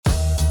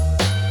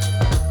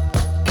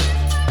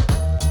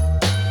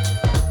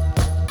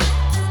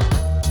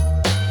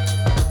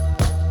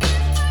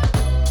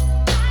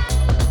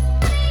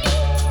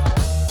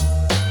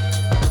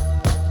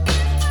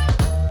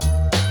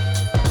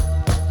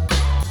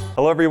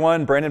Hello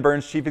everyone, Brandon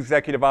Burns, Chief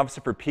Executive Officer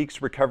for Peaks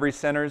Recovery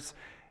Centers.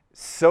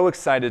 So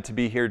excited to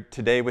be here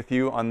today with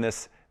you on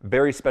this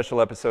very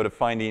special episode of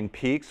Finding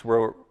Peaks,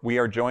 where we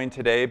are joined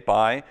today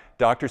by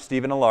Dr.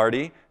 Stephen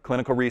Ilardi,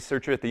 clinical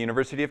researcher at the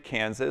University of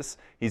Kansas.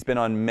 He's been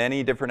on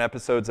many different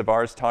episodes of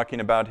ours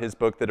talking about his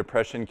book, The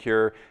Depression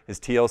Cure, his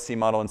TLC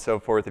model, and so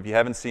forth. If you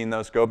haven't seen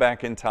those, go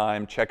back in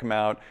time, check them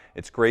out.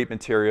 It's great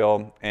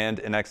material and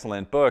an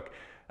excellent book.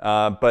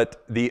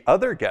 But the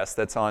other guest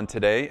that's on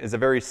today is a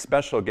very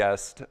special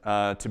guest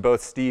to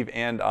both Steve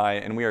and I,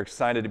 and we are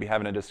excited to be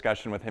having a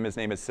discussion with him. His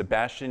name is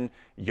Sebastian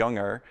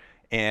Junger,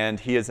 and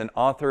he is an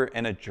author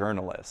and a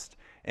journalist.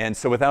 And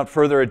so without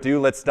further ado,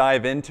 let's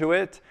dive into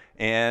it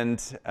and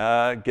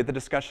get the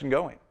discussion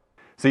going.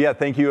 So yeah,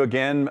 thank you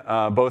again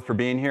both for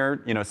being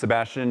here. You know,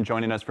 Sebastian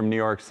joining us from New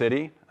York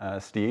City,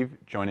 Steve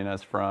joining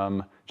us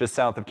from just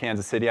south of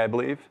Kansas City, I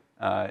believe.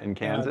 In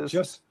Kansas?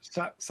 Just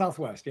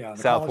southwest, yeah.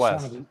 The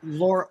Southwest. College town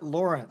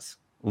of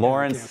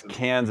Lawrence,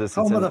 Kansas.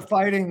 Home of the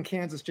fighting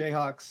Kansas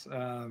Jayhawks,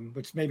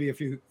 which maybe a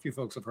few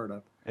folks have heard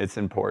of. It's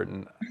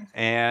important.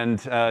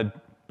 And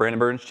Brandon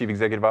Burns, Chief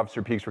Executive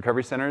Officer, Peaks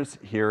Recovery Centers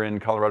here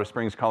in Colorado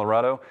Springs,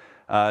 Colorado.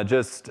 I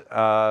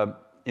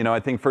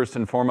think first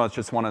and foremost,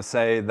 just want to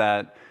say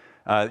that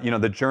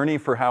the journey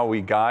for how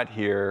we got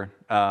here,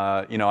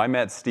 I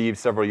met Steve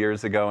several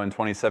years ago in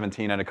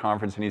 2017 at a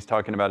conference, and he's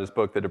talking about his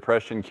book, The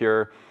Depression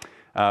Cure.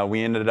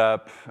 We ended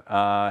up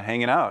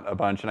hanging out a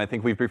bunch, and I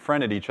think we've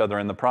befriended each other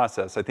in the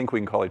process. I think we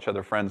can call each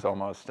other friends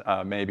almost.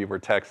 Maybe we're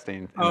texting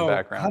in the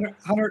background.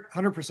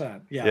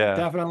 100%. Yeah,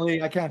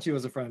 definitely. I count you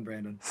as a friend,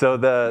 Brandon. So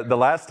the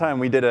last time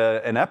we did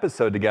an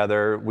episode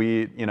together,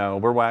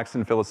 we're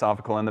waxing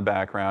philosophical in the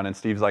background, and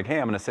Steve's like,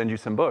 hey, I'm going to send you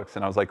some books.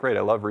 And I was like, great,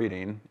 I love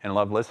reading and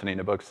love listening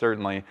to books,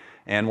 certainly.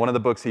 And one of the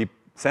books he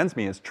sends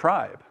me is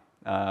Tribe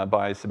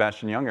by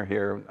Sebastian Junger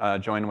here,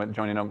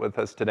 joining up with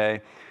us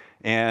today.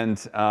 And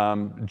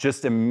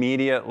just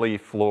immediately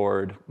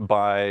floored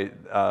by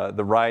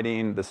the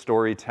writing, the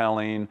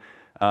storytelling,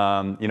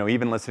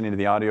 even listening to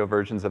the audio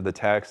versions of the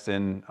text,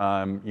 and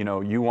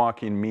you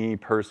walking me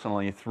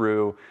personally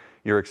through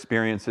your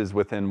experiences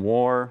within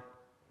war,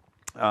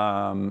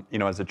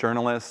 as a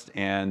journalist,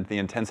 and the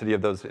intensity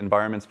of those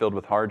environments filled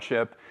with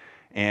hardship.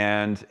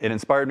 And it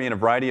inspired me in a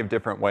variety of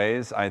different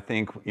ways. I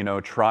think,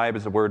 tribe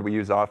is a word we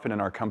use often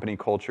in our company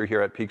culture here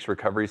at Peaks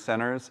Recovery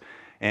Centers.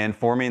 And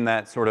forming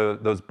that sort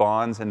of those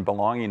bonds and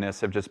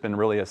belongingness have just been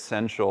really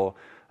essential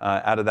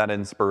out of that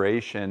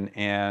inspiration.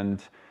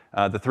 And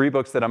the three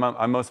books that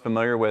I'm most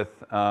familiar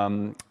with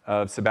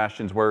of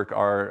Sebastian's work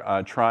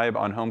are Tribe,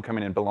 On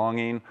Homecoming and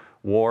Belonging,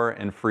 War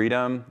and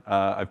Freedom.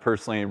 I've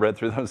personally read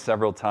through those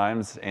several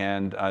times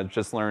and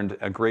just learned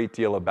a great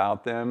deal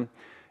about them.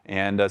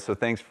 And so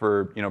thanks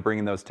for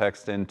bringing those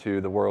texts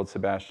into the world,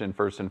 Sebastian,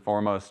 first and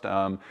foremost.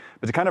 But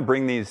to kind of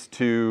bring these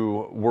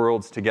two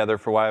worlds together,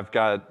 for why I've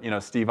got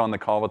Steve on the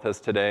call with us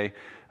today,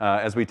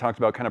 as we talked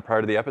about kind of prior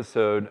to the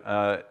episode,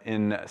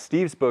 in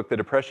Steve's book, The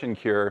Depression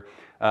Cure,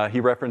 he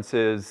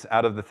references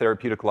Out of the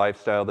Therapeutic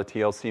Lifestyle, the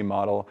TLC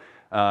model,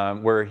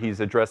 where he's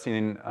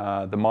addressing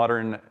the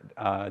modern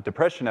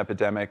depression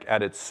epidemic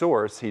at its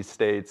source. He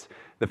states,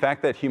 the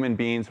fact that human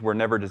beings were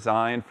never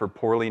designed for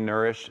poorly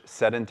nourished,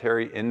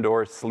 sedentary,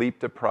 indoor,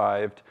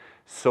 sleep-deprived,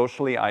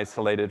 socially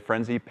isolated,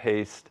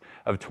 frenzy-paced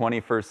of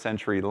 21st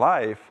century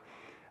life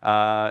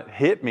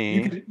hit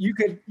me. You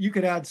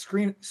could add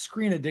screen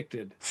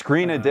addicted.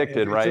 Screen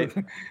addicted, right?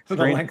 For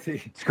the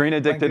lengthy. Screen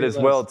addicted as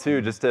well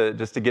too, just to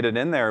get it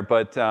in there.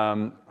 But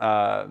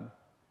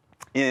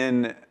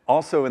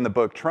also in the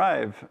book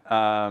Tribe,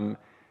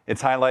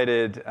 it's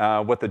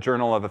highlighted what the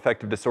Journal of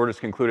Affective Disorders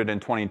concluded in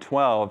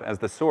 2012 as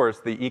the source.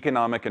 The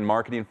economic and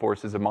marketing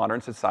forces of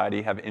modern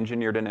society have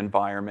engineered an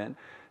environment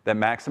that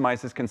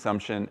maximizes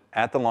consumption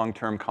at the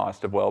long-term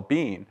cost of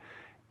well-being.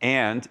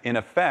 And in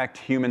effect,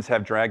 humans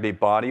have dragged a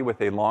body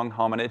with a long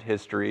hominid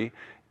history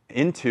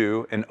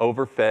into an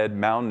overfed,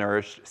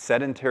 malnourished,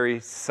 sedentary,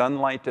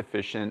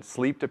 sunlight-deficient,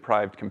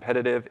 sleep-deprived,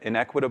 competitive,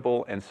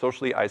 inequitable, and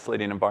socially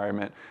isolating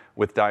environment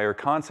with dire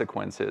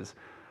consequences.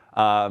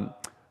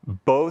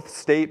 Both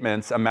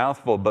statements, a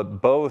mouthful,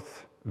 but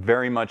both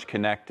very much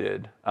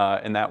connected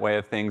in that way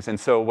of things. And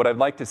so what I'd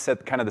like to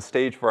set kind of the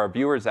stage for our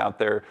viewers out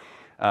there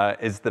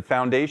is the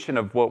foundation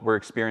of what we're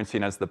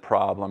experiencing as the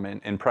problem,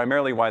 and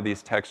primarily why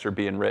these texts are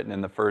being written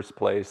in the first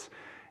place.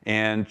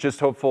 And just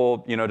hopeful,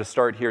 to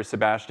start here,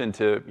 Sebastian,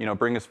 to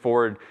bring us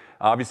forward.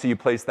 Obviously, you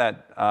placed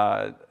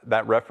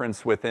that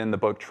reference within the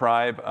book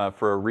Tribe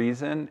for a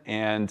reason,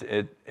 and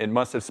it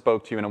must have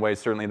spoke to you in a way,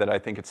 certainly, that I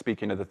think it's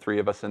speaking to the three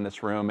of us in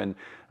this room. And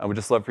I would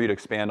just love for you to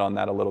expand on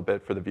that a little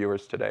bit for the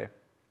viewers today.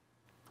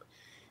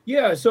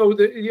 Yeah, so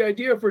the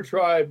idea for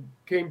Tribe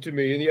came to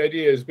me, and the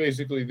idea is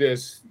basically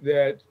this,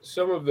 that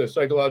some of the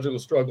psychological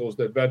struggles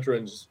that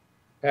veterans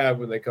have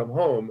when they come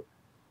home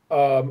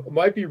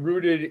might be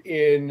rooted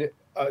in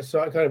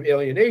some kind of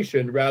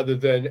alienation rather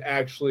than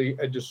actually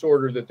a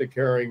disorder that they're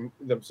carrying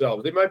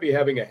themselves. They might be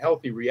having a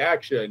healthy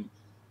reaction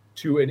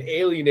to an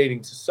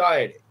alienating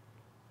society.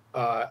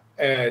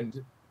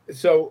 And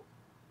so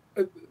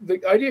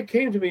the idea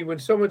came to me when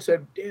someone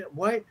said, "Dan,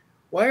 why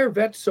why are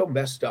vets so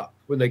messed up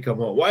when they come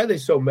home? Why are they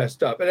so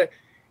messed up? And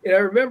I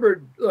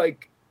remembered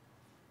like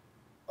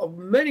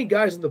many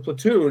guys in the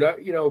platoon,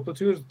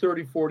 platoon's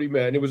 30, 40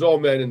 men. It was all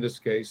men in this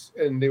case.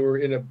 And they were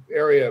in a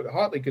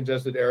hotly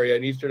contested area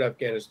in eastern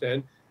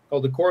Afghanistan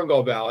called the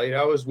Korengal Valley. And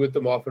I was with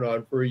them off and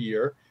on for a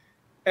year.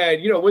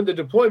 And, when the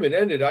deployment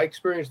ended, I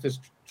experienced this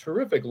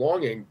terrific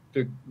longing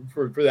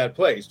for that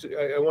place.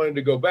 I wanted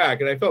to go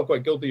back, and I felt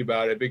quite guilty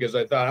about it because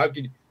I thought, how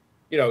can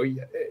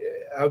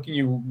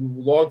you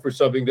long for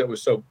something that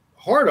was so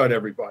hard on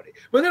everybody?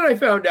 But then I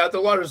found out that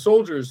a lot of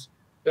soldiers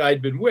that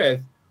I'd been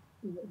with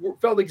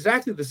felt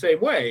exactly the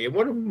same way. And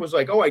one of them was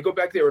like, oh, I go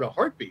back there in a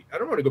heartbeat. I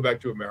don't want to go back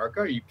to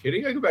America. Are you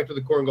kidding? I go back to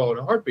the Korengal in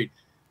a heartbeat.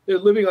 They're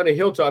living on a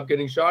hilltop,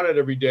 getting shot at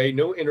every day,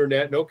 no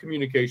internet, no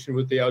communication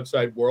with the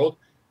outside world.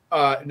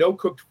 No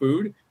cooked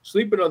food,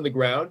 sleeping on the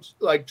ground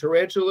like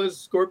tarantulas,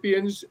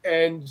 scorpions,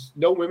 and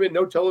no women,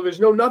 no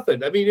television, no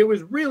nothing. I mean, it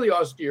was really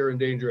austere and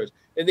dangerous,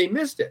 and they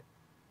missed it.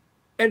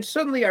 And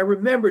suddenly I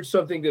remembered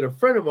something that a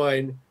friend of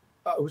mine,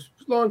 who's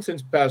long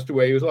since passed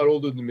away, he was a lot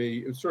older than me,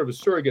 it was sort of a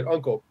surrogate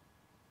uncle.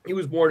 He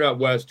was born out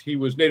west. He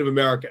was Native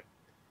American.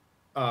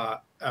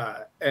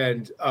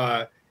 And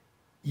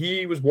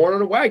he was born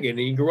on a wagon.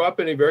 He grew up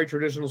in a very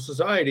traditional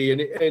society.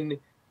 And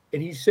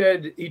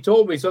he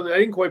told me something I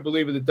didn't quite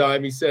believe at the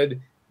time. He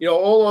said,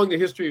 all along the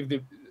history of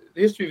the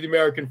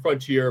American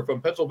frontier, from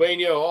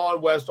Pennsylvania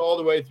on west, all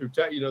the way through,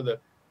 the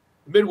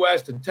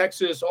Midwest and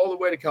Texas, all the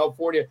way to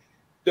California,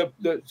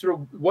 the sort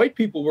of white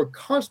people were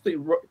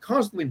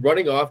constantly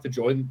running off to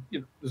join.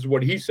 This is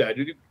what he said: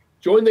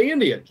 join the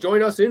Indians,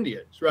 join us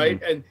Indians, right?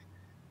 Mm-hmm. And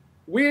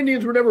we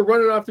Indians were never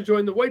running off to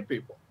join the white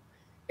people.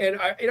 And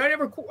I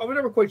was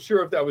never quite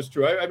sure if that was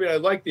true. I mean, I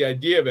liked the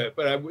idea of it,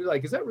 but I was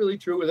like, is that really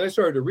true? And I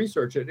started to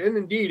research it. And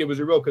indeed, it was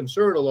a real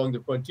concern along the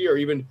frontier.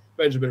 Even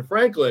Benjamin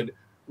Franklin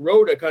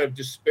wrote a kind of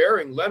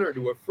despairing letter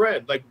to a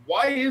friend. Like,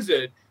 why is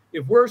it,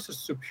 if we're a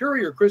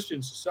superior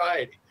Christian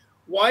society,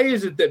 why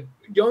is it that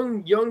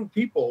young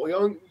people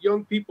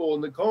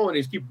in the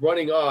colonies keep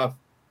running off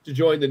to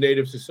join the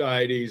native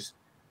societies,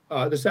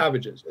 the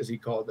savages, as he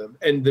called them?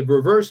 And the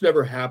reverse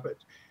never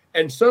happened.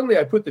 And suddenly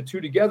I put the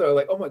two together. I'm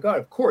like, oh my God,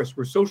 of course,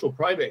 we're social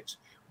primates.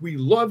 We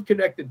love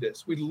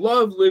connectedness. We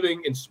love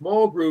living in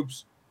small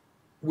groups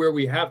where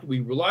we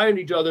rely on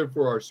each other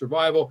for our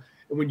survival.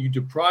 And when you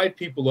deprive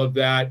people of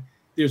that,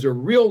 there's a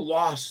real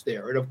loss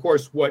there. And of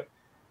course, what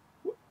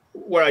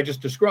I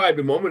just described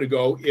a moment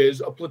ago is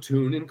a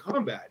platoon in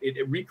combat.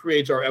 It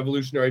recreates our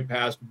evolutionary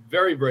past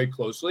very, very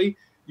closely.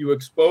 You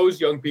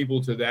expose young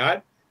people to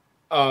that.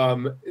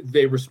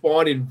 They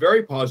respond in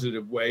very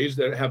positive ways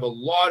that have a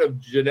lot of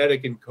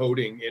genetic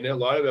encoding in it, a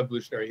lot of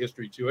evolutionary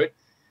history to it.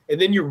 And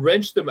then you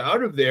wrench them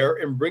out of there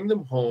and bring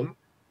them home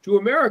to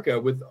America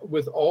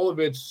with all of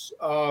its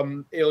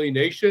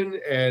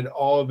alienation and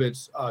all of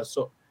its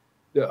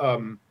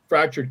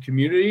fractured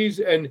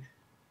communities. And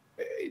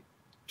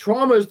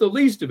trauma is the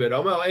least of it.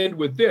 I'll end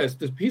with this.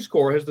 The Peace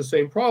Corps has the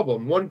same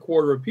problem.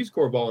 1/4 of Peace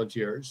Corps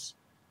volunteers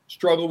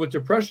struggle with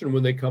depression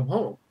when they come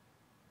home.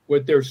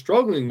 What they're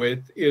struggling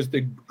with is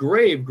the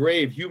grave,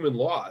 grave human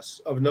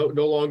loss of no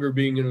longer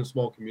being in a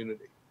small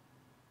community.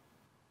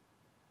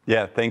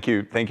 Yeah, thank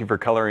you. Thank you for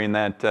coloring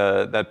that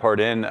part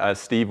in.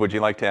 Steve, would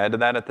you like to add to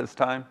that at this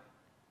time?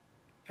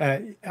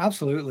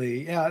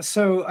 Absolutely. Yeah.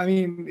 So, I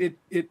mean,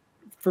 it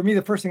for me,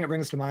 the first thing that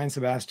brings to mind,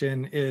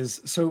 Sebastian,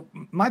 is so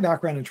my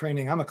background and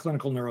training, I'm a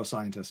clinical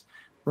neuroscientist,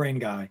 brain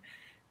guy.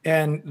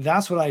 And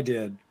that's what I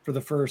did for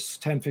the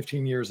first 10,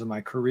 15 years of my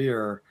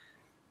career.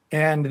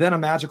 And then a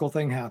magical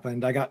thing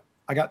happened. I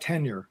got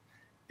tenure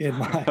in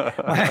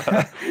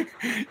my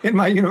in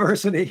my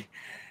university,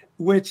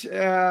 which is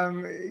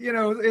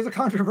a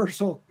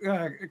controversial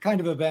kind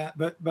of event.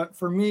 But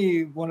for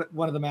me, one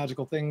of the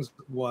magical things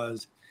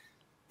was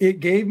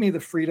it gave me the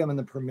freedom and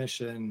the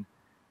permission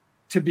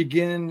to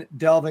begin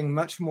delving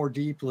much more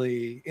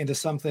deeply into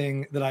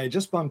something that I had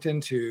just bumped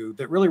into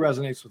that really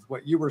resonates with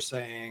what you were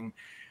saying.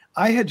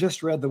 I had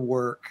just read the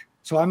work.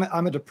 So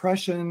I'm a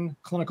depression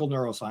clinical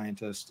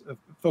neuroscientist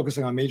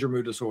focusing on major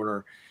mood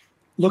disorder,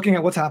 looking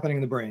at what's happening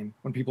in the brain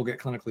when people get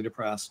clinically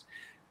depressed,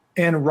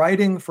 and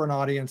writing for an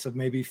audience of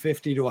maybe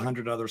 50 to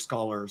 100 other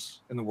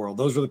scholars in the world.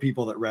 Those were the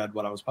people that read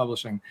what I was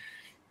publishing.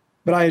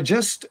 But I had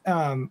just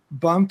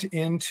bumped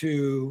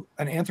into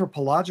an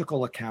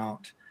anthropological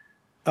account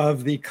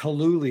of the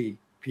Kaluli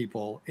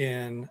people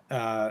in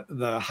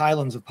the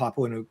highlands of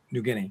Papua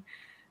New Guinea.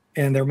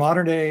 And they're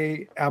modern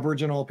day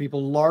Aboriginal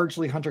people,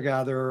 largely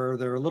hunter-gatherer.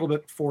 They're a little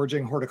bit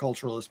foraging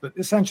horticulturalists, but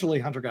essentially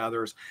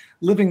hunter-gatherers,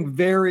 living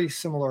very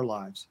similar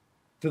lives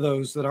to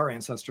those that our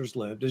ancestors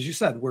lived. As you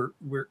said, we're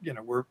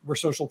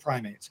social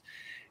primates.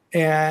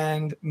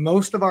 And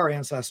most of our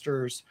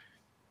ancestors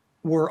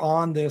were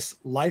on this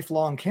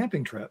lifelong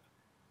camping trip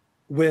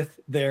with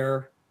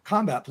their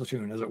combat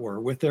platoon, as it were,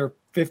 with their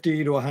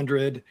 50 to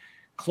 100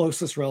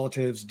 closest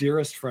relatives,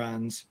 dearest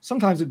friends.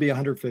 Sometimes it'd be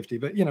 150,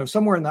 but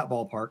somewhere in that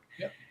ballpark.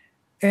 Yep.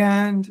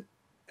 And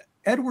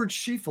Edward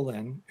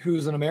Schieffelin,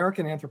 who's an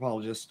American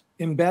anthropologist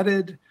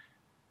embedded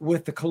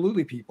with the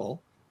Kaluli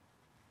people,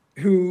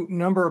 who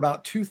number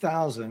about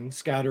 2,000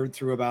 scattered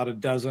through about a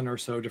dozen or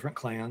so different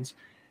clans.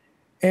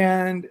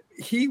 And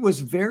he was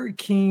very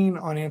keen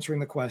on answering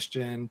the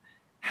question,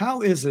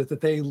 how is it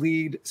that they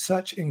lead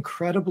such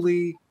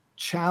incredibly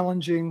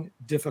challenging,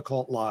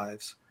 difficult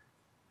lives?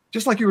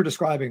 Just like you were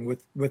describing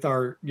with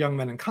our young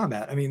men in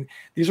combat. I mean,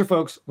 these are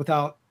folks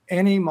without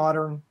any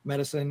modern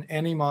medicine,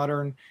 any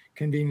modern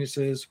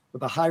conveniences,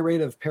 with a high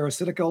rate of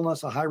parasitic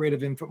illness, a high rate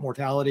of infant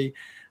mortality,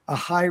 a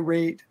high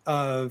rate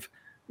of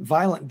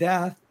violent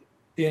death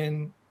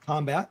in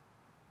combat,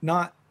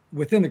 not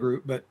within the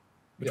group, but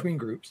between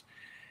groups.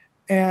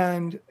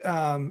 And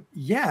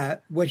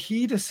yet, what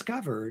he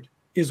discovered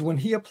is when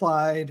he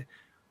applied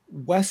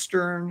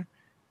Western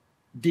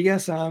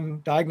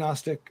DSM,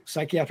 diagnostic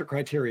psychiatric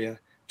criteria,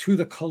 to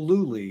the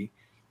Kaluli,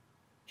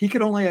 he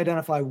could only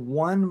identify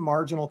one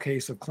marginal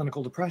case of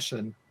clinical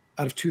depression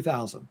out of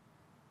 2,000.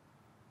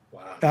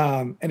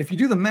 Wow. And if you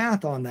do the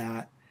math on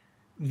that,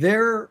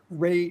 their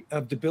rate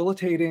of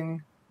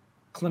debilitating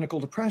clinical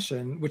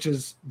depression, which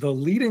is the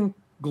leading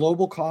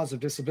global cause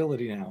of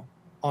disability now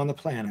on the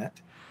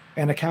planet,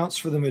 and accounts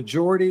for the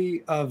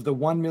majority of the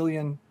 1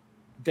 million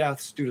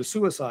deaths due to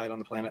suicide on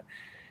the planet,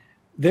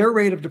 their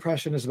rate of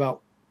depression is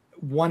about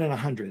 1 in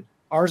 100.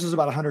 Ours is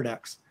about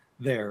 100x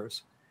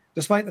theirs,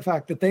 despite the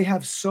fact that they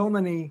have so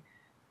many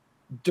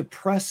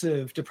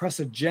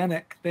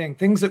depressogenic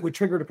things that would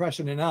trigger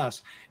depression in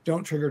us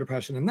don't trigger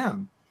depression in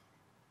them.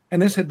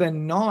 And this had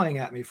been gnawing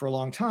at me for a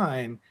long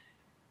time.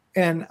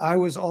 And I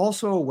was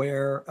also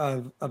aware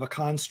of a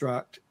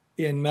construct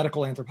in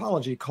medical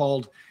anthropology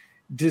called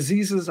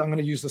diseases. I'm going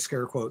to use the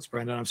scare quotes,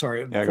 Brendan. I'm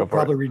sorry. Yeah, go for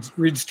probably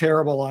reads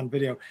terrible on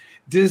video.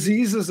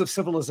 Diseases of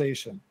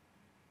civilization.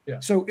 Yeah.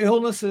 So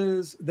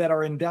illnesses that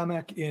are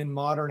endemic in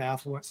modern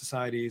affluent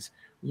societies,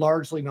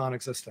 largely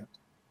non-existent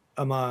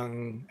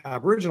among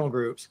Aboriginal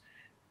groups.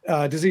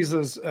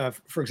 Diseases,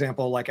 for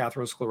example, like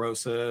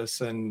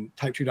atherosclerosis and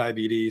type 2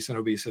 diabetes and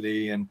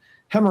obesity and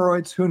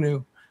hemorrhoids, who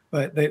knew?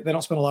 But they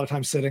don't spend a lot of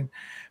time sitting.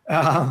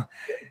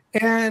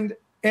 And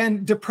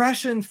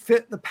depression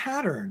fit the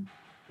pattern.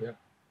 Yeah.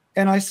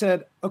 And I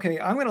said, okay,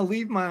 I'm going to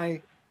leave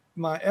my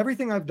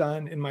everything I've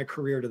done in my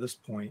career to this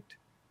point,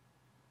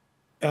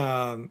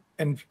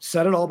 and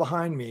set it all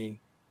behind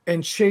me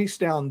and chase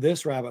down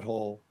this rabbit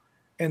hole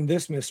and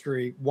this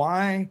mystery.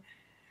 Why?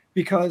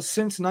 Because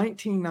since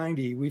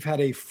 1990, we've had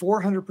a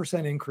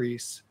 400%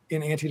 increase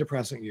in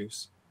antidepressant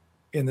use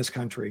in this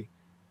country.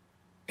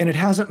 And it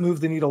hasn't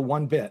moved the needle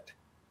one bit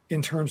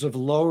in terms of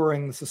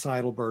lowering the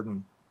societal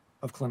burden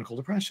of clinical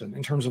depression,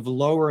 in terms of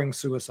lowering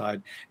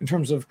suicide, in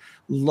terms of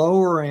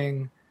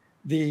lowering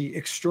the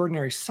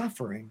extraordinary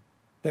suffering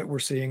that we're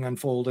seeing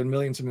unfold in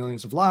millions and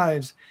millions of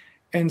lives.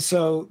 And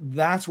so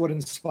that's what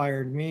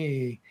inspired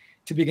me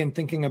to begin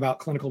thinking about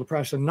clinical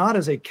depression, not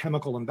as a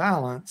chemical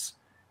imbalance,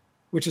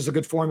 which is a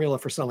good formula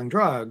for selling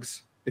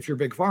drugs if you're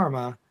big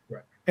pharma.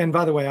 Right. And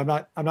by the way, I'm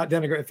not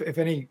denigrating. If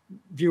any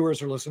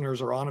viewers or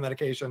listeners are on a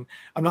medication,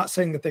 I'm not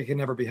saying that they can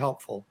never be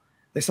helpful.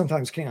 They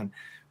sometimes can.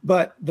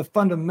 But the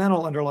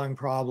fundamental underlying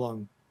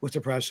problem with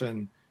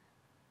depression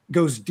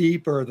goes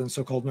deeper than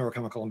so-called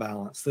neurochemical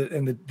imbalance.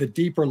 And the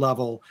deeper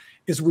level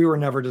is we were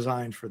never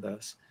designed for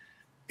this.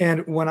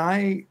 And when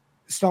I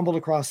stumbled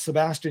across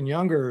Sebastian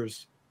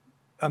Junger's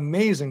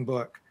amazing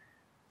book,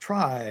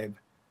 Tribe,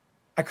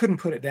 I couldn't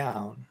put it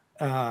down.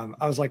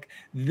 I was like,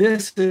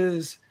 this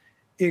is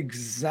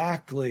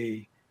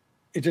exactly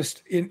it.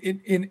 Just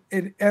in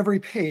every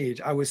page,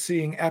 I was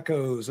seeing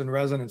echoes and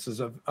resonances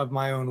of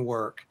my own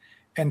work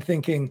and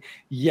thinking,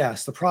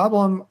 yes, the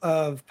problem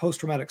of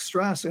post-traumatic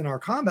stress in our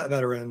combat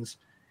veterans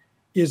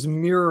is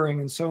mirroring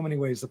in so many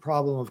ways the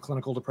problem of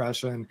clinical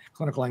depression,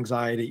 clinical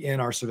anxiety in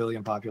our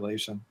civilian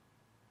population.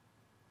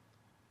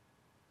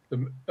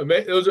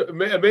 Those are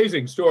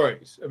amazing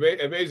stories,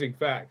 amazing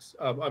facts.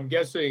 I'm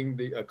guessing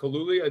the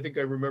Kaluli, I think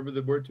I remember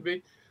the word to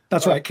be.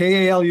 That's right,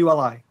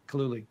 Kaluli,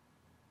 Kaluli.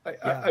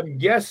 I'm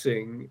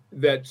guessing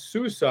that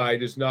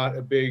suicide is not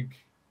a big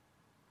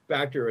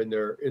factor in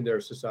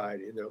their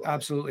society, in their life.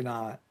 Absolutely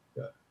not.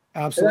 Yeah.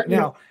 Absolutely.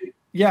 Now,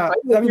 yeah,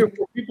 I mean,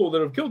 people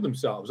that have killed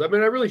themselves. I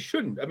mean, I really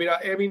shouldn't. I mean,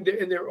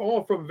 and they're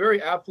all from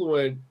very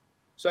affluent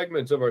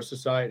segments of our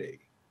society.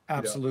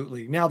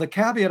 Absolutely. Now, the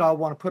caveat I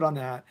want to put on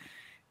that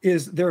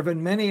is there have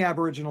been many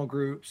Aboriginal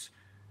groups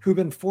who've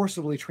been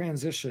forcibly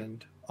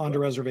transitioned onto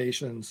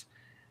reservations.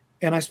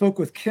 And I spoke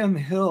with Kim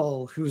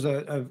Hill, who's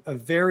a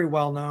very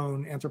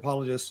well-known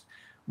anthropologist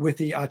with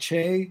the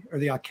Aceh or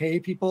the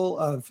Ake people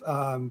of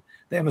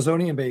the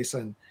Amazonian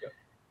basin. Yep.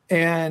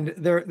 And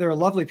they're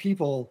lovely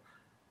people,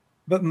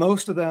 but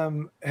most of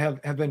them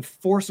have been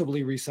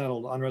forcibly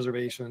resettled on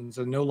reservations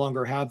and no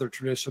longer have their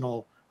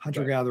traditional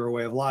hunter-gatherer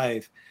way of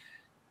life.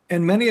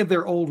 And many of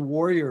their old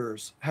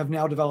warriors have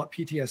now developed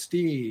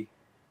PTSD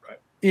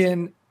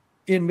in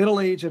middle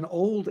age and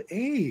old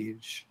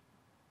age,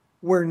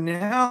 where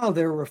now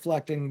they're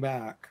reflecting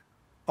back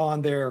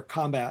on their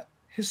combat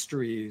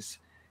histories,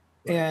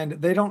 and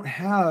they don't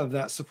have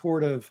that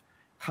supportive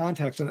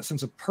context and that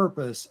sense of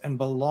purpose and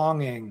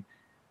belonging.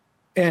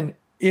 And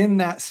in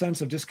that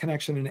sense of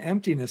disconnection and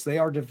emptiness, they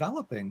are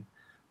developing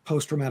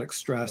post-traumatic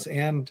stress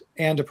and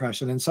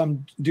depression, and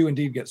some do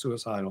indeed get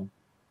suicidal.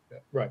 Yeah,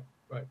 right.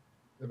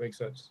 That makes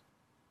sense.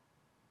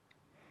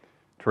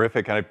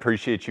 Terrific. I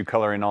appreciate you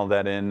coloring all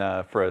that in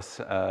for us,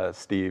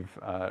 Steve.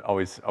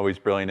 Always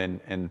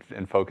brilliant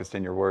and focused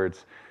in your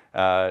words.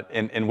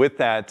 And with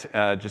that,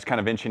 just kind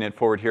of inching it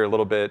forward here a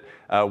little bit,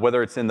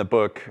 whether it's in the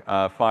book,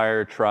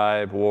 Fire,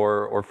 Tribe,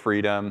 War, or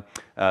Freedom,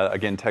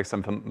 again, texts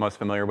I'm most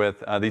familiar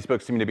with, these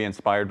books seem to be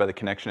inspired by the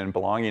connection and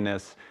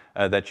belongingness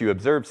that you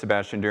observed,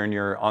 Sebastian, during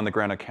your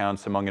on-the-ground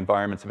accounts among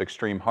environments of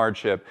extreme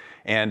hardship.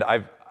 And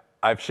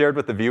I've shared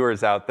with the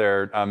viewers out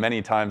there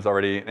many times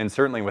already, and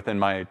certainly within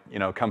my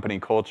company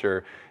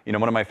culture,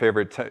 one of my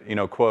favorite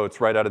quotes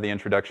right out of the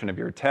introduction of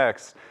your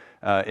text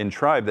in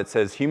Tribe that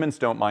says, humans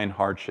don't mind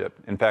hardship.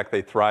 In fact,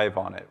 they thrive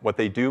on it. What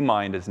they do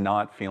mind is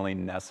not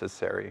feeling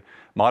necessary.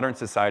 Modern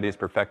society has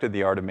perfected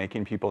the art of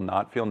making people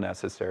not feel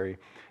necessary,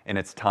 and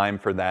it's time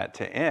for that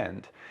to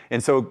end.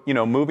 And so,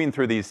 moving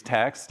through these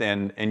texts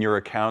and your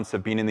accounts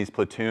of being in these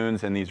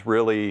platoons and these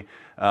really,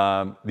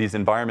 these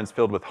environments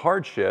filled with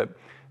hardship,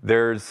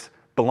 there's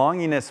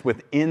belongingness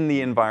within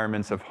the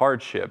environments of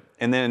hardship,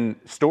 and then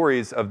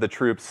stories of the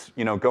troops,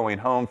 going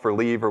home for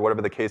leave or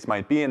whatever the case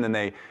might be, and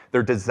then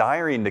they're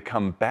desiring to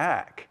come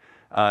back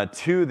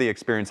to the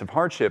experience of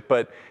hardship.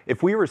 But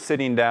if we were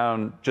sitting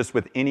down just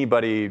with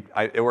anybody,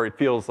 or it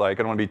feels like,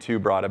 I don't want to be too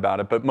broad about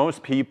it, but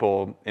most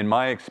people, in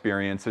my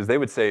experiences, they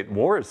would say,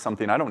 war is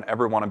something I don't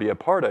ever want to be a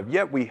part of.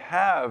 Yet we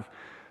have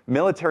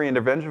military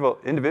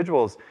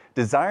individuals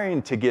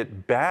desiring to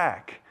get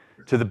back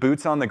to the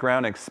boots on the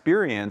ground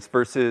experience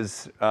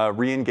versus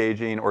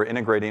re-engaging or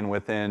integrating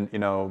within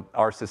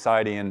our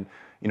society in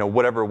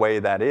whatever way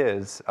that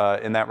is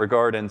in that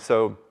regard. And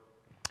so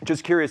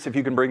just curious if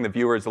you can bring the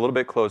viewers a little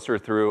bit closer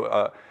through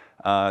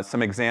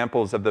some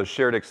examples of those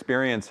shared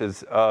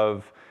experiences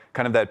of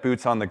kind of that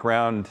boots on the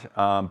ground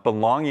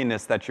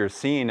belongingness that you're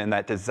seeing, and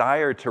that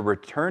desire to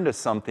return to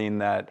something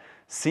that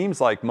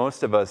seems like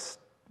most of us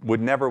would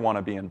never want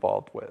to be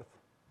involved with.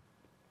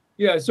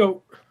 Yeah,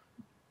 so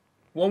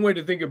one way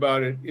to think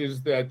about it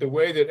is that the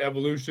way that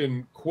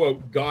evolution,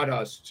 quote, got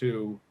us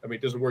to,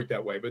 it doesn't work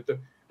that way, but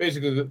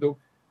basically the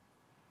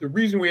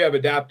reason we have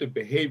adaptive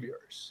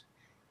behaviors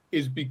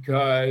is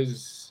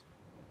because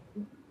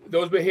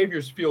those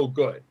behaviors feel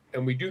good,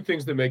 and we do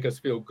things that make us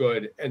feel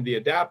good, and the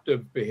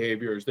adaptive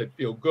behaviors that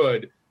feel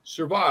good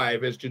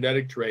survive as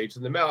genetic traits,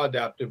 and the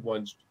maladaptive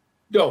ones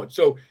don't.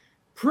 So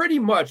pretty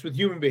much with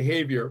human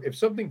behavior, if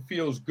something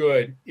feels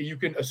good, you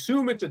can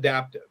assume it's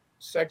adaptive.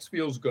 Sex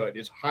feels good,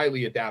 it's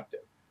highly adaptive.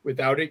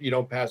 Without it, you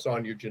don't pass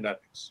on your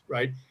genetics,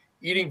 right?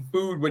 Eating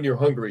food when you're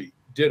hungry,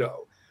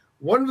 ditto.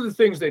 One of the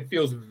things that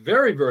feels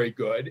very, very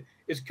good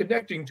is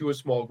connecting to a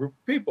small group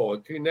of people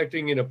and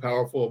connecting in a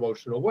powerful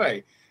emotional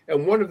way.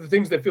 And one of the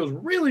things that feels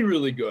really,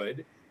 really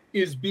good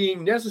is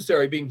being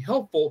necessary, being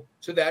helpful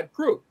to that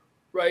group,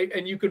 right?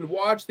 And you can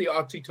watch the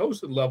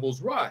oxytocin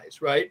levels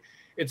rise, right?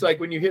 It's like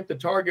when you hit the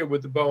target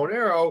with the bow and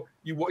arrow,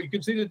 you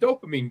can see the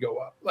dopamine go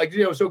up.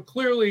 So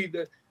clearly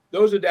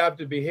those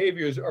adaptive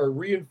behaviors are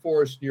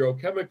reinforced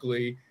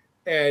neurochemically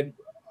and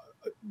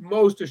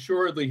most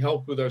assuredly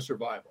help with our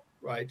survival,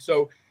 right?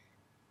 So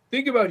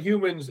think about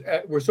humans,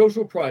 we're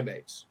social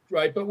primates,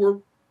 right? But we're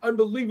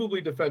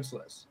unbelievably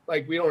defenseless.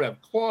 Like, we don't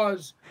have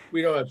claws,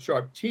 we don't have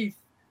sharp teeth,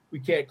 we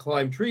can't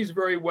climb trees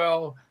very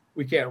well,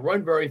 we can't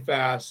run very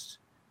fast.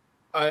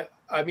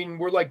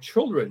 We're like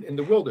children in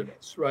the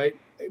wilderness, right?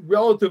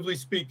 Relatively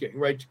speaking,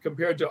 right?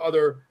 Compared to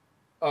other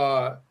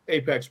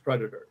apex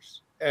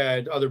predators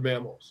and other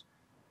mammals.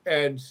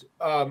 And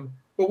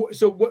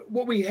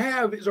what we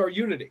have is our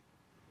unity,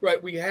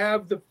 right? We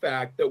have the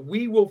fact that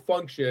we will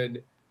function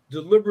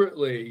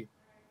deliberately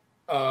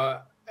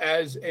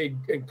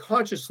and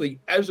consciously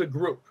as a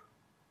group,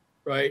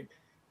 right?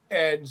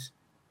 And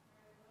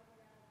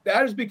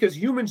that is because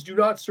humans do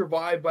not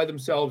survive by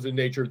themselves in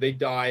nature. They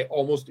die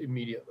almost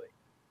immediately,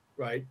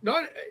 right?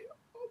 Not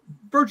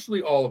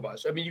virtually all of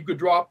us. You could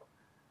drop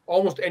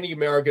almost any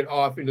American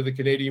off into the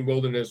Canadian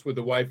wilderness with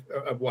a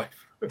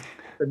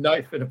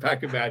knife and a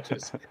pack of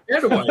matches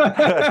and a wife.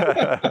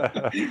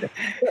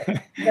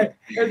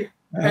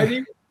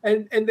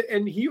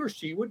 and he or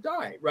she would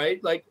die, right?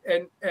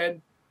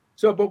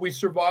 But we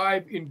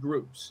survive in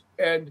groups.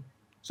 And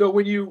so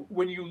when you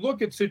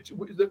look at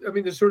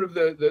the sort of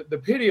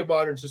the pity of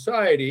modern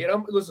society, and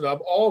I'm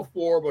all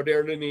for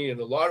modernity in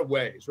a lot of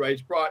ways, right?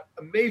 It's brought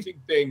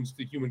amazing things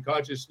to human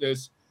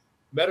consciousness,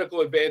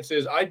 medical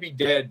advances. I'd be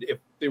dead if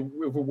it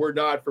were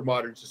not for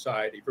modern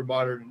society, for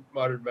modern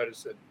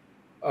medicine.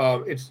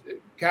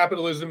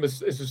 Capitalism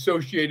is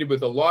associated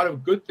with a lot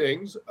of good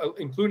things,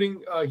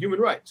 including human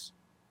rights,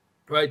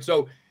 right?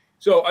 So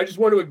I just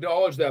want to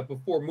acknowledge that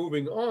before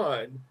moving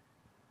on,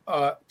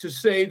 to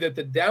say that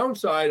the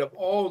downside of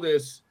all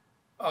this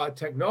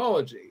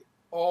technology,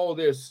 all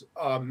this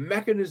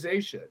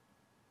mechanization,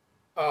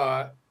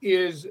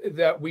 is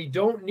that we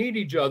don't need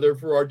each other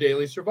for our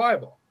daily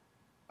survival.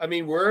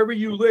 Wherever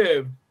you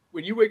live,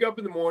 when you wake up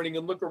in the morning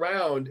and look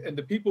around, and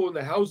the people in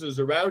the houses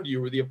around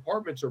you or the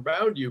apartments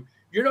around you,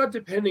 you're not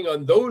depending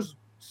on those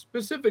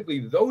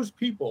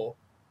people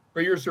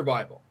for your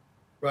survival,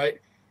 right?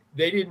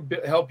 They didn't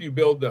help you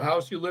build the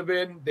house you live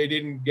in. They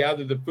didn't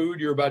gather the food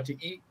you're about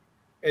to eat.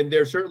 And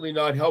they're certainly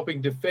not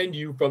helping defend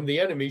you from the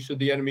enemy should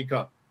the enemy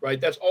come, right?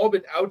 That's all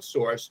been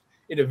outsourced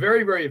in a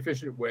very, very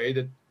efficient way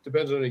that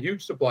depends on a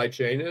huge supply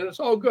chain, and it's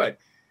all good.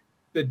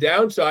 The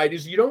downside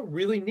is you don't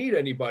really need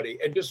anybody.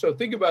 And just so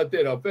think about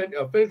that, I'll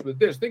finish with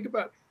this. Think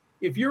about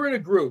if you're in a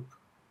group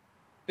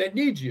that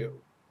needs you,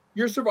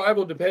 your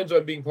survival depends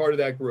on being part of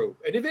that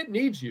group. And if it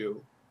needs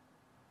you,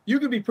 you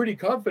can be pretty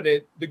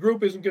confident the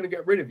group isn't going to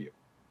get rid of you,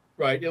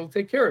 right? It'll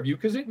take care of you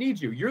because it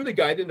needs you. You're the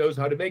guy that knows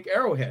how to make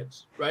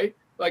arrowheads, right?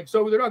 Like,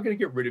 so they're not going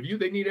to get rid of you.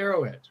 They need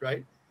arrowheads,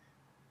 right?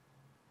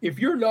 If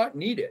you're not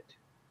needed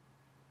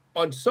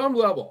on some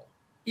level,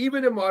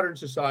 even in modern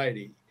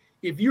society,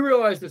 if you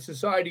realize that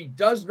society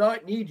does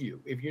not need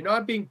you, if you're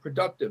not being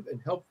productive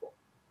and helpful,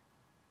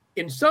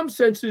 in some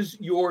senses,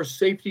 your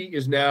safety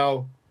is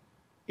now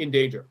in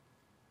danger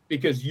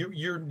because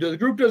the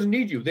group doesn't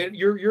need you.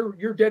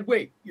 You're dead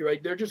weight. You're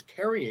right. They're just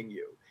carrying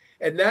you.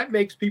 And that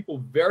makes people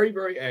very,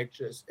 very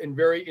anxious and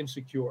very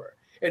insecure.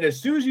 And as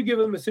soon as you give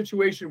them a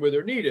situation where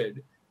they're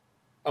needed,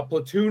 a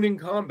platoon in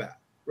combat,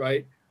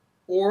 right?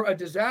 Or a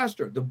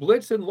disaster, the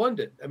Blitz in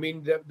London. I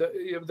mean,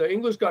 the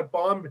English got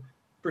bombed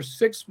for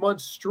 6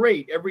 months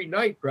straight every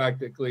night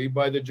practically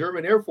by the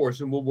German Air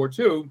Force in World War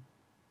II.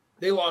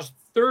 They lost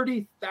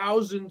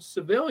 30,000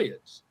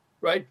 civilians,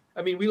 right?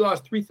 I mean, we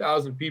lost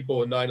 3,000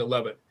 people in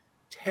 9/11,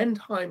 10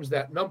 times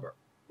that number,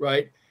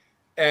 right?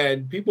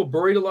 And people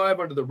buried alive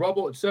under the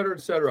rubble, et cetera,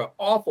 et cetera.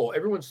 Awful.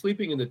 Everyone's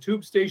sleeping in the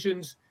tube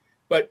stations.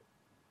 But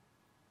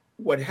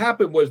what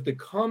happened was the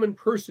common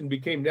person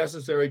became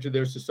necessary to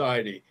their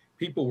society.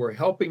 People were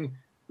helping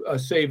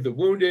save the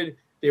wounded.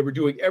 They were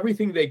doing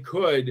everything they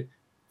could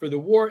for the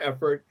war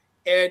effort.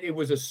 And it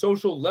was a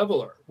social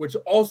leveler, which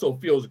also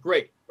feels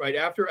great, right?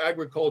 After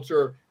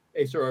agriculture,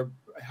 a sort of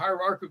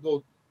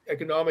hierarchical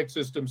economic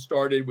system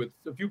started with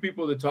a few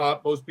people at the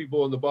top, most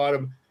people on the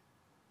bottom.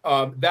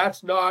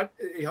 That's not,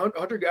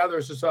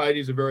 hunter-gatherer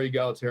societies are very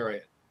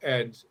egalitarian.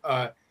 And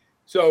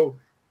so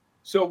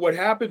what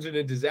happens in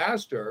a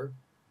disaster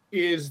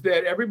is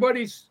that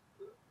everybody's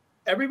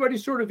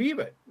sort of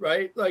even,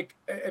 right? Like,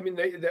 I mean,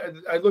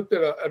 I looked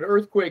at an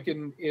earthquake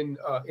in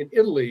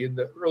Italy in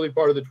the early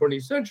part of the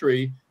 20th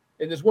century,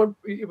 and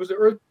it was an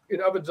earth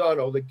in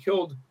Avezzano that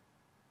killed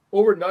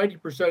over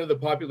 90% of the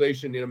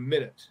population in a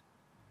minute,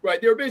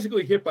 right? They were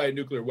basically hit by a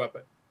nuclear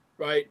weapon,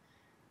 right?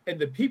 And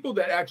the people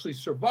that actually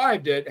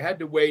survived it had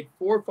to wait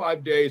 4 or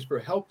 5 days for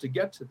help to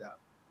get to them.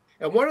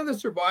 And one of the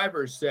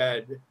survivors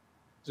said,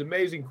 it's an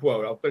amazing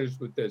quote, I'll finish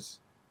with this: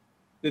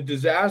 the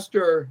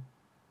disaster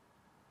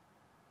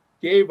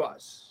gave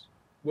us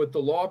what the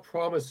law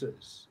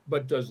promises,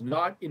 but does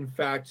not in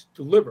fact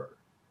deliver,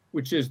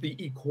 which is the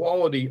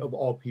equality of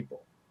all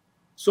people.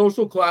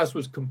 Social class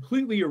was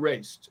completely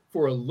erased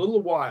for a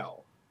little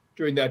while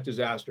during that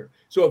disaster.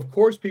 So of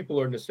course people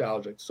are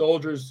nostalgic.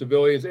 Soldiers,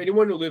 civilians,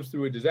 anyone who lives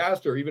through a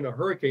disaster, even a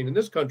hurricane in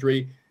this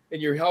country,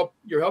 and you're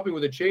helping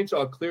with a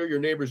chainsaw clear your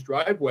neighbor's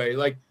driveway,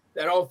 like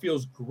that all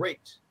feels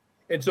great.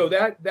 And so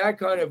that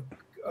kind of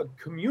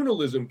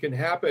communalism can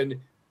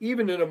happen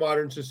even in a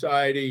modern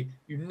society.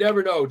 You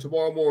never know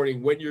tomorrow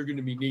morning when you're going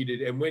to be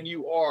needed. And when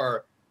you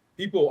are,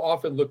 people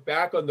often look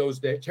back on those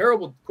days,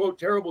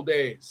 terrible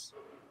days,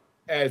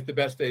 as the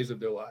best days of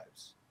their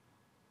lives.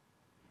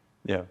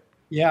 Yeah.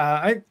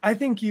 Yeah, I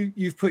think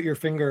you've put your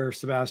finger,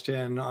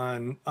 Sebastian,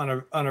 on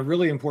a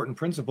really important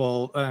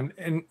principle.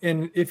 And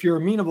if you're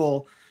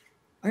amenable,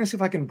 I'm gonna see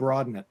if I can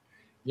broaden it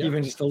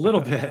even just a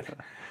little bit.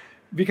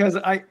 Because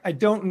I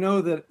don't know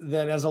that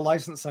as a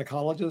licensed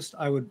psychologist,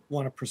 I would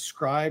want to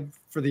prescribe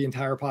for the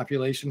entire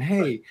population,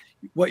 hey,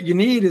 what you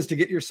need is to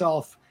get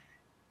yourself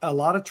a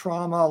lot of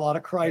trauma, a lot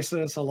of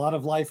crisis, a lot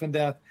of life and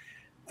death.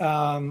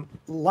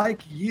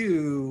 Like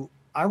you,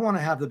 I want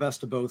to have the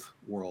best of both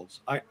worlds.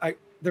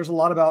 There's a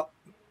lot about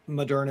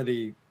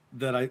modernity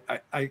that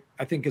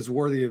I think is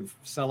worthy of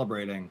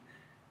celebrating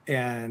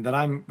and that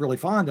I'm really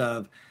fond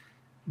of.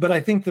 But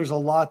I think there's a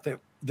lot that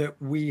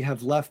we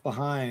have left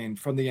behind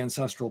from the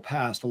ancestral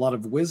past, a lot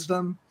of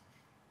wisdom,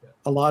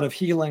 a lot of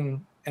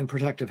healing and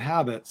protective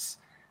habits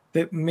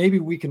that maybe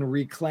we can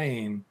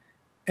reclaim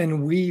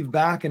and weave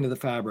back into the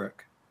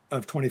fabric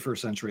of 21st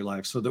century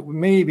life so that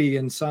maybe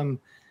in some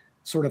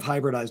sort of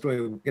hybridized way,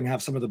 we can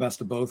have some of the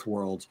best of both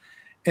worlds.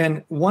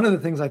 And one of the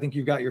things I think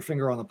you've got your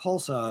finger on the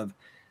pulse of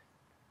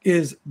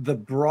is the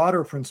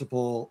broader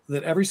principle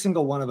that every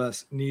single one of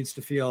us needs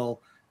to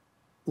feel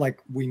like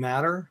we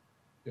matter,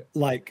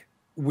 like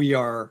we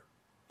are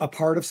a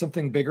part of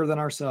something bigger than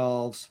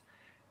ourselves,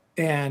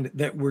 and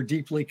that we're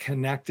deeply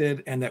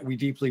connected and that we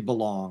deeply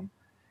belong.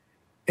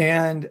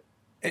 And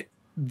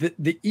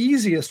the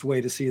easiest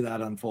way to see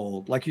that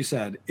unfold, like you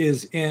said,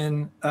 is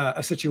in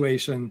a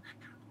situation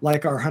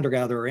like our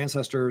hunter-gatherer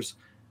ancestors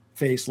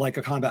face, like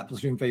a combat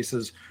platoon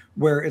faces,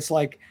 where it's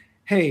like,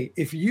 hey,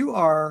 if you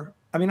are,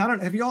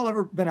 have you all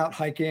ever been out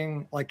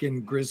hiking like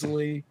in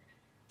grizzly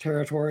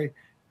territory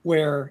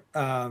where,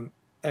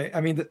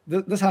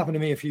 this happened to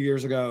me a few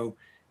years ago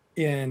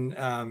in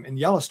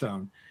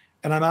Yellowstone,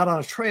 and I'm out on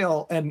a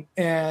trail,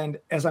 and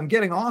as I'm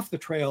getting off the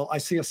trail, I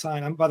see a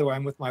sign. By the way,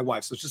 I'm with my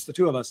wife, so it's just the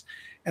two of us,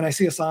 and I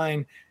see a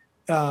sign.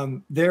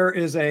 There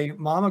is a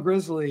mama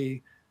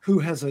grizzly who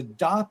has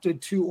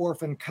adopted 2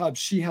 orphan cubs.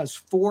 She has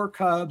 4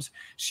 cubs.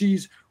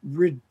 She's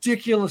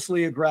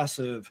ridiculously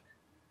aggressive.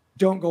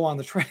 Don't go on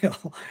the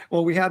trail.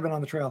 Well, we had been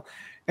on the trail,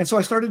 and so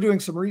I started doing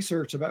some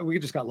research about. We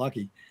just got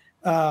lucky.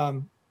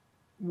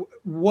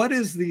 What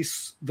is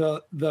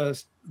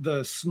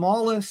the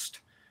smallest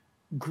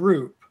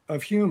group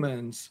of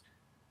humans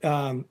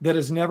that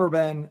has never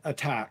been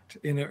attacked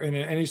in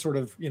any sort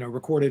of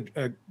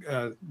recorded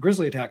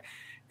grizzly attack?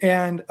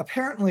 And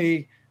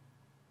apparently,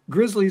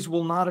 grizzlies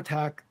will not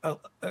attack,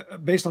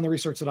 based on the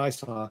research that I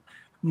saw,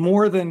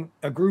 more than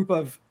a group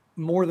of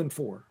more than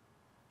 4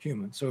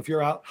 humans. So if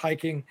you're out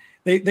hiking,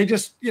 they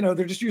just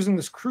they're just using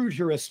this crude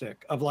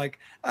heuristic of like,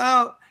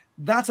 oh,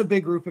 that's a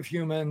big group of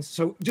humans.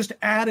 So just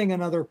adding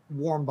another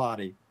warm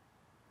body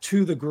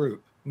to the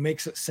group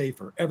makes it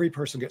safer. Every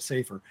person gets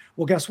safer.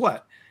 Well, guess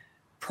what?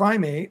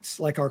 Primates,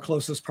 like our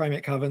closest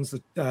primate cousins,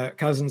 the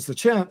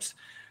chimps,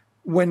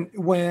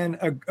 when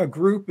a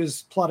group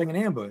is plotting an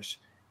ambush,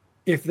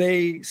 if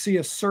they see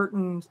a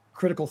certain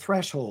critical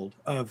threshold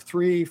of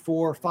 3,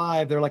 4,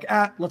 5, they're like,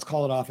 let's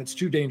call it off. It's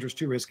too dangerous,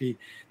 too risky.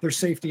 There's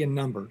safety in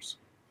numbers.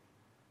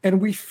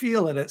 And we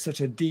feel it at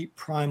such a deep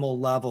primal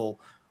level.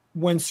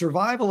 When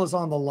survival is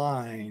on the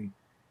line,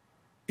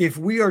 if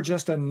we are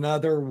just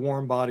another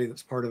warm body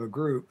that's part of a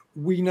group,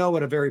 we know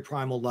at a very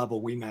primal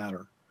level we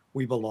matter,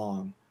 we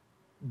belong,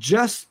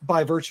 just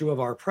by virtue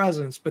of our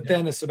presence. But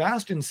then, as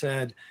Sebastian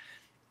said,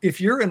 if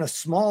you're in a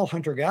small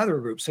hunter-gatherer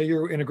group, say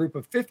you're in a group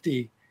of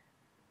 50,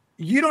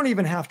 you don't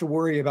even have to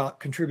worry about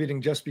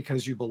contributing just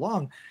because you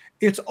belong.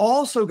 It's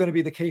also going to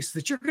be the case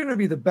that you're going to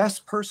be the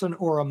best person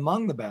or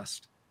among the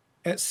best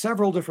at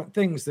several different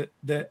things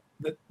that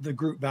the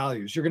group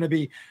values. You're going to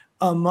be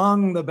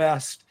among the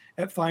best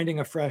at finding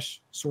a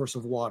fresh source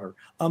of water,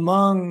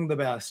 among the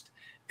best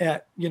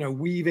at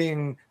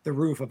weaving the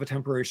roof of a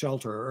temporary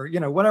shelter, or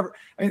whatever.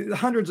 I mean,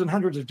 hundreds and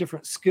hundreds of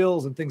different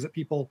skills and things that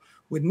people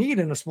would need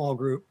in a small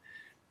group.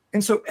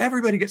 And so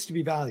everybody gets to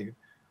be valued.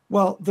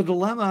 Well, the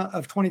dilemma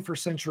of 21st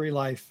century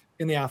life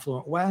in the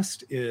affluent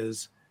West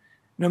is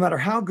no matter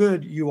how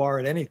good you are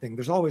at anything,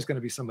 there's always going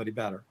to be somebody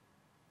better,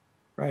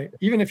 right?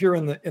 Even if you're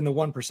in the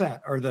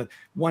 1% or the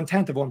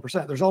 1/10 of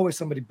 1%, there's always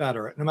somebody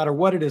better, no matter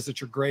what it is that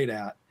you're great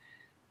at,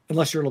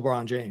 unless you're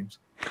LeBron James.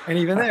 And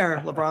even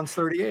there, LeBron's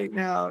 38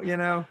 now,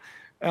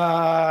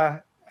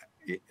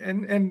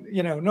 and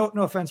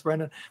no offense,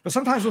 Brendan, but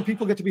sometimes when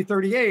people get to be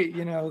 38,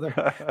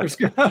 they're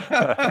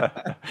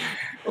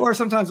or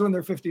sometimes when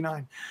they're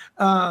 59.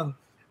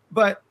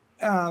 But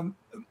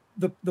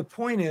the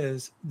point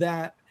is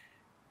that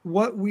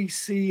what we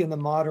see in the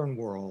modern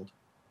world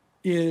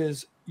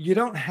is you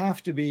don't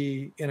have to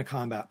be in a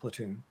combat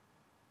platoon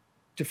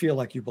to feel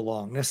like you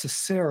belong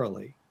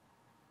necessarily.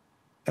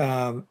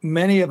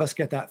 Many of us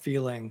get that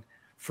feeling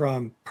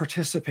from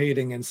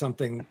participating in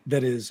something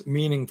that is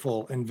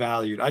meaningful and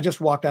valued. I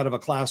just walked out of a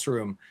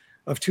classroom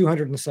of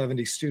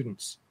 270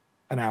 students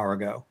an hour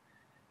ago,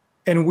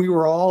 and we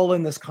were all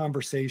in this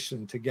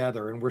conversation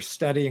together, and we're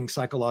studying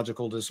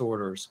psychological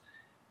disorders,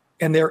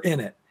 and they're in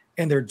it,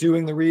 and they're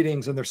doing the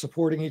readings, and they're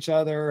supporting each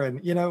other,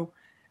 and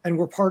and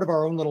we're part of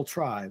our own little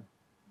tribe.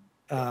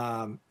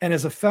 And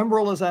as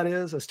ephemeral as that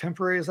is, as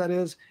temporary as that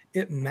is,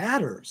 it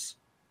matters.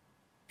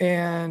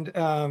 And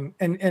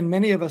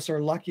many of us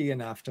are lucky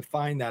enough to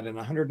find that in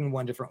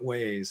 101 different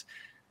ways,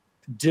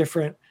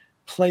 different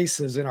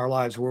places in our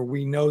lives where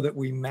we know that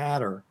we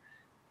matter.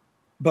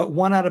 But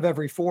 1 out of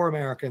every 4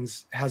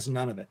 Americans has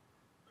none of it.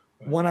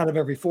 Right. 1 out of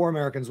every 4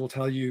 Americans will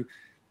tell you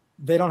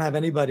they don't have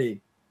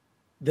anybody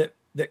that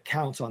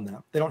counts on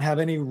them. They don't have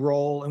any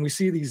role. And we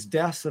see these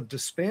deaths of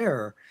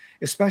despair,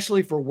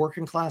 especially for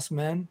working class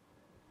men,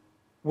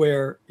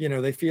 where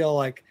they feel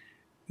like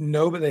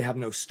but they have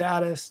no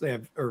status, they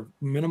have or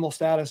minimal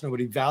status,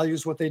 nobody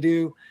values what they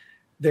do,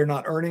 they're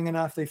not earning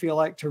enough, they feel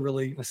like, to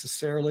really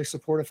necessarily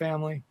support a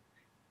family,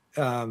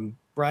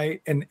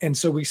 right? And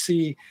so we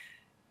see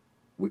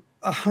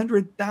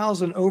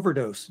 100,000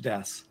 overdose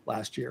deaths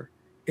last year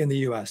in the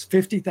US,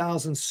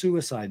 50,000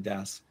 suicide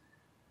deaths,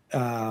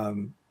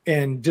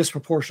 and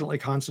disproportionately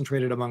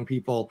concentrated among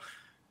people,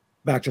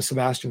 back to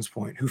Sebastian's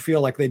point, who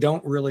feel like they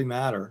don't really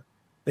matter,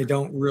 they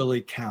don't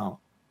really count.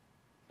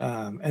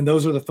 And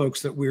those are the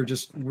folks that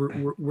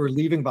we're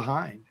leaving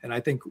behind. And I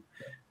think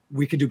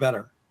we could do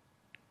better.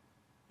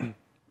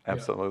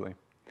 Absolutely.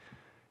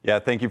 Yeah,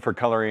 thank you for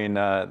coloring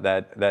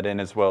that in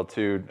as well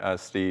too,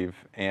 Steve.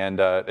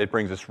 And it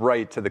brings us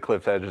right to the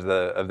cliff edge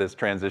of this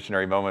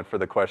transitionary moment for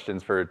the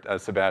questions for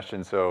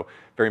Sebastian. So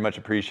very much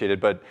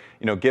appreciated. But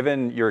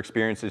given your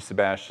experiences,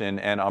 Sebastian,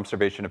 and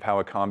observation of how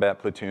a combat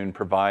platoon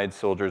provides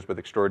soldiers with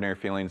extraordinary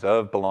feelings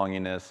of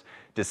belongingness,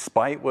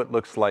 despite what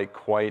looks like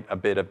quite a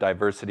bit of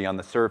diversity on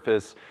the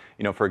surface.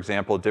 For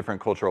example,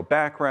 different cultural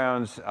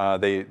backgrounds.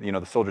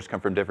 The soldiers come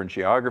from different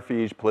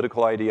geographies,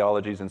 political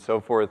ideologies, and so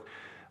forth.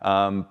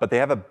 But they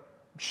have a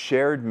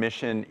shared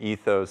mission,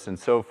 ethos, and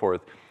so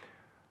forth.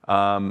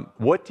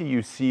 What do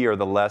you see are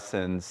the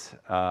lessons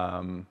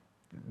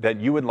that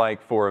you would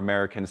like for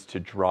Americans to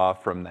draw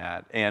from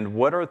that? And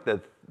what are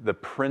the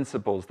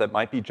principles that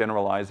might be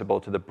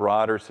generalizable to the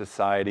broader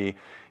society,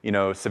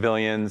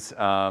 civilians,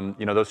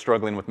 those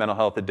struggling with mental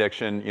health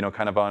addiction,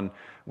 kind of on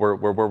where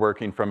we're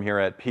working from here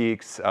at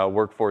Peaks,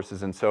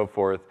 workforces and so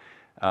forth.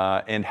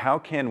 And how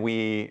can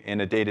we,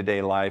 in a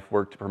day-to-day life,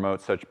 work to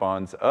promote such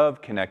bonds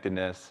of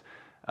connectedness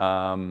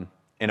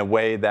in a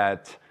way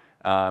that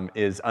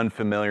is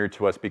unfamiliar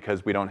to us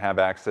because we don't have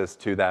access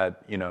to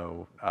that,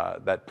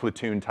 that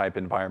platoon type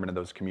environment and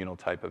those communal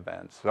type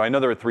events. So I know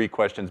there are 3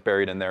 questions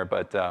buried in there,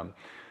 but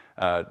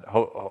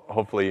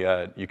hopefully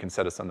you can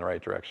set us on the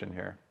right direction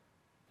here.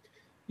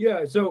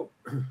 Yeah. So,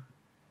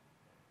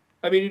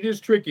 I mean, it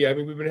is tricky. I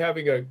mean, we've been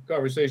having a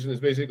conversation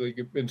that's basically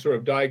been sort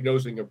of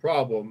diagnosing a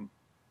problem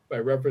by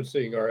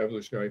referencing our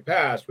evolutionary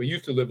past. We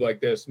used to live like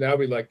this. Now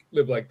we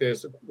live like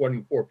this. 1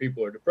 in 4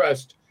 people are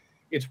depressed.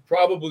 It's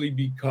probably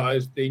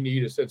because they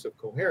need a sense of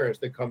coherence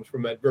that comes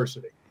from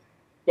adversity.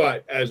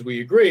 But as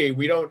we agree,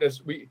 we don't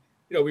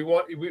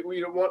want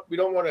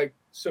to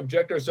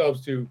subject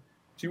ourselves to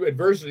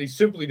adversity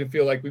simply to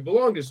feel like we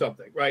belong to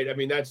something, right? I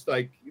mean, that's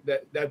like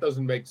that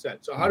doesn't make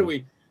sense. So how do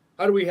we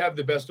have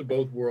the best of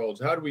both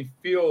worlds? How do we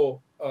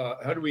feel?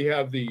 How do we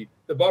have the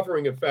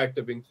buffering effect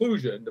of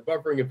inclusion, the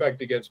buffering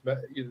effect against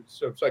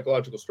sort of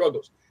psychological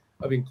struggles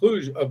of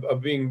inclusion,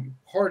 of being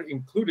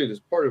included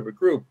as part of a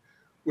group,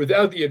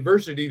 without the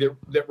adversity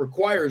that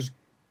requires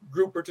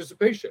group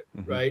participation,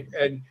 right?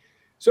 And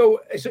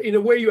so in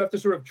a way, you have to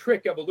sort of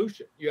trick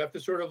evolution. You have to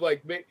sort of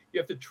you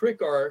have to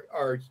trick our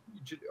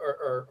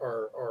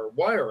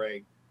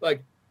wiring.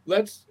 Like,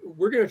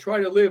 we're going to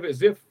try to live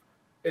as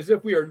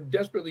if we are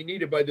desperately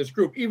needed by this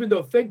group, even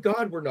though thank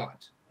God we're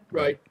not,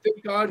 right?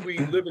 Thank God we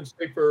live in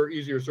safer,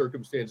 easier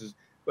circumstances.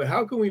 But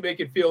how can we make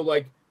it feel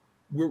like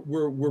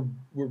we're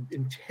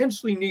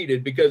intensely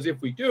needed? Because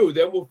if we do,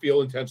 then we'll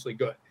feel intensely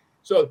good.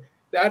 So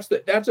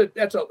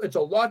it's a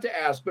lot to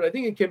ask, but I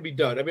think it can be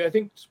done. I mean, I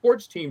think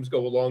sports teams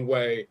go a long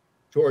way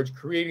towards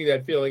creating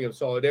that feeling of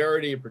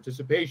solidarity and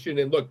participation.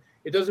 And look,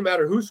 it doesn't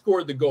matter who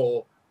scored the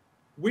goal.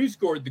 We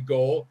scored the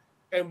goal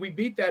and we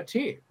beat that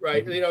team,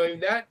 right? I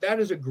mean, that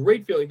is a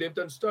great feeling. They've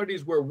done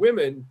studies where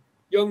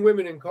young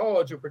women in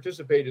college who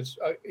participate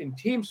in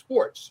team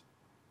sports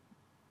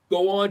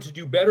go on to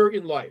do better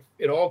in life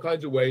in all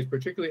kinds of ways,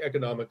 particularly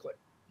economically,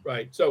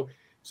 right?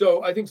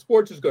 So I think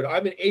sports is good.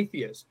 I'm an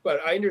atheist,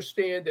 but I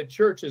understand that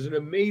church is an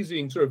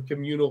amazing sort of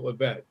communal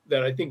event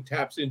that I think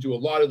taps into a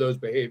lot of those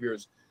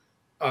behaviors.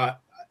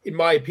 In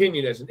my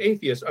opinion, as an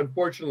atheist,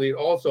 unfortunately, it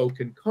also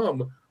can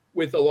come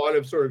with a lot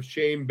of sort of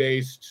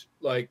shame-based,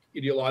 like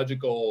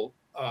ideological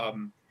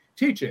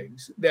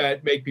teachings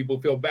that make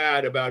people feel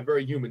bad about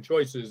very human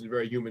choices and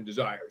very human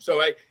desires. So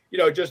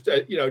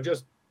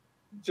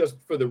just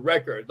for the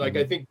record, like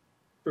I think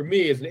for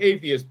me as an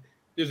atheist,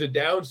 there's a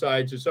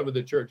downside to some of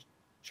the church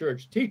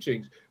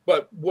teachings,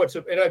 but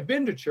and I've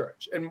been to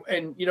church and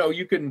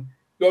you can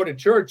go to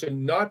church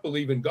and not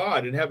believe in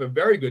God and have a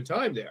very good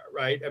time there,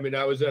 right? I mean,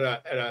 I was at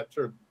a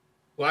sort of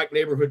Black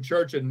neighborhood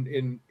church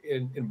in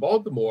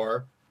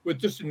Baltimore with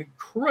just an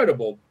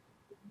incredible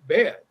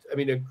band. I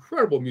mean,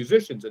 incredible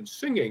musicians and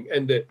singing,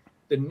 and the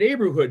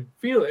neighborhood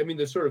feeling. I mean,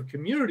 the sort of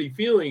community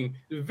feeling.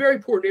 The very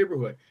poor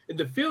neighborhood, and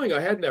the feeling I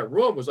had in that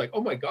room was like,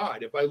 oh my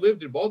God, if I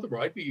lived in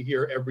Baltimore, I'd be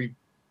here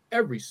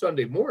every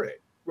Sunday morning.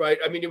 Right.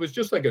 I mean, it was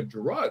just like a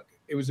drug.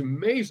 It was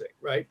amazing.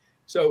 Right.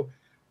 So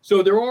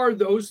there are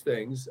those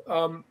things.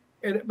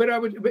 There's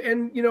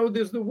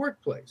the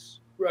workplace.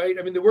 Right.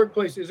 I mean, the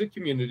workplace is a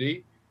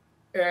community.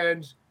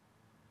 And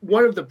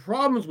one of the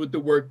problems with the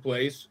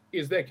workplace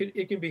is that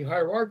it can be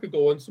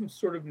hierarchical in some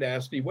sort of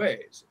nasty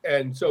ways.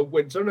 And so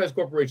when sometimes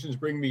corporations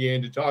bring me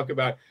in to talk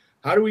about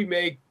how do we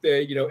make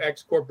the,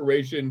 X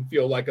corporation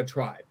feel like a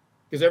tribe?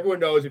 Because everyone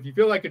knows if you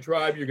feel like a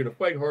tribe, you're going to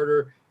fight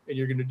harder. And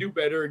you're going to do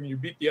better, and you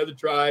beat the other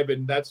tribe,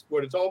 and that's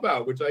what it's all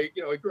about. Which I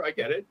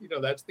get it.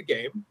 That's the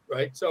game,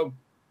 right? So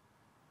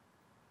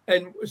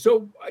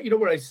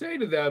what I say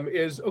to them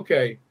is,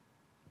 okay,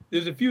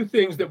 there's a few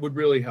things that would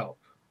really help.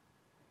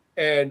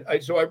 And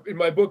in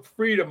my book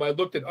Freedom, I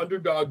looked at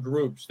underdog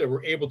groups that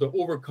were able to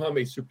overcome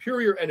a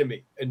superior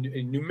enemy, a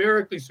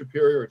numerically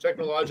superior or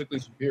technologically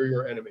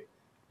superior enemy.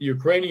 The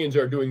Ukrainians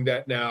are doing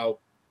that now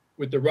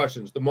with the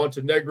Russians. The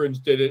Montenegrins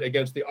did it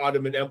against the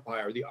Ottoman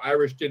Empire. The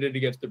Irish did it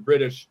against the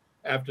British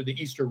after the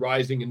Easter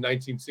Rising in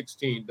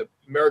 1916. The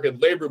American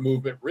labor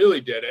movement really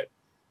did it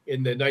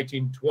in the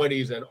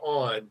 1920s and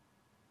on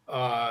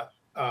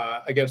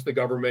against the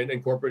government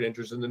and corporate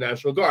interests in the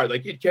National Guard.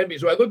 Like, it can be.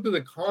 So I looked at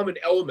the common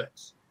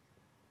elements.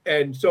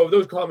 And so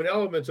those common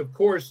elements, of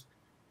course,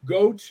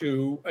 go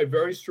to a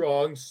very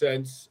strong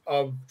sense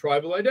of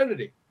tribal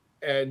identity.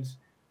 And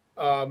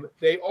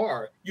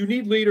you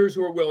need leaders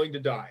who are willing to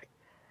die.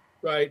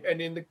 Right.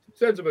 And in the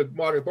sense of a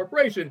modern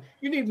corporation,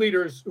 you need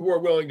leaders who are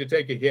willing to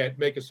take a hit,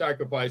 make a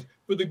sacrifice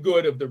for the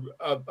good of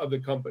the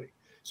company.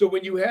 So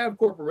when you have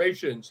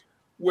corporations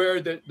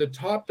where the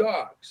top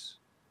dogs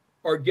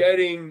are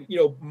getting,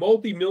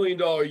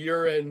 multi-million-dollar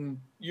year-end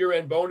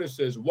year-end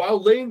bonuses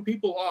while laying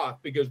people off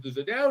because there's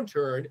a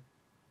downturn,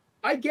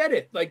 I get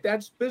it. Like,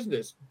 that's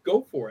business.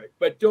 Go for it.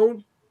 But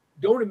don't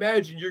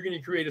imagine you're going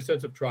to create a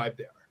sense of tribe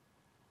there.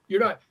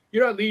 You're not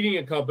leading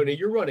a company,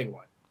 you're running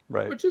one.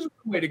 Right. Which is a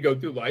way to go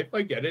through life.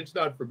 I get it. It's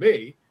not for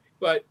me.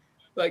 But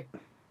like,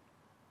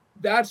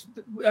 that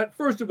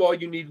first of all,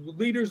 you need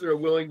leaders that are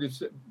willing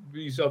to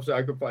be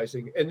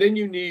self-sacrificing. And then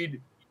you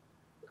need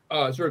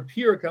sort of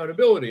peer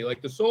accountability.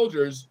 Like the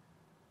soldiers,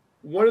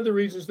 one of the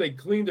reasons they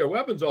cleaned their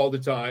weapons all the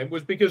time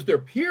was because their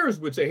peers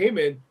would say, hey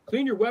man,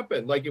 clean your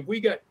weapon. Like if we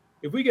get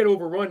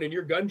overrun and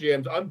your gun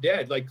jams, I'm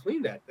dead. Like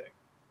clean that thing.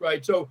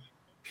 Right. So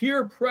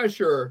peer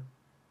pressure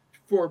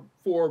for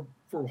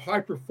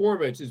high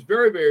performance is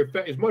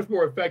is much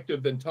more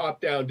effective than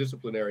top-down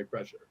disciplinary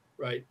pressure.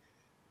 Right.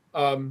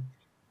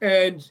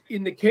 And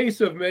in the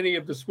case of many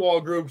of the small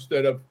groups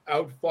that have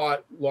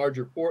outfought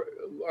larger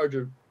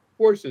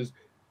forces,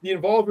 the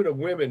involvement of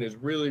women is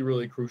really,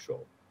 really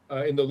crucial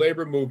in the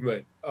labor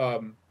movement. I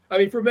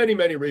mean, for many,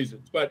 many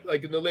reasons, but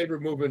like in the labor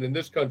movement in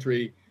this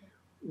country,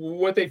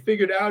 what they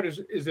figured out is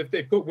if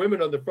they put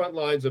women on the front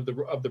lines of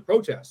the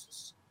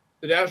protests,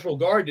 the National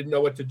Guard didn't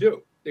know what to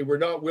do. They were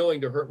not willing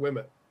to hurt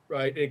women,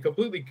 right? And it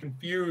completely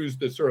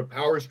confused the sort of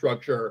power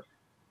structure.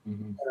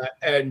 Mm-hmm.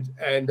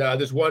 And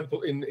this one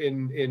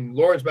in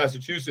Lawrence,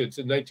 Massachusetts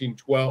in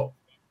 1912,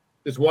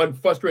 this one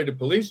frustrated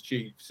police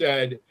chief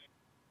said,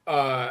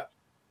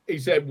 he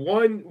said,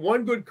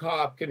 one good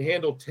cop can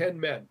handle 10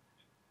 men,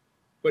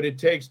 but it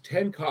takes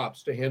 10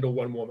 cops to handle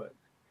one woman.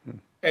 Hmm.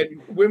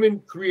 And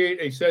women create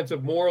a sense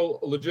of moral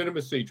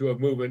legitimacy to a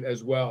movement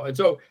as well. And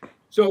so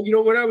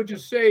what I would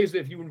just say is that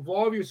if you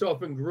involve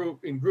yourself in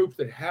groups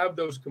that have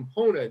those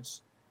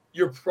components,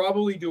 you're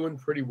probably doing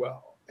pretty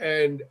well.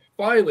 And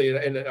finally,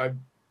 and I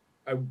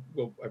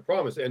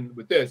promise, and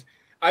with this,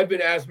 I've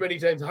been asked many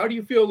times, how do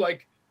you feel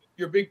like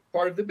you're big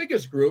part of the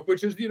biggest group,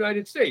 which is the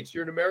United States?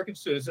 You're an American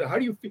citizen. How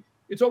do you feel?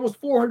 It's almost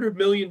 400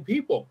 million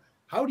people.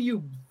 How do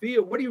you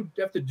feel? What do you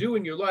have to do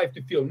in your life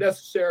to feel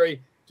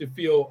necessary, to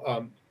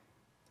feel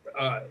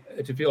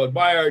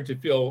admired, to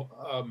feel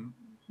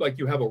like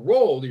you have a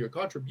role, your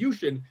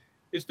contribution?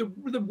 It's the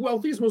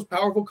wealthiest, most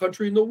powerful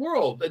country in the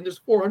world, and there's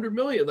 400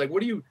 million. Like,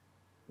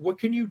 what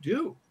can you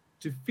do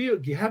to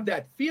you have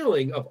that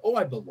feeling of, oh,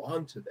 I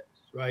belong to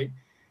this, right?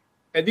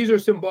 And these are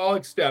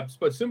symbolic steps,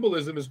 but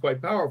symbolism is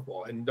quite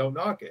powerful, and don't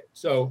knock it.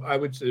 So I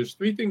would say there's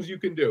 3 things you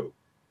can do.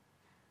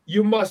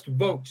 You must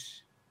vote.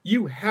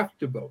 You have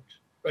to vote,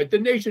 right? The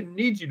nation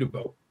needs you to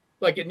vote.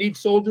 Like it needs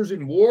soldiers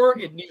in war,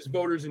 it needs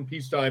voters in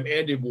peacetime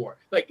and in war.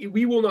 Like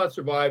we will not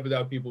survive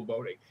without people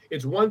voting.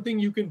 It's one thing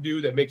you can do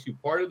that makes you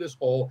part of this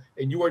whole,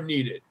 and you are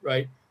needed,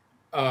 right?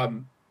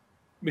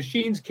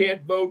 Machines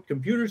can't vote,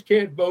 computers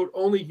can't vote,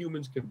 only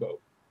humans can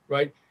vote,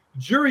 right?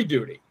 Jury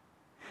duty.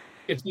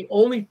 It's the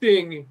only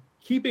thing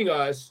keeping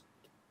us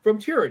from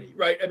tyranny,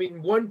 right? I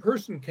mean, one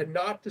person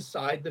cannot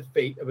decide the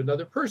fate of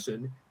another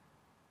person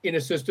in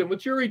a system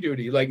with jury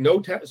duty. Like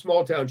no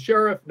small town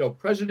sheriff, no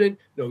president,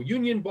 no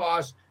union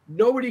boss,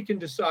 nobody can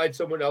decide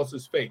someone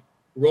else's fate.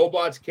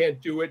 Robots can't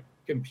do it,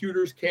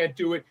 computers can't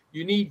do it.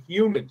 You need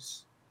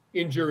humans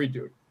in jury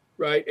duty.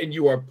 Right? And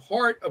you are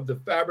part of the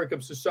fabric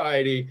of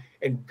society.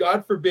 And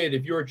God forbid,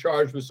 if you're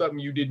charged with something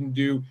you didn't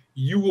do,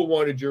 you will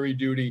want a jury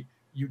duty.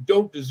 You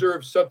don't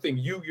deserve something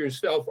you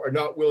yourself are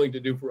not willing to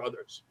do for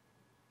others.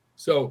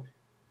 So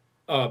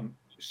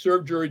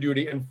serve jury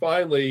duty. And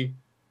finally,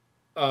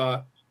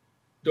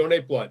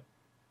 donate blood.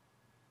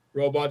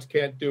 Robots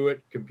can't do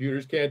it.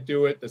 Computers can't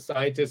do it. The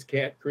scientists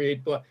can't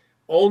create blood.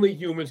 Only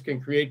humans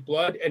can create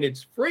blood, and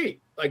it's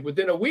free. Like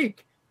within a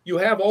week, you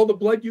have all the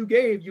blood you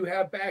gave, you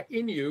have back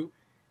in you.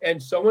 And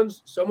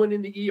someone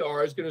in the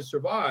ER is going to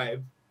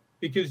survive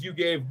because you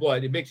gave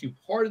blood. It makes you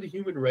part of the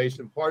human race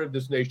and part of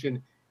this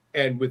nation.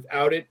 And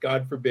without it,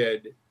 God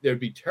forbid, there'd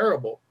be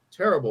terrible,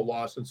 terrible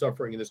loss and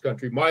suffering in this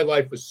country. My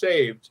life was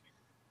saved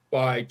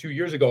by 2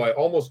 years ago. I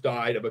almost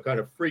died of a kind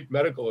of freak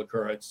medical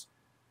occurrence.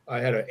 I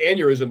had an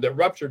aneurysm that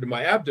ruptured in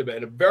my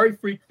abdomen, a very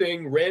freak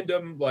thing,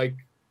 random,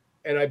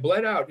 and I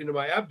bled out into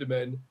my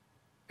abdomen.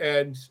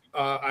 And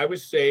I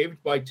was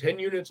saved by 10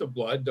 units of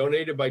blood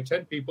donated by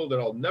 10 people that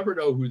I'll never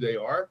know who they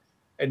are.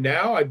 And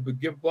now I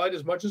give blood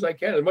as much as I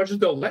can, as much as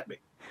they'll let me,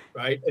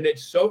 right? And it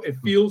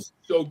feels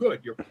so good.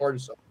 You're part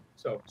of something.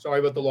 So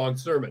sorry about the long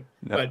sermon,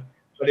 no.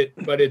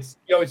 but it's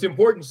it's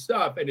important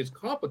stuff, and it's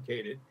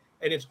complicated,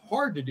 and it's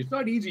hard to do. It's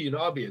not easy and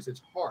obvious.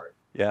 It's hard.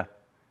 Yeah.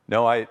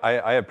 No,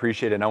 I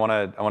appreciate it, and I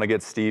want to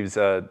get Steve's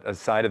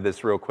side of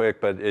this real quick.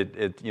 But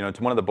it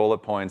to one of the bullet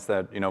points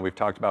that we've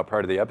talked about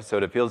part of the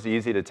episode, it feels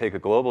easy to take a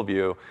global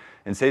view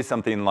and say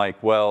something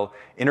like, well,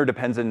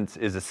 interdependence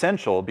is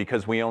essential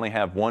because we only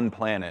have one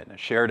planet, a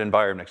shared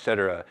environment, et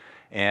cetera.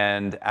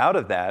 And out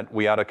of that,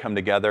 we ought to come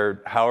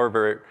together.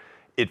 However,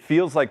 it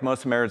feels like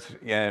most Americans,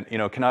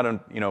 cannot,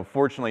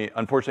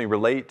 unfortunately,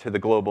 relate to the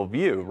global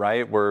view,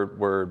 right?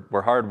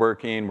 We're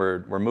hardworking,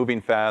 we're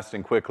moving fast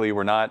and quickly,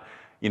 we're not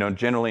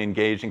generally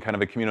engaged in kind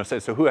of a communal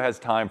sense. So who has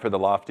time for the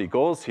lofty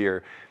goals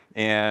here?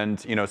 And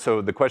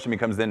so the question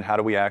becomes then, how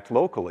do we act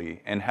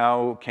locally, and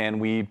how can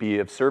we be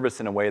of service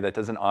in a way that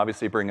doesn't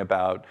obviously bring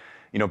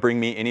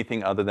me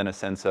anything other than a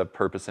sense of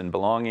purpose and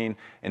belonging,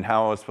 and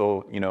how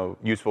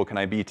useful can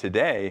I be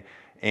today?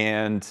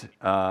 And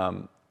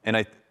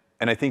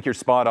I think you're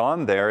spot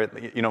on there,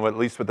 at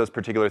least with those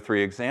particular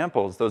three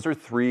examples. Those are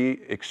three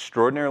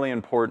extraordinarily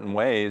important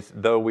ways,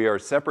 though we are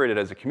separated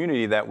as a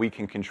community, that we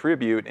can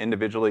contribute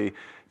individually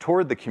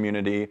toward the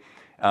community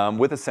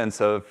with a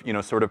sense of,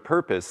 sort of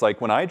purpose.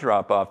 Like when I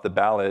drop off the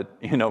ballot,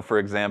 for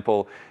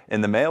example, in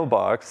the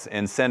mailbox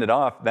and send it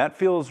off, that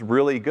feels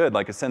really good,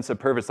 like a sense of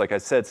purpose, like I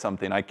said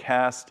something. I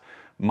cast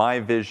my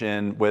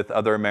vision with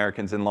other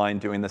Americans in line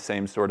doing the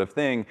same sort of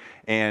thing.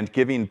 And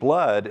giving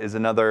blood is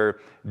another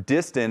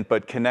distant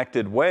but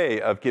connected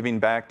way of giving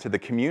back to the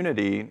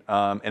community in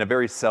a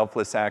very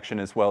selfless action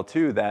as well,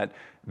 too, that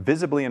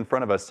visibly in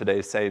front of us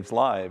today saves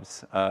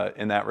lives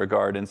in that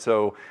regard. And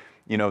so,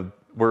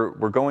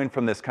 we're going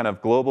from this kind of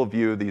global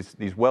view,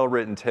 these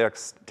well-written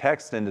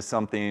text into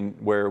something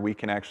where we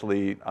can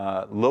actually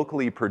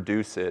locally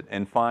produce it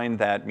and find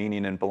that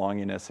meaning and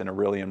belongingness in a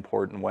really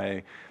important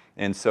way.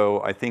 And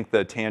so I think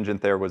the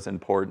tangent there was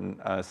important,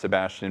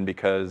 Sebastian,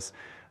 because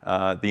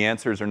the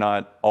answers are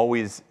not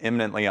always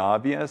imminently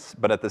obvious,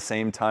 but at the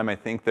same time, I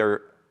think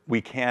we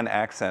can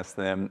access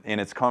them.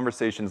 And it's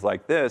conversations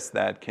like this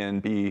that can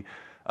be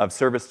of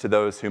service to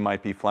those who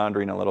might be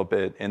floundering a little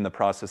bit in the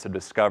process of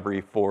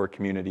discovery for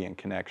community and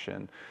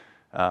connection.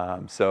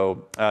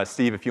 So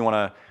Steve, if you want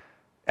to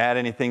add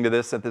anything to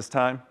this at this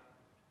time?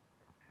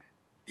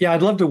 Yeah,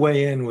 I'd love to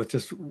weigh in with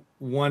just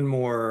one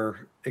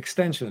more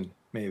extension,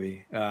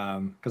 maybe,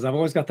 because I've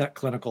always got that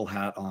clinical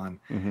hat on.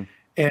 Mm-hmm.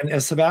 And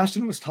as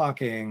Sebastian was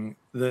talking,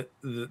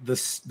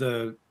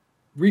 the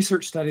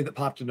research study that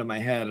popped into my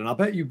head, and I'll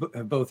bet you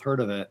have both heard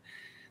of it,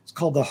 it's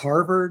called the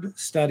Harvard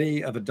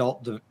Study of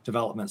Adult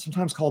Development,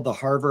 sometimes called the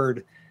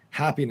Harvard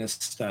Happiness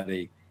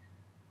Study.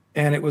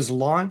 And it was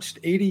launched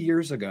 80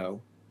 years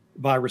ago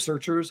by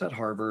researchers at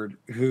Harvard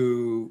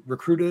who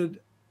recruited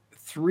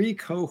 3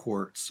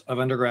 cohorts of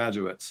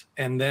undergraduates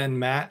and then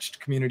matched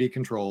community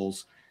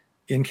controls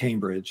in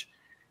Cambridge,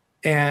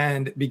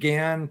 and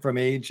began from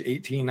age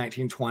 18,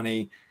 19,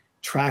 20,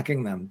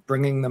 tracking them,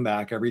 bringing them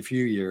back every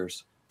few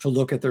years to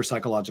look at their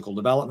psychological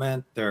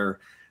development, their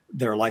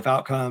life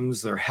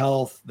outcomes, their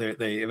health.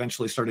 They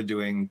eventually started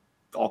doing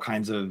all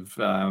kinds of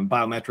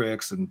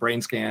biometrics and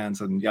brain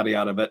scans and yada,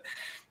 yada. But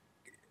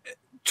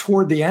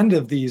toward the end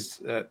of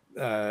these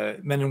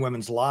men and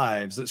women's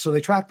lives, so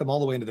they tracked them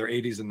all the way into their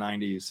 80s and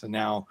 90s. And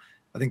now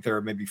I think there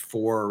are maybe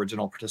 4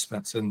 original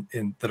participants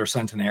in that are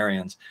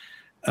centenarians.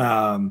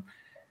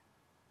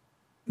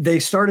 They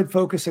started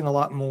focusing a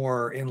lot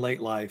more in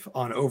late life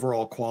on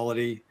overall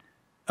quality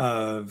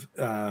of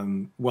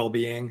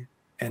well-being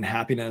and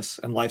happiness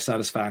and life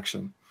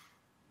satisfaction.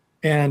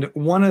 And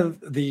one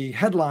of the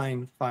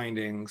headline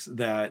findings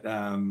that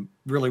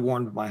really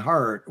warmed my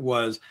heart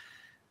was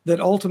that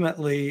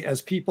ultimately,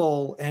 as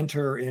people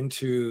enter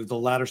into the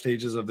latter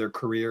stages of their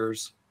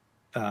careers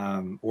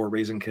or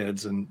raising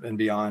kids and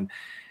beyond,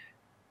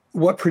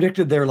 what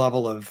predicted their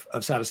level of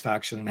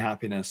satisfaction and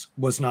happiness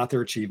was not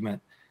their achievement,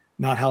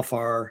 not how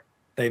far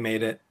they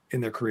made it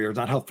in their careers,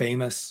 not how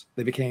famous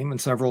they became.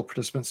 And several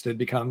participants did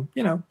become,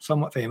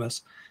 somewhat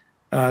famous.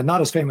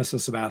 Not as famous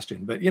as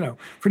Sebastian, but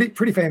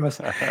pretty famous.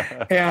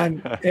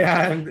 and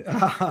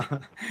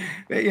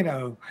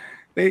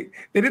they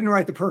didn't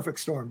write the perfect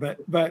storm,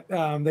 but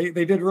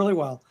they did really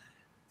well.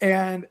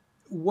 And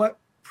what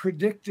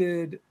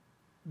predicted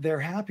their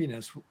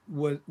happiness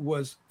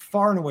was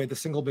far and away the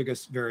single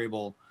biggest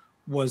variable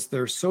was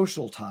their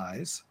social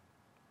ties.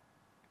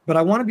 But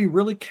I want to be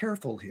really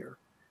careful here,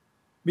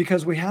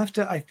 because we have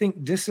to, I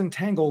think,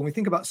 disentangle, when we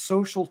think about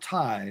social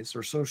ties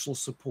or social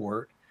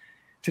support,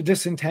 to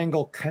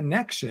disentangle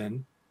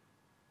connection,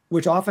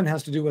 which often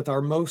has to do with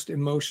our most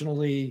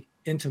emotionally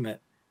intimate,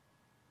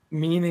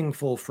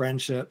 meaningful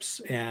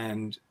friendships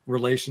and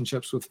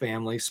relationships with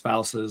family,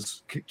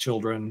 spouses,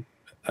 children,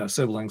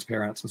 siblings,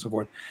 parents, and so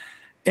forth,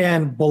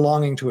 and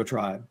belonging to a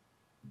tribe,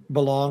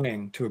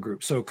 belonging to a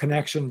group. So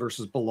connection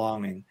versus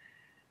belonging.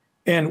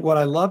 And what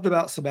I loved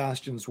about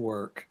Sebastian's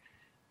work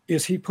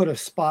is he put a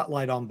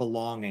spotlight on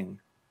belonging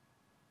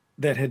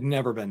that had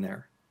never been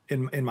there,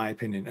 in my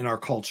opinion, in our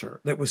culture,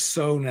 that was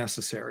so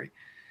necessary.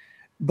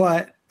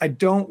 But I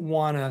don't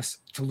want us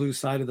to lose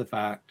sight of the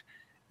fact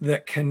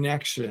that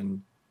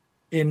connection,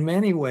 in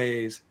many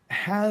ways,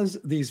 has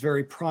these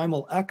very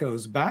primal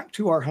echoes back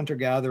to our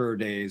hunter-gatherer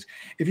days.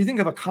 If you think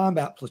of a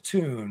combat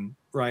platoon,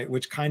 right,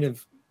 which kind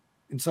of,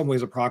 in some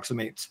ways,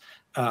 approximates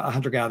a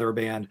hunter-gatherer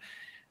band,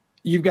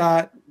 you've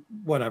got,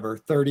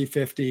 30,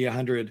 50,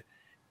 100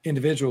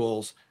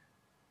 individuals,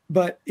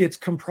 but it's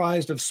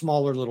comprised of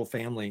smaller little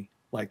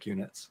family-like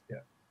units. Yeah.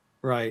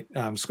 Right.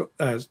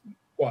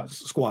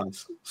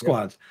 Squads.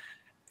 Yeah.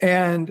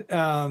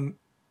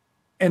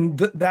 And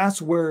that's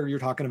where you're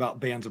talking about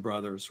bands of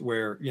brothers,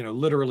 where,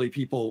 literally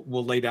people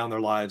will lay down their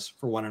lives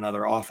for one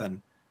another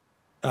often,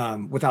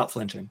 without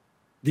flinching.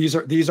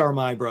 These are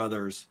my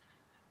brothers.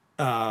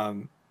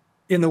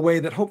 in the way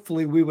that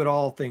hopefully we would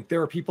all think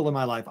there are people in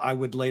my life I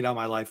would lay down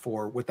my life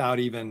for without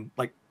even,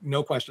 like,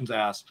 no questions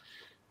asked,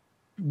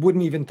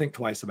 wouldn't even think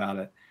twice about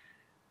it.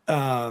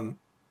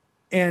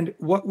 And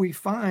what we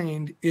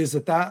find is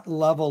that that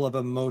level of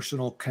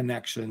emotional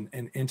connection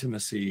and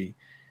intimacy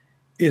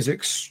is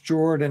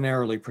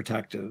extraordinarily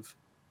protective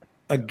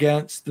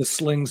against the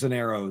slings and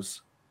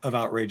arrows of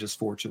outrageous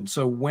fortune.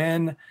 So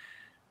when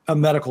a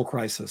medical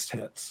crisis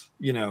hits,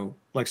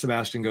 like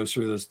Sebastian goes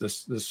through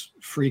this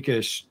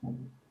freakish,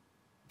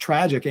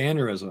 tragic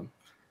aneurysm,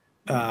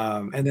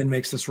 and then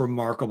makes this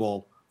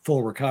remarkable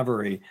full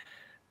recovery.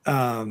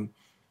 When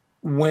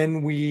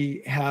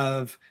we're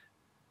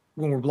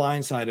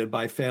blindsided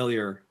by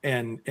failure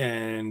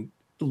and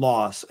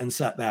loss and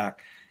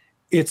setback,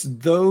 it's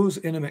those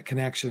intimate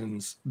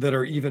connections that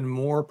are even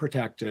more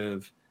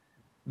protective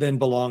than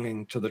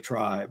belonging to the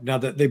tribe. Now,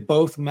 that they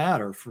both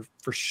matter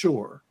for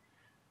sure.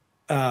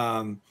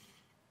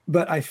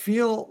 But I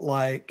feel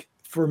like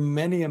for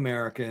many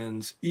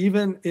Americans,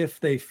 even if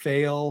they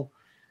fail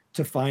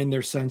to find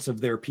their sense of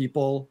their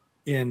people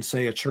in,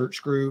 say, a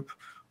church group,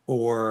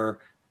 or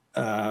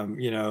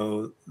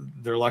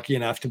they're lucky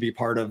enough to be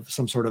part of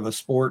some sort of a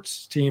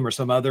sports team or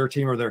some other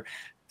team, or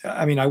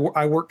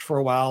I worked for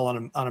a while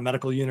on a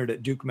medical unit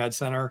at Duke Med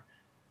Center,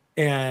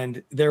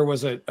 and there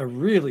was a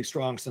really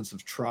strong sense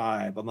of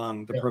tribe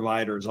among the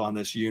providers on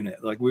this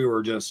unit. Like we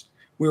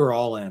were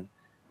all in,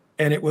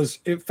 and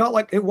it felt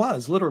like it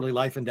was literally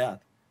life and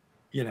death,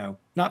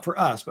 not for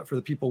us, but for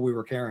the people we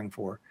were caring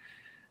for.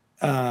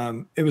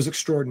 It was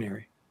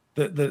extraordinary,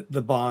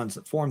 the bonds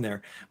that formed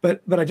there.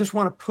 But I just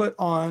want to put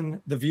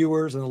on the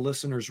viewers and the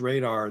listeners'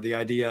 radar the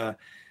idea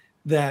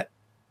that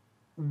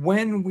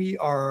when we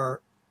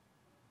are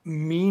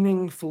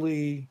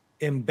meaningfully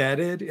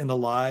embedded in the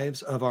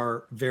lives of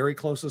our very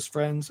closest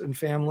friends and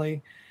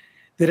family,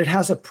 that it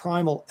has a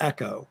primal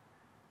echo.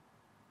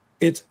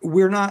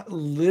 We're not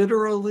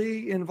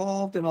literally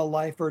involved in a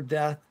life or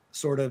death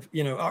sort of,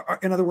 in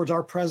other words,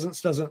 our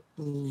presence doesn't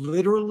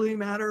literally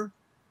matter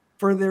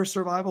for their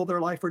survival,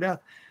 their life or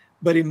death,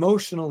 but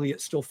emotionally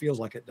it still feels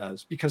like it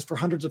does, because for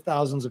hundreds of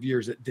thousands of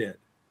years it did.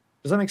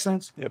 Does that make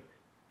sense? Yep.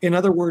 In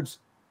other words,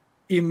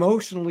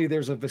 emotionally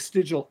there's a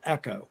vestigial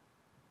echo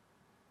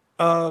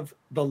of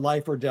the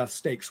life or death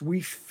stakes.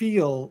 We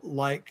feel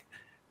like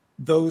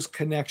those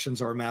connections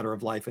are a matter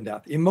of life and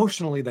death.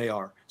 Emotionally they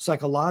are,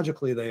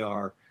 psychologically they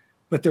are,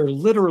 but they're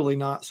literally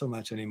not so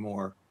much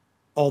anymore,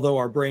 although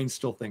our brain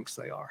still thinks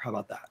they are. How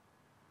about that?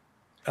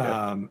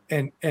 Yeah.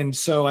 And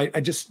so I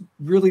just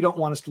really don't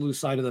want us to lose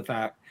sight of the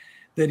fact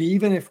that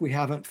even if we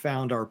haven't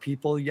found our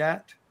people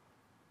yet,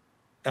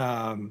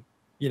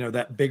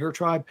 that bigger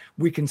tribe,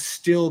 we can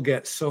still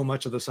get so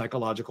much of the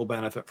psychological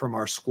benefit from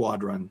our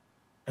squadron,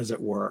 as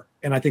it were.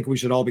 And I think we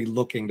should all be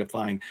looking to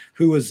find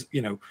who's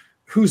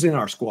in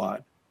our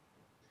squad,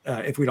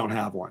 if we don't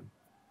have one.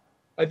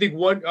 I'd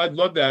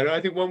love that. And I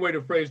think one way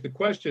to phrase the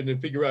question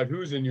and figure out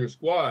who's in your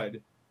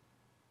squad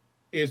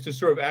is to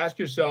sort of ask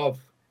yourself,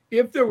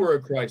 if there were a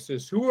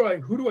crisis,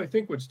 who do I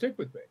think would stick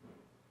with me?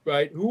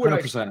 Right? Who would 100%.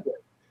 I stick with?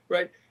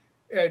 Right?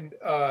 And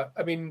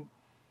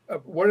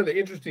one of the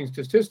interesting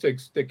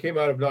statistics that came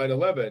out of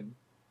 9/11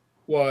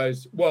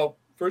 was, well,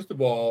 first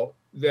of all,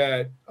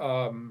 that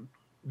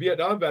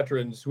Vietnam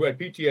veterans who had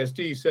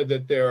PTSD said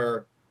that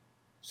their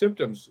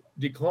symptoms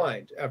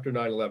declined after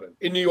 9/11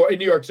 in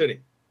New York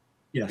City.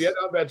 Yes.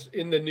 Vietnam vets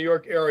in the New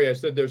York area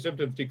said their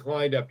symptoms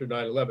declined after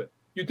 9/11.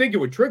 You'd think it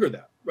would trigger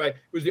them, right?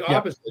 It was the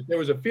opposite. Yep. There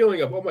was a feeling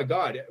of, oh my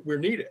God, we're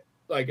needed.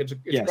 Like it's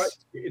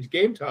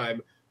game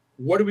time.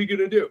 What are we going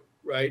to do?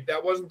 Right?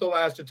 That wasn't the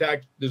last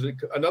attack. There's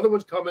another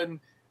one's coming,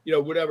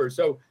 whatever.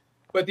 So,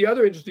 but the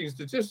other interesting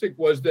statistic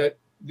was that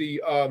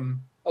a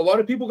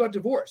lot of people got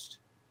divorced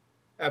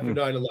after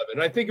 9/11.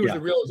 And I think it was a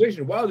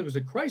realization, wow, there was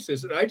a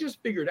crisis. And I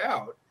just figured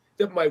out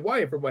that my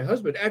wife or my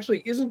husband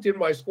actually isn't in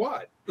my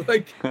squad.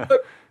 Like,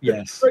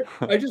 yes,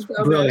 I just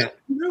found that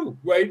new,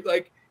 right?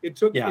 Like it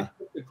took the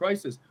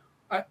crisis.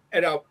 I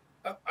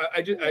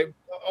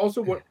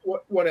also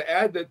want to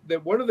add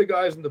that one of the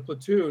guys in the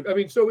platoon,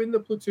 so in the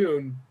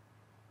platoon,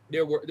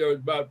 there was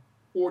about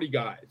 40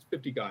 guys,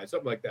 50 guys,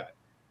 something like that.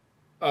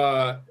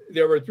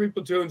 There were 3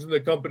 platoons in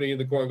the company in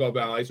the Korengal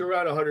Valley, so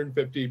around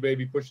 150,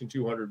 maybe pushing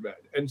 200 men.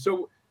 And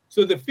so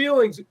the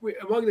feelings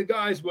among the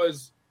guys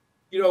was,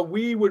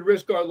 we would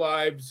risk our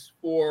lives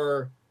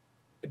for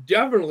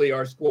definitely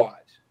our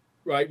squad,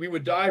 right? We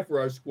would die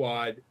for our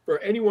squad, for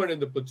anyone in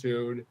the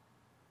platoon,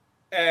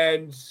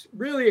 and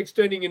really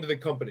extending into the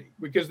company,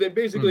 because they're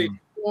basically a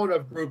small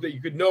enough group that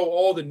you could know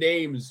all the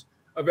names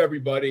of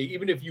everybody,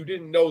 even if you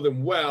didn't know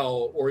them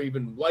well or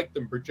even like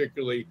them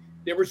particularly.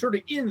 They were sort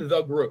of in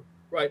the group,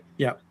 right?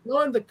 Yeah.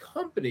 On the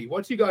company,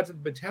 once you got to the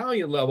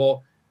battalion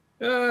level,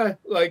 and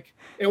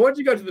once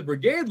you got to the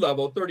brigade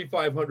level,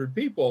 3,500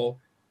 people,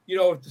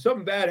 if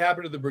something bad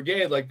happened to the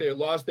brigade, like they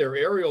lost their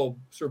aerial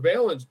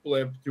surveillance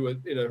blimp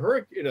in a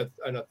hurricane,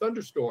 in a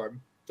thunderstorm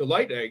to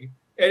lightning,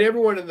 and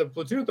everyone in the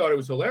platoon thought it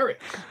was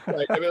hilarious.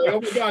 Right? Oh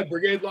my God,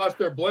 brigade lost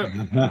their blimp.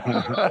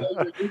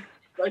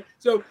 Right?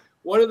 So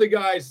one of the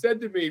guys said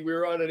to me, we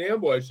were on an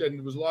ambush and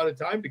there was a lot of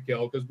time to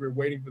kill because we were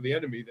waiting for the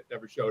enemy that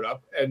never showed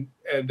up. And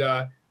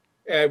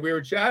we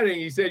were chatting.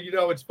 He said,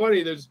 it's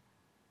funny. There's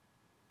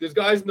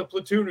guys in the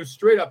platoon who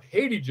straight up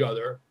hate each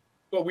other,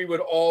 but we would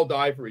all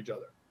die for each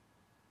other.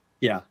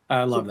 Yeah,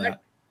 I love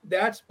that.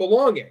 That's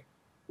belonging,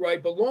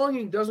 right?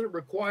 Belonging doesn't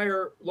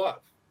require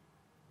love,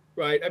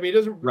 right? I mean, it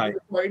doesn't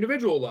require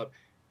individual love.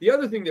 The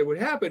other thing that would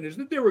happen is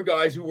that there were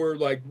guys who were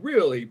like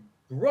really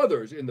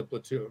brothers in the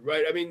platoon,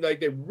 right? I mean,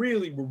 like they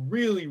really were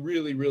really,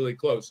 really, really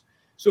close.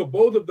 So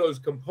both of those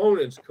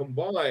components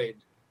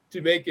combined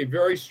to make a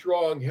very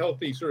strong,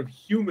 healthy sort of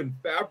human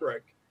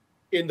fabric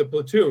in the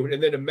platoon.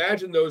 And then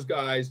imagine those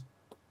guys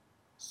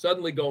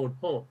suddenly going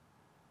home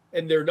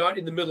and they're not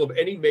in the middle of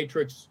any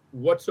matrix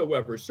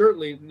whatsoever,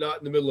 certainly not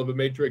in the middle of a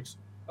matrix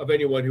of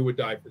anyone who would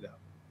die for them.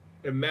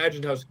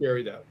 Imagine how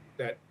scary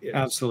that is.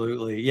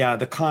 Absolutely. Yeah,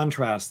 the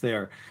contrast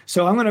there.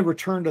 So I'm going to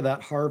return to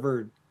that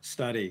Harvard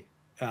study,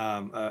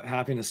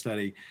 happiness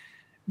study,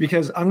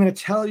 because I'm going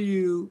to tell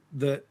you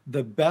that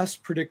the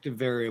best predictive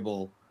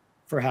variable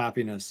for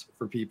happiness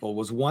for people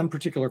was one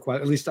particular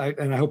question, at least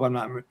and I hope I'm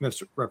not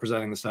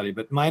misrepresenting the study,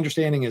 but my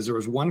understanding is there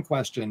was one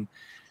question,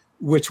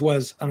 which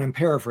was, and I'm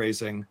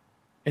paraphrasing,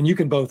 and you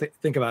can both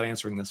think about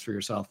answering this for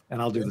yourself,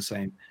 and I'll do the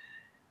same.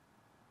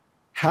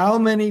 How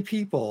many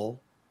people,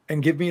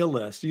 and give me a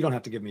list, you don't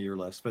have to give me your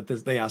list, but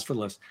they asked for the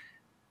list.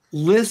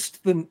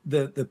 List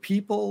the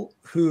people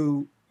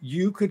who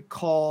you could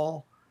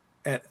call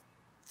at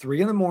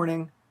 3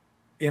 a.m.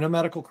 in a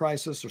medical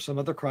crisis or some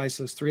other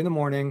crisis, 3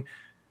 a.m,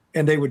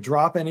 and they would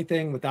drop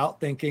anything without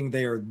thinking.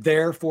 They are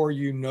there for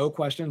you, no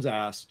questions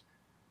asked,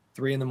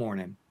 3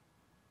 a.m.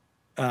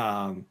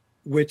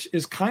 Which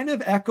is kind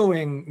of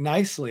echoing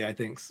nicely, I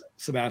think,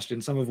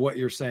 Sebastian, some of what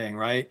you're saying,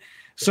 right?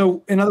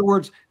 So in other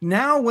words,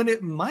 now when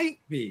it might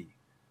be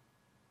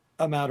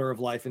a matter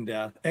of life and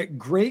death, at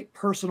great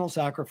personal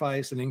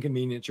sacrifice and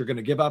inconvenience, you're going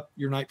to give up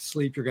your night's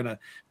sleep. You're going to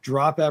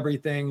drop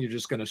everything. You're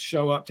just going to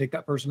show up, take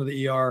that person to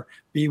the ER,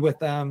 be with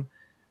them.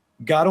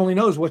 God only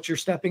knows what you're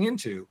stepping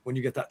into when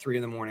you get that 3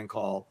 a.m.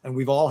 call. And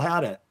we've all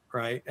had it,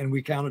 right? And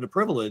we count it a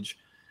privilege.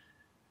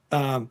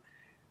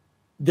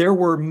 There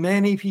were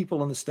many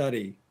people in the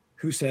study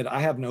who said, I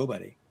have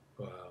nobody.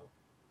 Wow.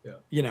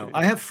 Yeah.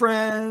 I have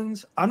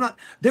friends.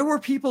 There were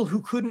people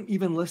who couldn't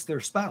even list their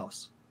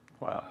spouse.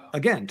 Wow.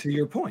 Again, to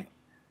your point.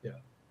 Yeah.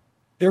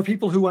 There are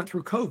people who went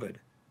through COVID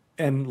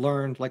and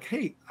learned like,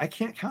 hey, I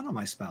can't count on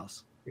my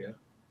spouse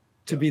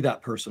to be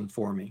that person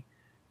for me.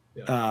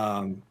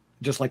 Yeah.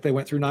 Just like they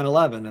went through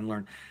 9/11 and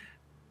learned.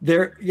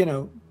 There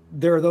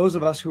are those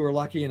of us who are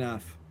lucky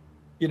enough,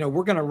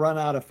 we're going to run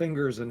out of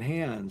fingers and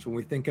hands when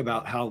we think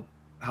about how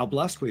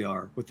blessed we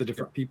are with the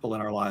different people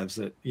in our lives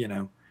that,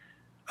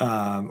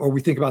 or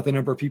we think about the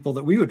number of people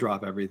that we would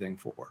drop everything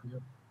for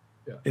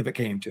if it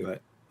came to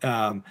it.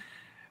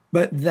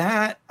 But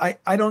that,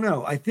 I don't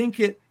know. I think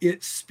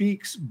it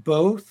speaks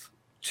both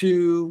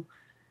to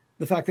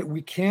the fact that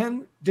we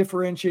can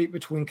differentiate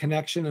between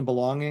connection and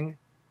belonging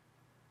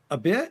a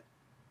bit,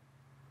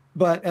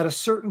 but at a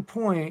certain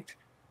point,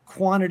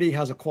 quantity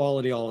has a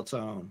quality all its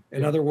own.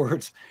 In other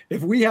words,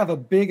 if we have a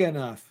big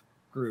enough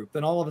group,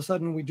 then all of a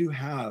sudden we do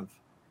have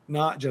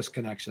not just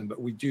connection,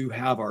 but we do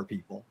have our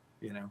people,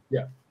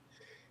 Yeah.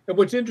 And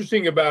what's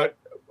interesting about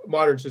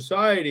modern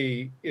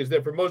society is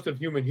that for most of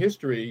human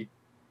history,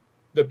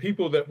 the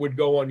people that would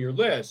go on your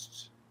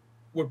lists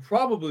would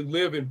probably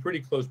live in pretty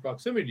close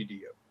proximity to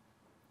you.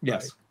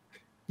 Yes. Right?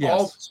 Yes.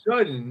 All of a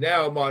sudden,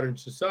 now modern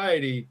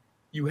society,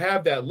 you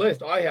have that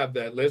list. I have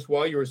that list.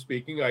 While you were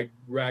speaking, I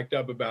racked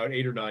up about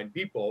 8 or 9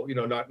 people,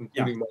 not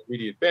including my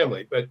immediate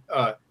family, but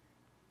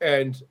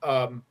they're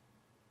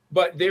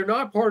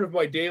not part of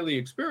my daily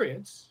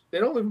experience. They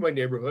don't live in my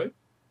neighborhood.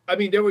 I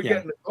mean, they would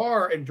get in the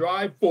car and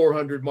drive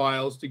 400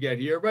 miles to get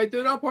here, right?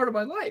 They're not part of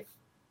my life,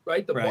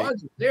 right? The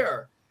bonds are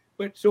there.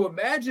 But so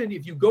imagine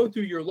if you go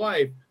through your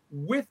life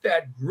with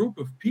that group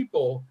of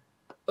people,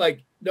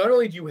 like not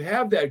only do you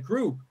have that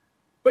group,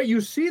 but you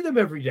see them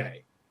every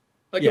day.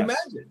 Like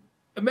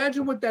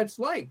imagine what that's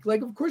like.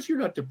 Like, of course you're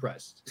not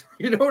depressed.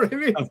 You know what I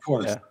mean? Of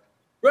course. Yeah.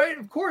 Right.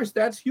 Of course,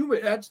 that's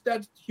human. That's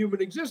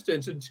human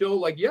existence until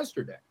like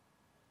yesterday.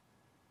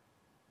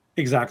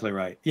 Exactly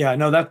right. Yeah,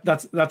 no,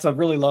 that's a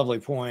really lovely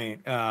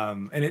point.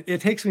 And it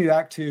takes me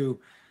back to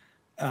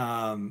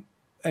an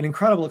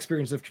incredible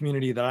experience of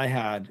community that I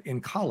had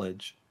in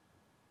college,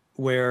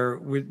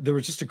 where there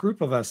was just a group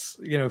of us,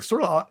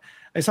 sort of,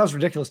 it sounds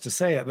ridiculous to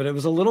say it, but it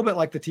was a little bit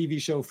like the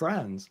TV show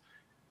Friends,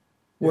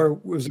 where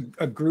it was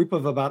a group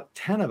of about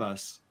 10 of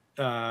us,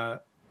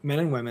 men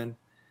and women,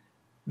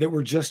 that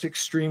were just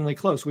extremely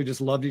close. We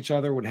just loved each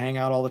other, would hang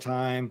out all the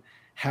time,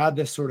 had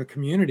this sort of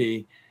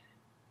community.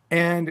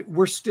 And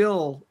we're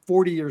still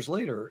 40 years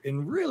later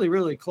in really,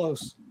 really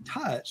close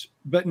touch,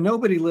 but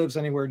nobody lives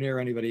anywhere near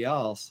anybody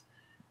else.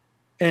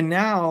 And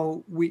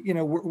now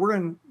we're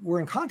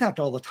in contact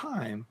all the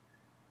time.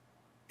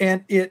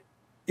 And it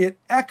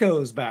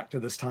echoes back to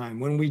this time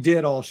when we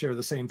did all share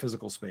the same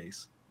physical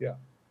space. Yeah.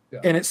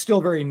 And it's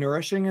still very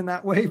nourishing in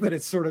that way, but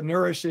it's sort of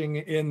nourishing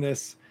in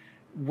this,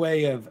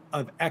 way of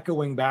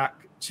echoing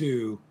back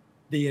to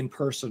the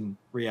in-person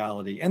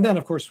reality. And then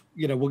of course,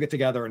 we'll get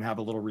together and have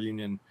a little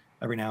reunion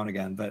every now and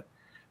again. But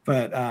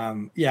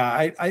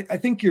yeah, I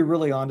think you're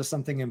really onto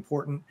something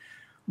important.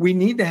 We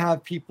need to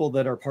have people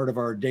that are part of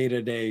our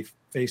day-to-day,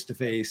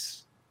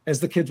 face-to-face, as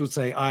the kids would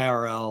say,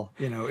 IRL,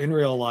 in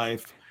real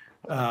life,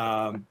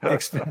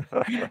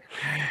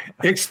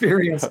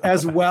 experience,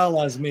 as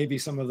well as maybe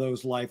some of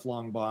those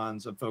lifelong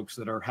bonds of folks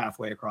that are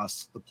halfway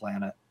across the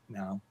planet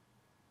now.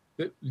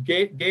 The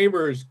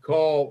gamers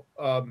call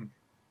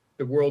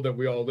the world that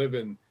we all live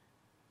in,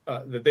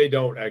 that they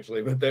don't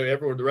actually, but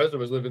everyone, the rest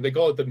of us live in, they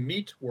call it the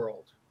meat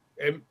world.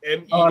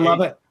 M-E-A. Oh, I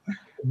love it.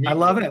 I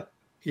love it.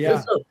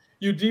 Yeah. So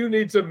you do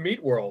need some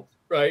meat world,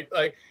 right?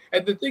 Like,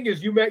 and the thing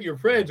is, you met your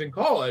friends in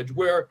college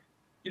where,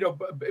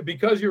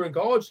 because you're in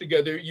college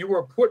together, you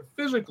were put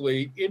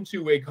physically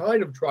into a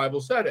kind of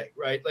tribal setting,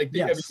 right? Like,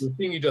 yes. I mean, you were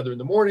seeing each other in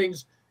the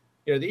mornings,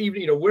 the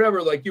evening,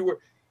 whatever. Like you were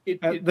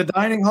at the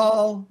dining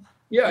hall.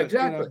 Yeah,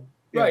 exactly.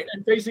 Right,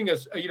 and facing a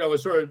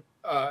sort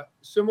of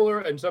similar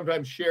and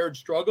sometimes shared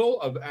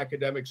struggle of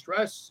academic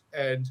stress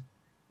and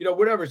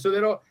whatever. So they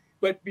don't.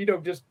 But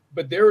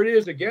but there it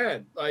is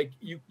again. Like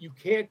you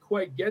can't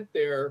quite get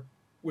there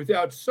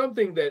without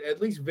something that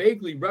at least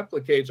vaguely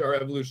replicates our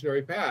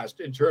evolutionary past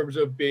in terms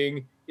of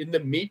being in the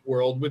meat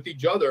world with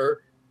each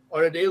other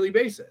on a daily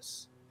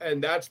basis.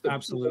 And that's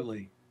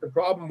absolutely the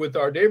problem with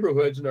our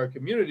neighborhoods and our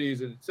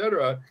communities, and et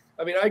cetera.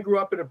 I mean, I grew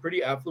up in a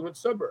pretty affluent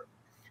suburb,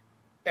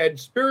 and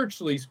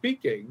spiritually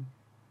speaking,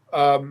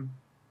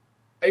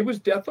 it was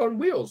death on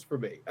wheels for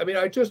me. I mean,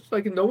 I just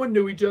no one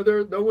knew each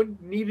other. No one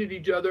needed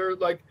each other.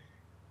 Like,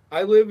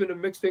 I live in a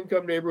mixed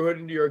income neighborhood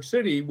in New York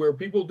City where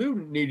people do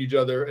need each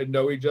other and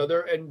know each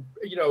other. And,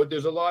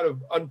 there's a lot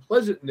of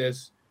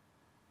unpleasantness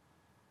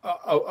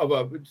of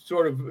a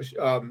sort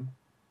of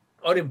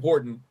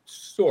unimportant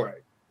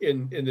story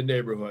in the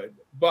neighborhood.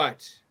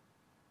 But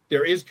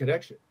there is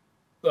connection.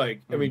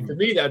 Like, I mean, for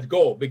me, that's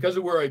gold. Because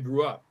of where I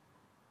grew up,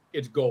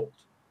 it's gold,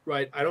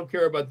 right? I don't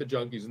care about the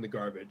junkies and the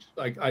garbage.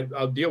 Like,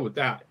 I'll deal with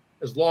that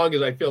as long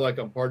as I feel like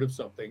I'm part of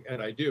something, and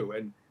I do.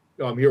 And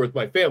I'm here with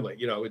my family.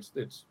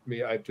 It's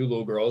me. I have 2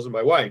 little girls and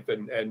my wife,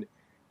 and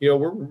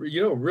we're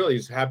really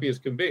as happy as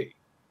can be.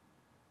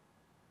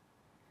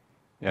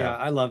 Yeah,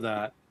 I love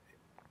that.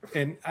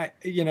 And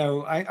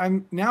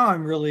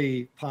I'm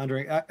really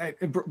pondering.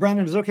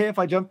 Brandon, is it okay if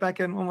I jump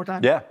back in one more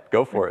time? Yeah,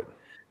 go for it.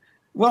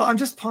 Well, I'm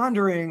just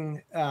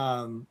pondering.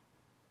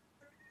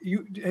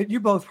 You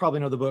both probably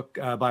know the book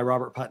by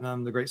Robert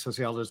Putnam, the great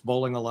sociologist,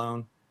 Bowling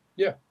Alone.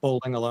 Yeah,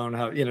 Bowling Alone.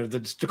 How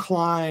the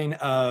decline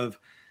of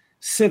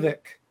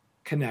civic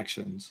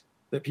connections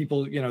that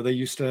people, they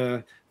used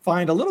to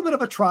find a little bit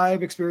of a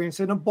tribe experience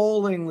in a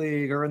bowling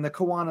league or in the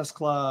Kiwanis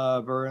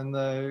Club or in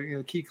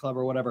the Key Club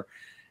or whatever.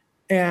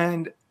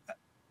 And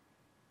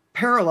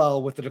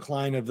parallel with the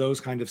decline of those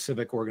kind of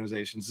civic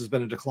organizations has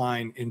been a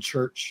decline in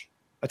church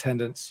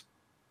attendance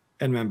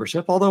and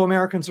membership, although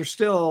Americans are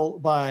still,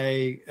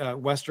 by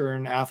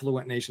Western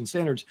affluent nation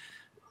standards,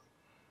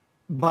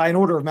 by an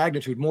order of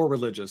magnitude more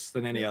religious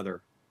than any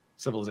other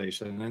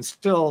civilization, and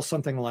still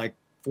something like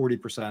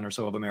 40% or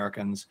so of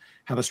Americans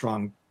have a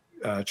strong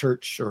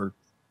church or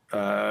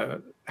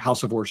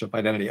house of worship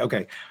identity.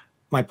 Okay,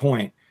 my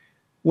point.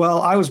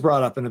 Well, I was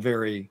brought up in a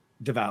very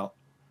devout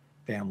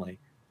family,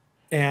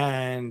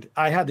 and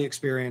I had the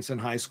experience in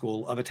high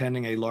school of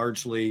attending a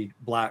largely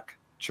Black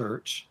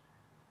church,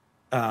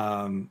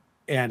 and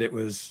it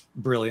was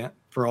brilliant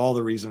for all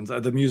the reasons.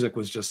 The music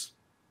was just,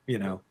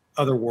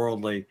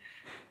 otherworldly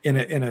in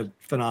a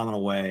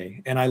phenomenal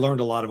way, and I learned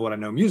a lot of what I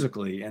know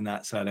musically in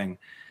that setting.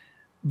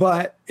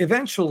 But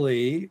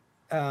eventually,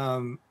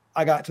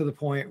 I got to the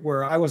point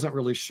where I wasn't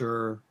really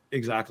sure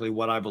exactly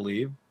what I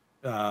believed,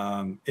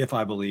 if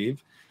I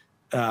believed.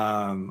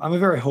 I'm a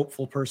very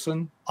hopeful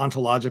person,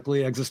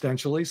 ontologically,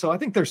 existentially. So I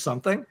think there's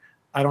something.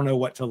 I don't know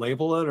what to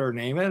label it or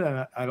name it,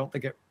 and I don't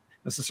think it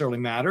necessarily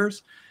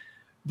matters.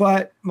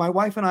 But my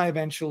wife and I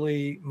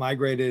eventually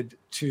migrated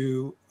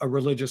to a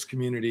religious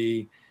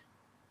community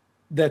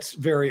that's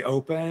very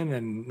open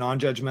and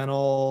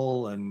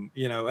non-judgmental, and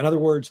in other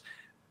words,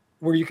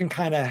 where you can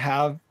kind of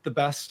have the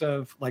best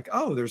of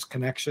there's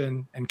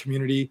connection and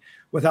community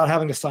without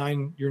having to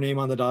sign your name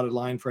on the dotted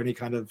line for any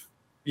kind of,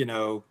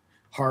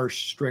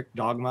 harsh, strict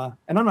dogma.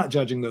 And I'm not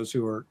judging those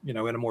who are, in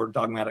a more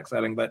dogmatic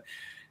setting, but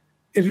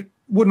it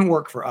wouldn't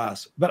work for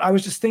us. But I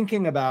was just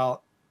thinking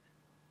about,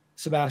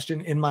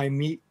 Sebastian, in my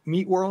meat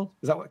world.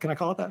 Is that what, can I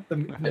call it that? The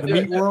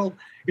meat world.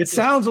 It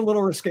sounds a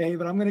little risque,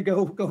 but I'm going to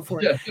go for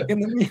it.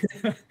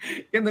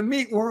 In the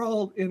meat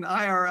world, in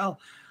IRL,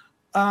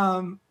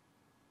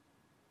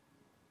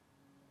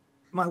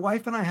 my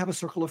wife and I have a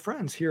circle of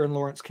friends here in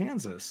Lawrence,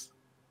 Kansas,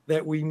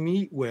 that we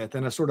meet with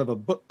in a sort of a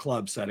book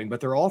club setting,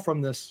 but they're all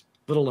from this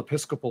little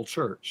Episcopal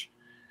church.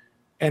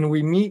 And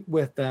we meet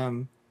with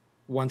them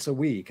once a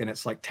week, and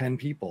it's like 10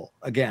 people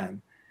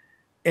again.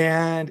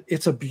 And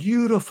it's a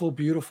beautiful,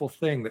 beautiful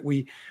thing that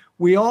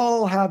we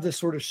all have this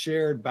sort of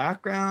shared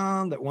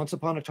background, that once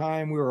upon a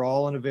time we were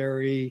all in a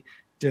very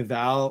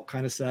devout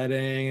kind of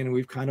setting, and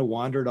we've kind of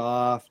wandered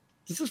off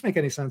Does this make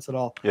any sense at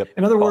all? Yep.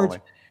 In other Follow words,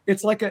 me.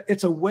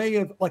 it's a way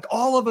of, like,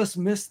 all of us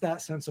miss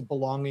that sense of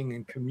belonging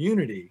and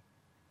community.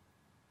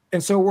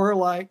 And so we're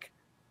like,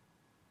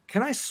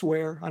 can I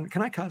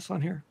cuss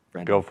on here,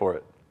 Brandon? Go for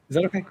it. Is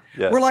that okay?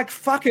 Yes. We're like,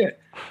 fuck it.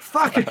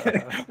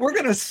 We're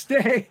going to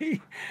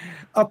stay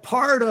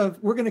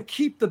we're going to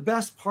keep the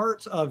best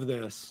parts of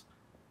this.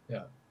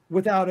 Yeah.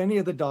 Without any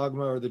of the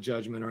dogma or the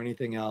judgment or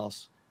anything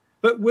else.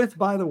 But with,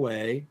 by the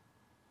way,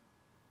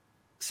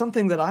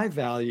 something that I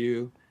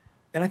value,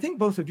 and I think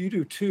both of you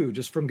do too,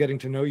 just from getting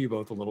to know you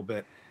both a little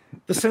bit,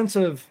 the sense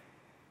of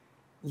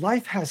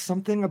life has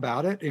something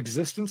about it,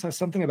 existence has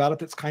something about it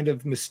that's kind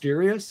of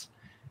mysterious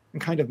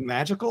and kind of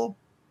magical.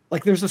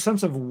 Like there's a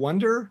sense of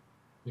wonder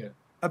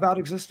about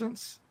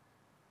existence.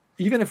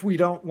 Even if we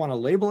don't want to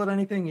label it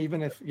anything,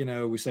 even if,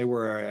 we say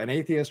we're an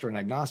atheist or an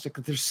agnostic,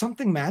 there's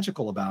something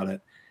magical about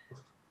it.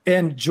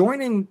 And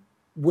joining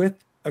with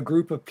a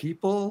group of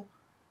people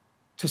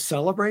to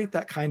celebrate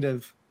that kind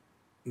of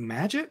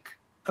magic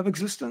of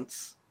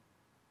existence,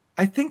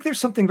 I think there's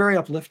something very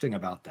uplifting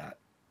about that,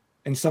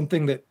 and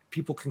something that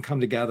people can come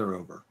together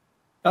over.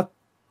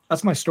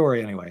 That's my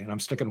story anyway, and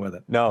I'm sticking with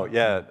it. No,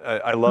 yeah,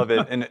 I love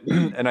it, and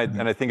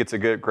I think it's a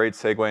great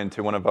segue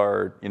into one of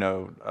our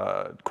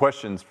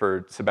questions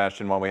for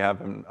Sebastian while we have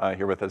him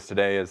here with us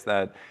today. Is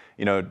that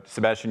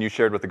Sebastian, you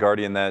shared with the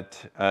Guardian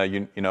that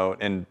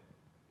and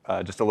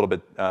just a little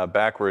bit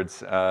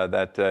backwards,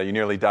 that you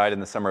nearly died in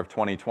the summer of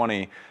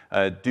 2020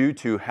 due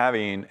to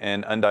having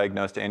an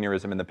undiagnosed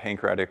aneurysm in the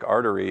pancreatic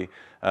artery,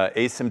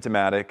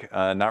 asymptomatic,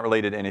 not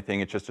related to anything.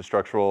 It's just a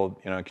structural,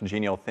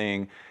 congenial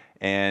thing,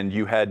 and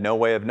you had no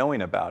way of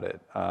knowing about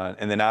it.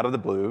 And then out of the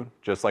blue,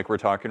 just like we're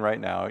talking right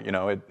now,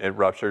 it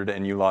ruptured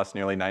and you lost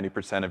nearly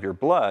 90% of your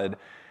blood.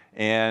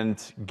 And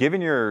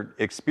given your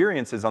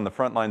experiences on the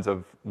front lines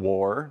of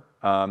war,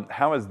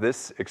 how is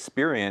this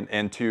experience,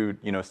 and to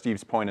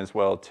Steve's point as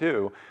well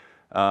too,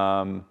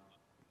 how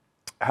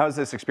is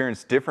this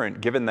experience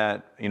different given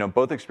that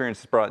both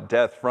experiences brought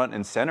death front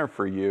and center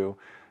for you?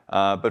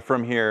 But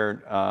from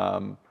here,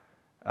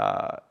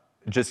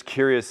 just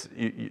curious,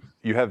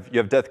 you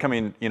have death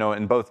coming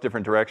in both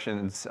different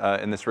directions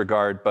in this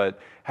regard,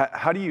 but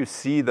how do you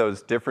see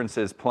those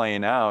differences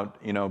playing out,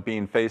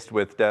 being faced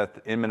with death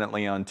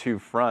imminently on two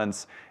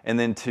fronts? And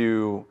then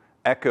to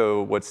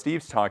echo what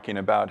Steve's talking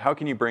about, how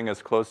can you bring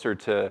us closer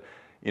to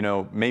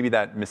maybe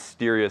that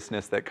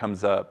mysteriousness that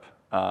comes up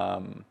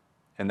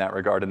in that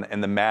regard,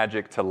 and the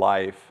magic to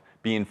life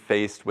being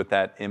faced with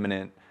that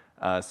imminent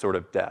sort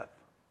of death?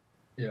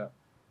 Yeah.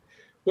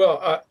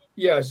 Well,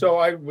 so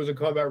I was a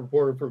combat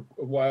reporter for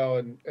a while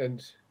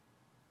and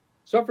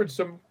suffered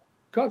some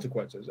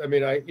consequences. I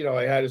mean, I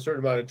had a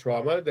certain amount of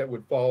trauma that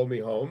would follow me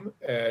home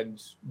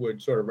and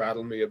would sort of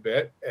rattle me a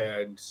bit.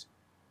 And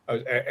I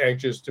was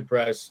anxious,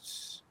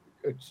 depressed,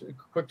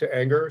 quick to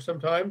anger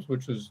sometimes,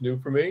 which was new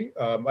for me.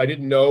 I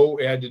didn't know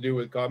it had to do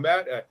with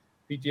combat.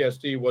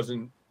 PTSD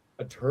wasn't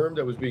a term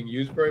that was being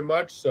used very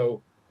much.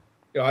 So,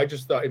 I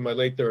just thought in my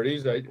late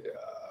 30s,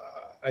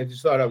 I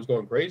just thought I was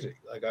going crazy.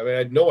 Like, I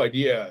had no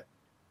idea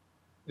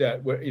that, I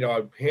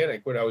would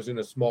panic when I was in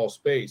a small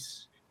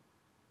space,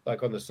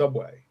 like on the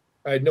subway.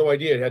 I had no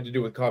idea it had to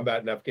do with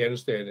combat in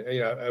Afghanistan.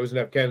 I was in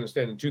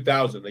Afghanistan in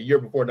 2000, a year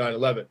before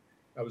 9/11.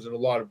 I was in a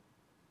lot of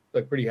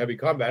pretty heavy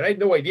combat. I had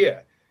no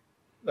idea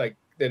that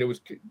it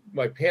was,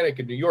 my panic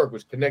in New York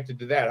was connected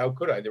to that. How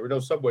could I? There were no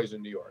subways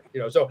in New York,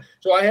 So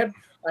I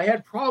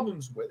had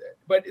problems with it,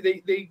 but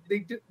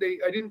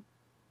I didn't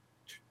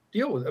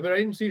deal with it. I mean, I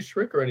didn't see a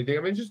shrink or anything.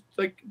 I mean, just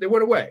they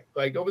went away.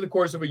 Over the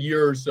course of a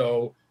year or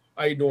so,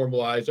 I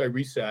normalized, I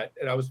reset,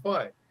 and I was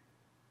fine.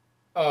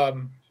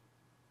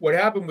 What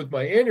happened with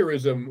my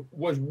aneurysm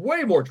was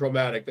way more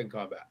traumatic than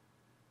combat,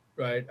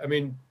 right? I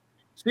mean,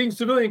 seeing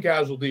civilian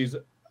casualties,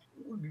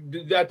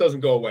 that doesn't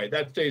go away.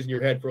 That stays in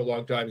your head for a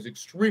long time. Is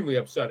extremely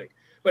upsetting.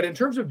 But in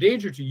terms of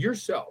danger to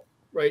yourself,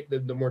 right,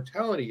 the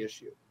mortality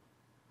issue,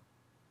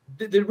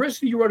 the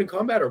risks that you run in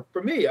combat are,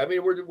 for me, I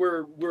mean,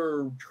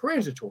 we're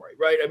transitory,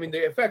 right? I mean,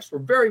 the effects were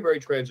very, very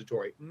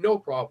transitory. No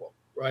problem,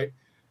 right?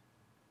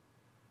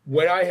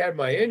 When I had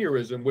my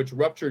aneurysm, which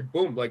ruptured,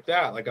 boom, like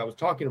that, I was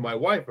talking to my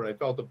wife and I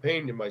felt the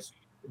pain in my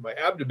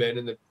abdomen,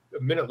 and a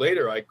minute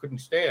later I couldn't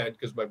stand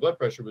because my blood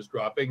pressure was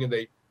dropping, and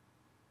they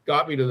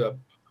got me to the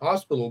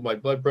hospital. My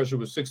blood pressure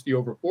was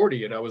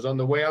 60/40, and I was on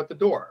the way out the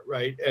door,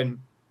 right? And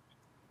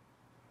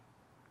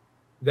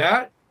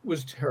that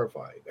was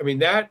terrifying. I mean,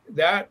 that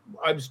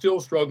I'm still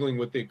struggling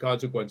with the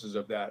consequences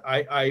of that.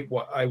 I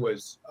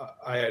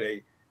had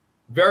a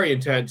very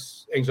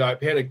intense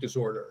anxiety, panic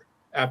disorder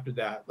after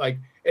that.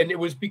 And it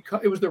was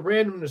because it was the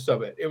randomness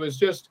of it. It was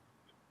just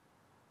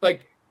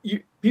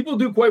people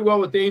do quite well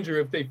with danger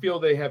if they feel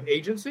they have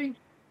agency.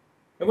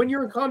 And when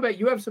you're in combat,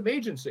 you have some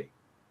agency,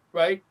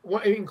 right?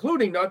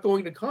 Including not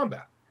going to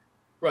combat,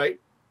 right?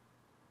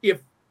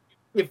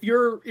 If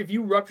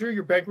you rupture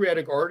your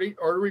pancreatic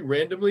artery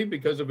randomly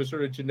because of a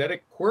sort of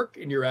genetic quirk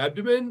in your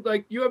abdomen,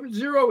 you have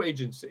zero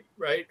agency,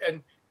 right?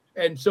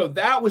 And so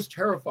that was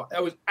terrifying.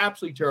 That was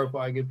absolutely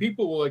terrifying. And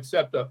people will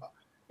accept a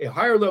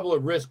higher level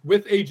of risk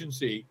with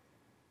agency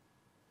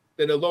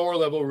than a lower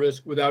level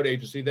risk without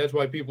agency. That's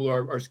why people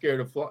are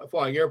scared of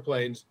flying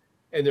airplanes,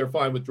 and they're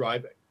fine with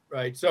driving,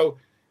 right? So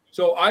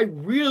I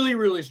really,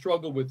 really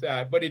struggled with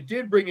that, but it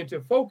did bring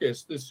into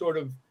focus this sort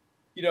of,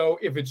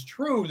 if it's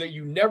true that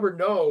you never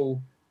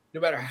know, no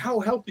matter how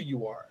healthy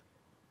you are,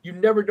 you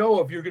never know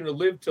if you're going to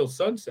live till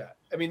sunset.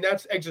 I mean,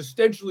 that's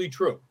existentially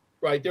true,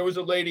 right? There was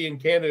a lady in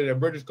Canada, in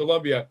British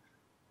Columbia,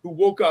 who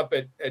woke up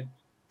at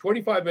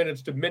 25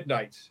 minutes to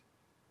midnight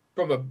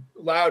from a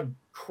loud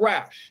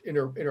crash in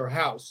her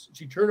house.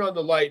 She turned on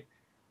the light,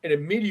 and a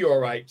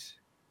meteorite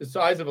the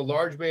size of a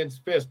large man's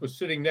fist was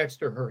sitting next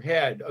to her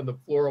head on the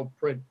floral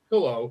print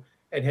pillow,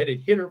 and had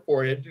it hit her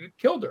forehead, it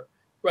killed her.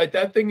 Right,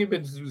 that thing had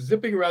been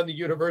zipping around the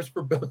universe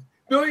for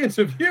billions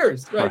of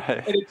years,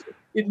 right? And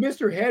it missed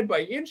her head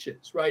by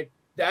inches, right?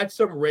 That's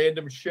some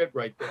random shit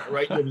right there,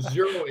 right? You have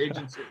zero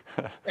agency,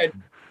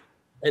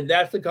 and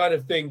that's the kind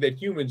of thing that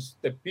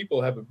people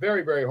have a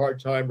very, very hard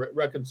time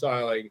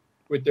reconciling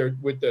with their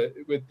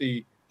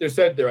identity,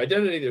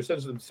 their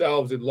sense of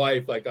themselves in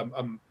life. Like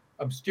I'm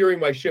steering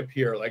my ship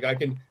here. Like I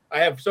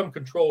have some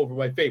control over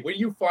my fate. When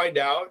you find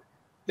out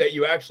that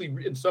you actually,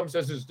 in some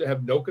senses,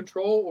 have no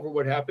control over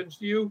what happens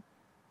to you,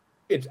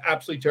 it's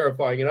absolutely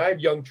terrifying. And I have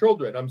young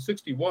children. I'm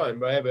 61,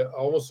 but I have an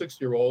almost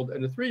 6-year-old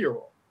and a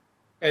 3-year-old.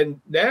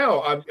 And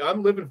now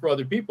I'm living for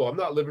other people. I'm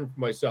not living for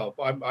myself.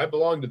 I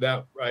belong to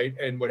them, right?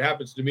 And what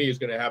happens to me is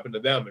going to happen to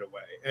them in a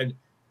way. And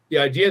the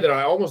idea that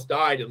I almost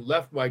died and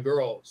left my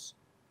girls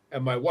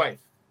and my wife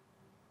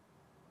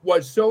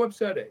was so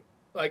upsetting.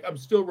 Like, I'm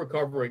still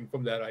recovering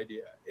from that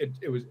idea.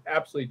 It was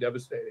absolutely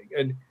devastating.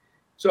 And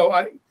so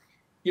but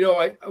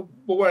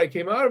what I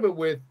came out of it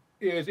with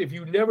is, if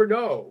you never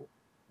know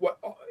what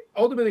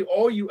ultimately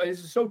and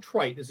this is so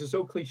trite, this is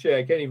so cliche,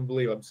 I can't even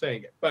believe I'm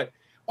saying it, but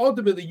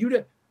ultimately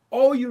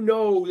all you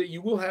know that you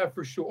will have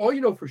for sure, all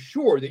you know for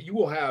sure that you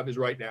will have is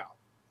right now.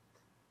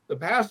 The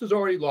past is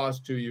already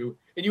lost to you,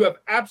 and you have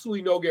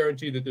absolutely no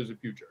guarantee that there's a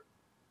future,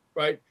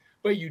 right?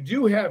 But you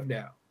do have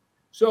now.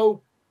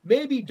 So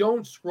maybe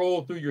don't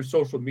scroll through your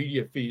social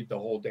media feed the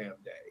whole damn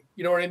day.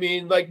 You know what I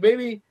mean? Like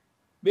maybe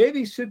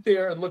sit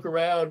there and look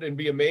around and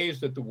be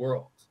amazed at the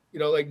world.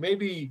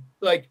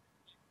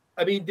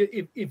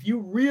 If you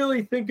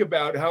really think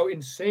about how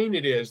insane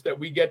it is that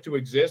we get to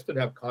exist and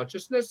have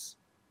consciousness,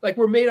 like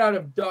we're made out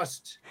of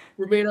dust,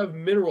 we're made out of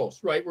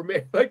minerals, right? We're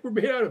made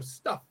out of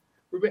stuff.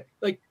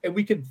 And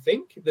we can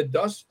think. The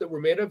dust that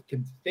we're made of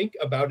can think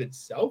about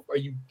itself. Are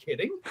you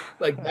kidding?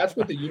 Like, that's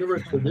what the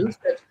universe produced.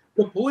 That's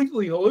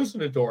completely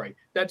hallucinatory.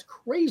 That's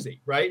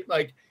crazy, right?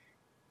 Like,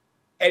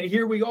 and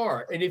here we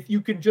are. And if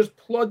you can just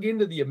plug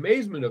into the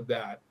amazement of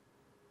that,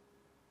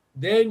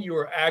 then you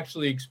are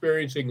actually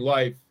experiencing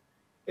life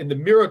and the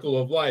miracle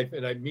of life.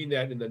 And I mean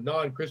that in the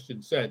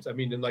non-Christian sense. I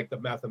mean, in like the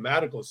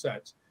mathematical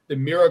sense, the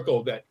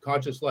miracle that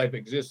conscious life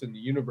exists in the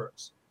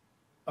universe.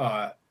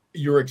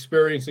 You're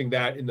experiencing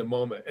that in the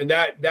moment. And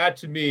that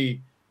to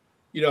me,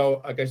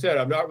 like I said,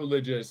 I'm not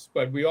religious,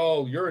 but we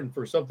all yearn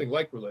for something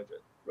like religion,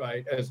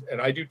 right? And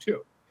I do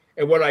too.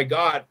 And what I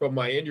got from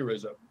my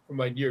aneurysm, from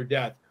my near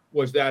death,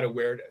 was that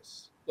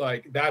awareness.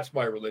 Like, that's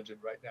my religion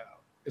right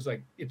now. It's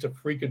like, it's a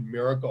freaking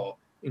miracle.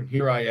 And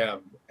here I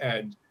am.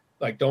 And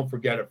like, don't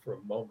forget it for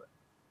a moment.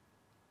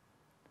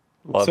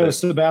 Love it.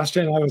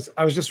 Sebastian,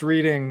 I was just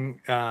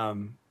reading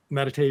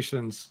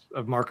Meditations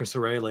of Marcus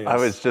Aurelius. I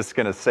was just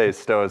going to say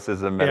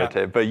Stoicism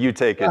meditate, but you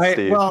take it,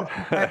 Steve. Well,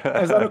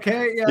 is that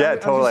okay? Yeah,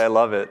 totally. I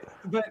love it.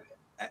 But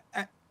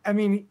I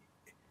mean,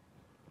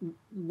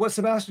 what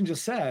Sebastian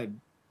just said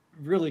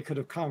really could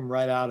have come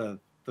right out of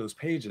those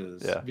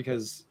pages,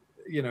 because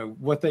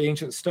what the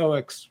ancient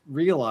Stoics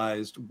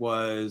realized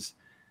was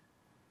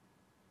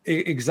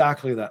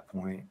exactly that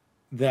point,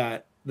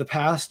 that the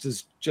past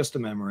is just a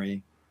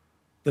memory,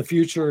 the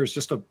future is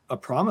just a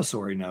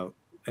promissory note,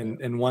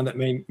 and one that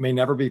may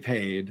never be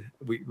paid.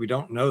 We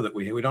don't know that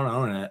we don't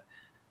own it.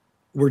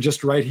 We're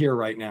just right here,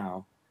 right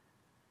now.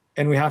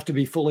 And we have to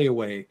be fully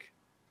awake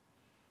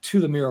to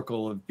the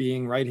miracle of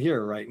being right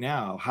here, right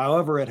now.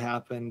 However it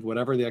happened,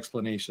 whatever the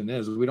explanation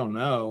is, we don't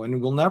know,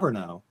 and we'll never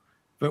know.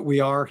 But we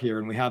are here,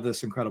 and we have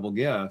this incredible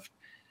gift.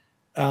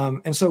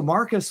 And so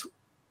Marcus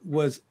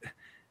was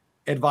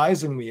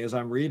advising me as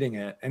I'm reading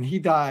it, and he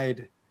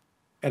died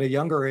at a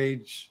younger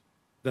age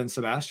than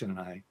Sebastian and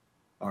I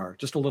are,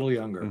 just a little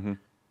younger. Mm-hmm.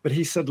 But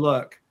he said,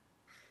 look,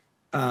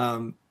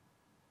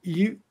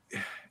 you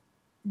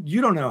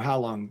don't know how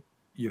long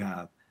you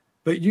have,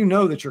 but you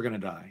know that you're going to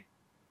die.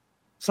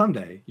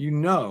 Someday,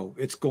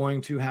 it's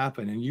going to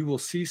happen, and you will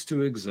cease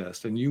to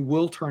exist, and you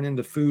will turn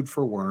into food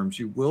for worms.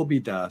 You will be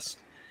dust.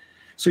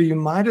 So you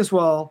might as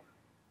well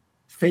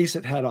face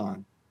it head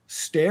on,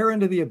 stare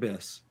into the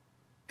abyss,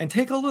 and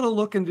take a little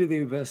look into the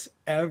abyss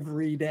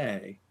every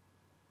day,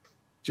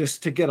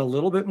 just to get a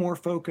little bit more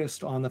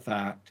focused on the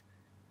fact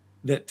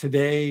that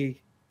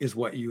today is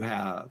what you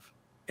have.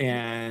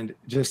 And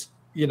just,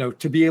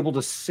 to be able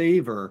to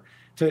savor,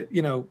 to,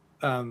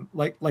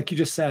 like you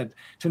just said,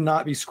 to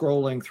not be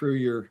scrolling through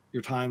your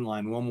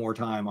timeline one more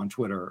time on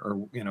Twitter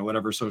or,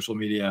 whatever social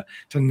media,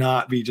 to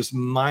not be just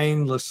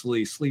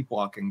mindlessly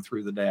sleepwalking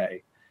through the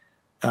day.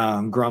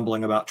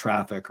 grumbling about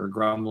traffic or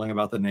grumbling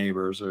about the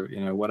neighbors or,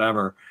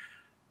 whatever.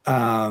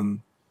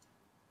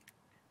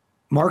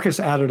 Marcus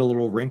added a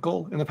little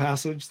wrinkle in the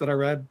passage that I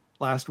read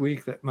last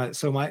week that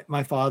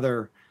my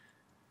father,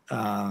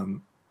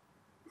 who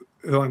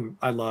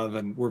I love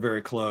and we're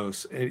very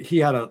close, he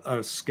had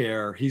a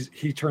scare.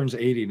 He turns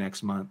 80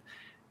 next month,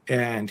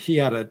 and he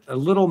had a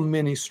little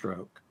mini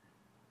stroke,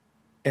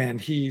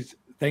 and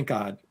thank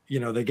God,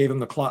 they gave him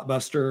the clot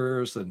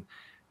busters and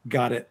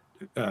got it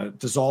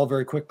dissolved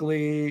very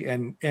quickly,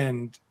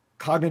 and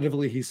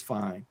cognitively he's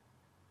fine,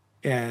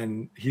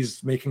 and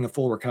he's making a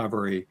full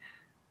recovery,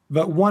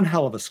 but one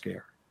hell of a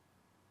scare.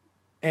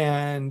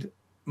 And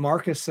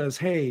Marcus says,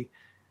 hey,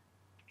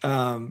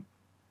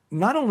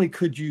 not only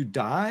could you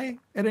die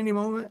at any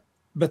moment,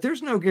 but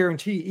there's no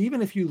guarantee,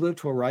 even if you live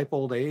to a ripe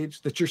old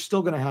age, that you're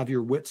still going to have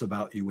your wits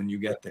about you when you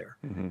get there.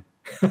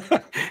 Mm-hmm.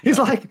 He's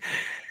like,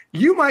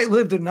 you might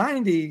live to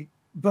 90,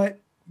 but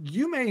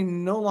you may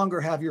no longer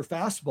have your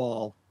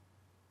fastball,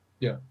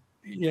 in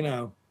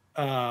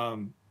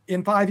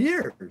 5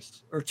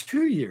 years or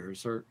 2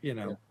 years or,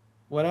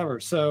 whatever.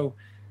 So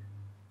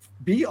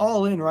be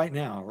all in right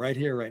now, right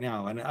here, right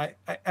now. And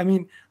I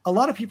mean, a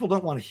lot of people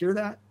don't want to hear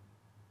that.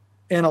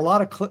 And a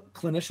lot of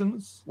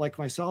clinicians like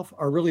myself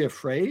are really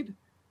afraid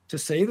to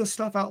say this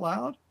stuff out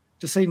loud,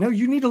 to say, no,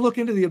 you need to look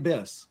into the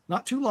abyss,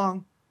 not too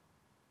long,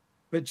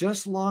 but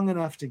just long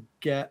enough to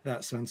get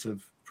that sense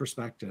of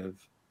perspective.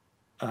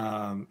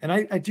 And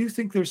I do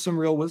think there's some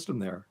real wisdom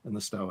there in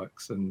the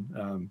Stoics.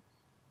 And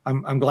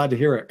I'm glad to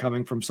hear it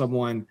coming from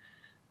someone.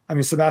 I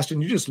mean,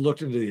 Sebastian, you just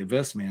looked into the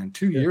abyss, man,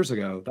 2 years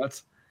ago.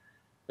 That's,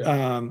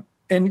 and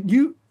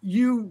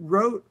you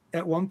wrote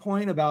at one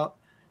point about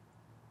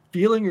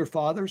feeling your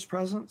father's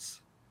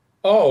presence.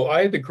 Oh,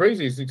 I had the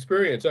craziest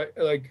experience. I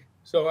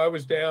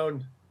was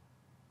down.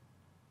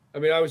 I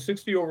mean, I was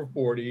 60 over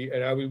 40,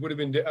 and I was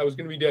going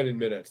to be dead in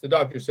minutes. The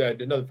doctor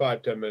said another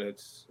 5-10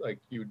 minutes, like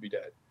you would be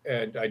dead.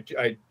 And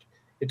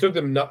it took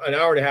them an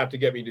hour and a half to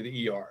get me to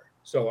the ER.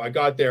 So I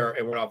got there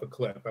and went off a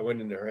cliff. I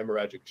went into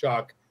hemorrhagic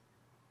shock,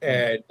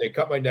 and they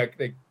cut my neck.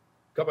 They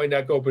cut my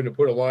neck open to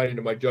put a line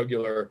into my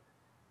jugular,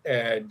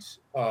 and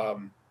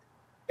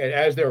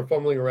as they were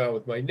fumbling around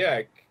with my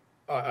neck,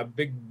 a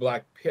big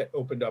black pit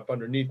opened up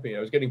underneath me. I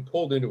was getting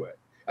pulled into it.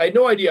 I had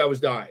no idea I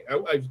was dying.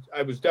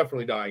 I was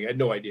definitely dying. I had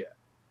no idea.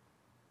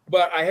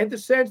 But I had the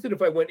sense that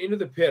if I went into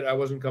the pit, I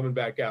wasn't coming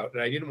back out.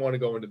 And I didn't want to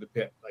go into the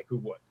pit. Like, who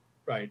would?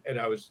 Right. And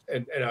I was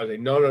like,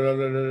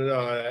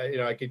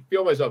 no. I could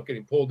feel myself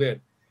getting pulled in.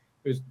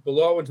 It was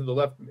below and to the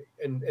left of me.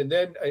 And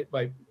then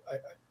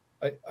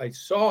I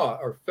saw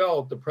or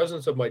felt the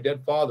presence of my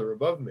dead father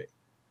above me.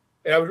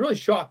 And I was really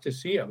shocked to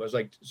see him. I was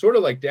like, sort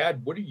of like,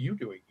 Dad, what are you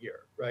doing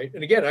here? Right.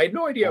 And again, I had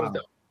no idea I was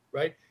dying.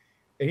 Right.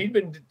 And he's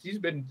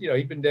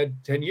been dead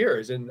 10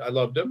 years, and I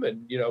loved him.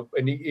 And,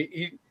 and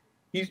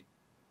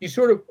he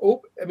sort of,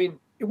 I mean,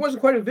 it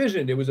wasn't quite a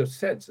vision. It was a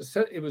sense,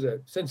 it was a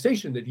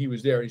sensation that he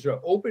was there. He sort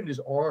of opened his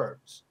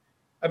arms.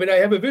 I mean, I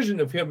have a vision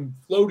of him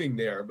floating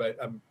there, but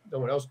no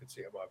one else could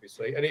see him,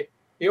 obviously. And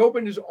he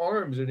opened his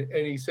arms and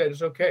he said,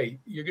 it's okay.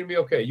 You're going to be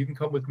okay. You can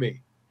come with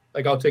me.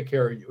 Like, I'll take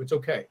care of you. It's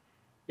okay.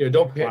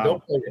 Don't fight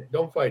it.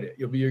 Don't fight it.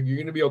 You're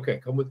going to be okay.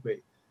 Come with me.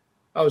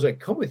 I was like,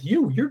 come with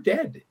you? You're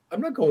dead.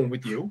 I'm not going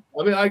with you.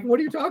 I mean, what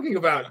are you talking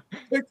about?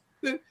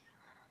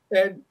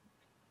 And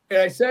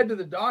I said to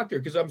the doctor,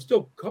 because I'm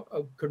still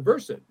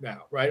conversant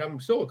now, right? I'm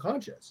still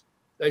conscious.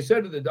 I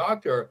said to the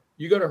doctor,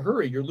 you got to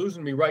hurry. You're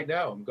losing me right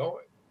now. I'm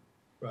going,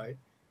 right?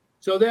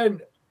 So then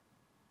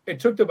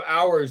it took them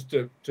hours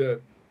to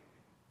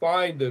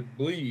find the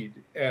bleed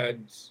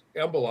and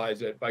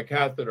embolize it by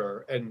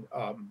catheter. And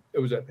it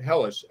was a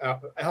hellish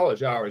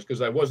hours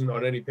because I wasn't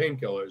on any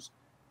painkillers.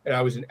 And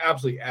I was in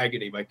absolute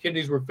agony. My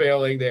kidneys were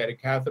failing. They had a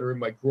catheter in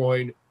my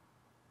groin,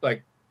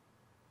 like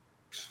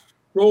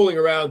rolling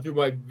around through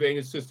my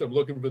venous system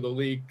looking for the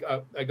leak.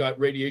 I got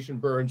radiation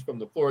burns from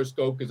the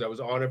fluoroscope because I was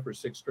on it for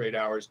 6 straight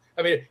hours.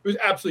 I mean, it was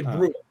absolutely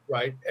brutal,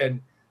 right?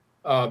 And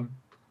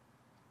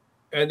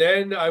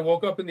then I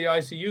woke up in the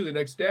ICU the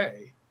next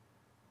day,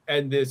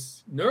 and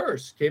this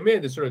nurse came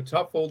in, this sort of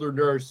tough older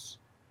nurse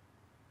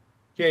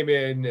came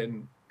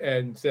in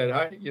and said,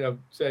 hi,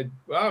 said,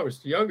 wow, I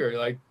was younger.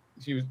 Like,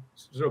 she was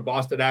sort of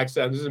Boston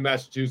accent. This is in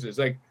Massachusetts.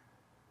 Like,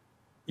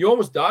 you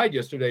almost died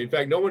yesterday. In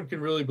fact, no one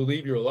can really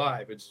believe you're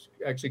alive. It's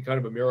actually kind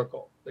of a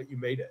miracle that you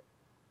made it.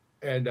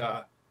 And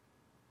I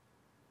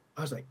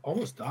was like,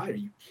 almost died? Are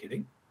you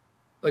kidding?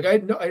 Like, I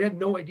had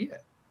no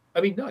idea.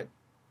 I mean, none.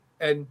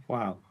 And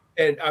wow.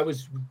 And I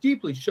was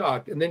deeply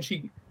shocked. And then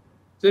she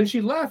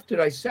left,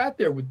 and I sat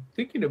there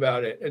thinking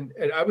about it, and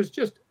I was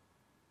just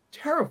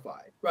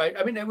terrified, right?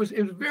 I mean, it was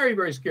very,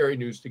 very scary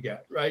news to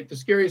get, right? The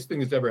scariest thing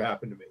that's ever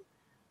happened to me.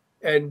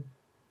 And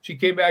she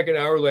came back an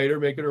hour later,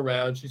 making her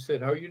rounds. She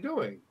said, "How are you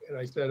doing?" And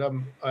I said,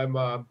 "I'm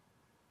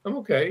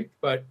okay,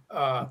 but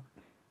I'm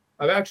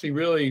actually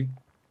really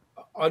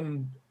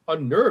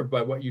unnerved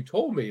by what you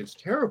told me. It's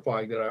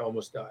terrifying that I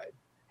almost died."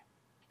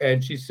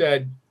 And she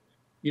said,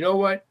 "You know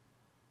what?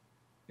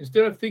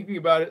 Instead of thinking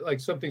about it like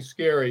something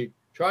scary,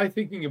 try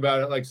thinking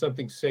about it like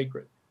something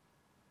sacred."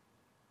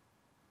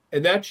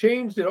 And that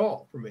changed it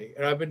all for me.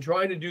 And I've been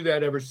trying to do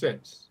that ever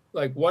since.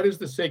 Like, what is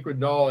the sacred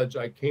knowledge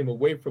I came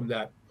away from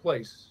that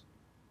place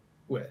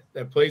with?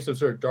 That place of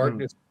sort of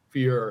darkness,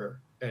 fear,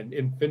 and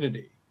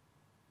infinity,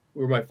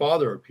 where my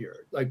father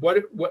appeared. Like, what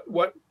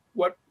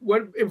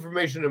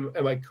information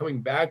am I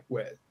coming back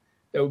with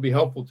that would be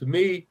helpful to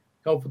me,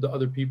 helpful to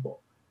other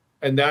people?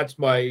 And that's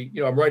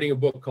I'm writing a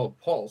book called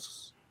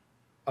Pulse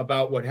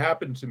about what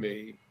happened to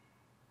me,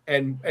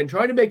 and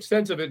trying to make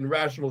sense of it in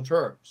rational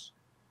terms.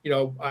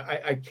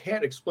 I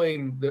can't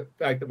explain the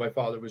fact that my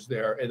father was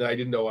there and I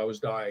didn't know I was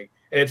dying.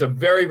 And it's a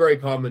very, very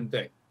common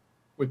thing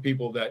with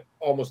people that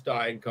almost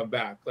die and come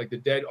back, like the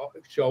dead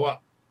show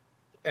up.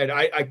 And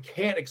I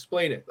can't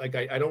explain it. Like,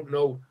 I don't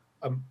know.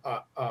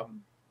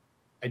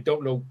 I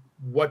don't know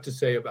what to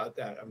say about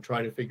that. I'm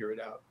trying to figure it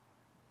out.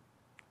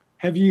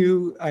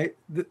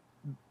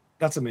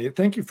 That's amazing.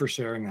 Thank you for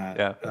sharing that.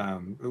 Yeah.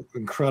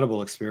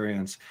 Incredible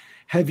experience.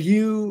 Have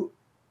you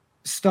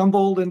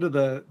stumbled into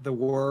the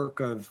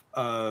work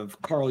of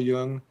Carl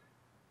Jung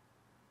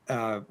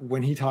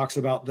when he talks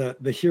about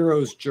the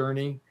hero's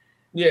journey?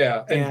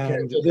 Yeah.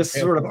 And this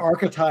sort of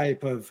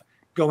archetype of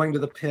going to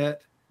the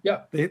pit.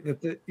 Yeah.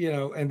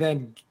 And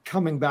then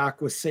coming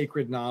back with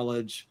sacred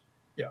knowledge.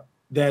 Yeah.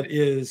 That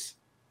is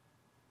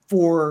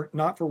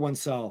not for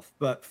oneself,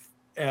 but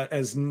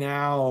as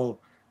now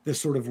this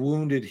sort of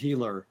wounded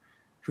healer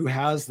who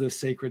has this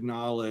sacred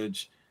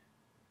knowledge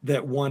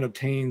that one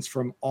obtains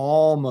from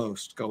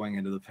almost going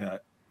into the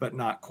pit, but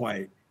not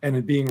quite,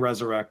 and being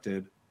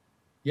resurrected.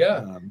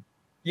 Yeah.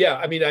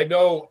 I mean, I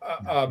know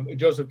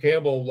Joseph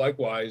Campbell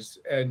likewise,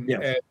 and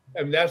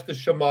that's the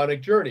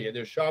shamanic journey. And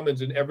there's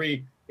shamans in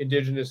every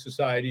indigenous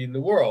society in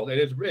the world, and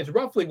it's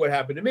roughly what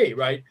happened to me,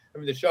 right? I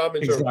mean, the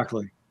shamans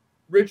exactly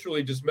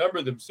ritually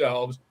dismember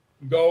themselves,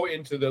 go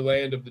into the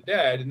land of the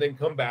dead, and then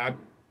come back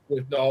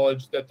with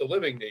knowledge that the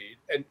living need.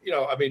 And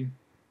I mean,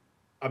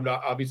 I'm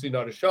obviously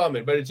not a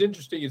shaman, but it's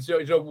interesting.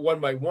 One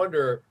might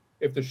wonder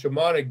if the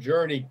shamanic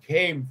journey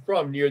came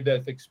from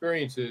near-death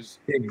experiences.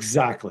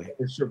 Exactly.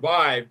 Or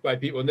survived by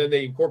people, and then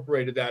they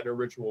incorporated that in a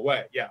ritual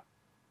way. Yeah.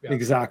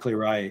 Exactly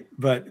right.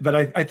 But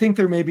I think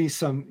there may be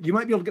you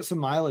might be able to get some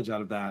mileage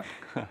out of that.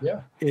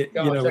 Yeah.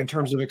 In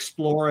terms of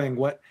exploring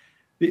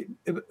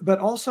but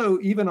also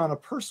even on a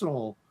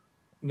personal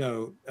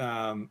note,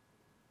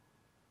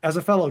 as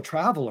a fellow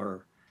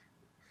traveler,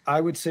 I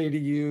would say to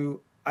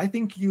you, I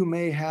think you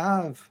may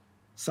have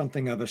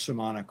something of a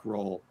shamanic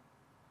role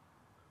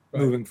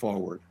moving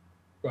forward,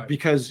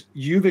 because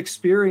you've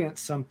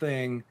experienced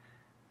something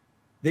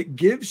that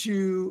gives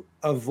you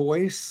a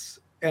voice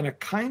and a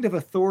kind of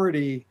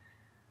authority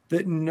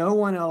that no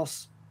one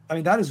else, I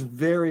mean, that is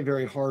very,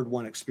 very hard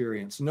won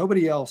experience.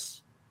 Nobody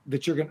else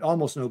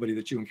almost nobody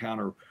that you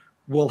encounter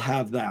will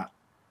have that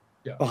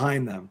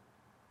behind them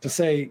to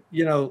say,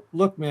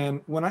 look,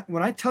 man, when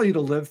I tell you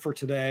to live for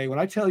today, when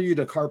I tell you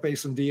to carpe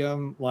some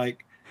diem,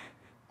 like,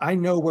 I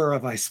know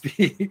whereof I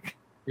speak.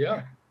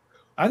 Yeah.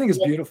 I think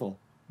it's beautiful.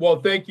 Well,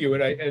 thank you.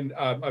 And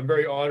I'm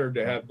very honored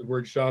to have the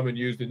word shaman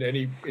used in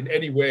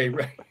any way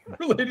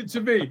related to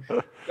me.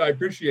 I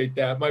appreciate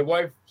that. My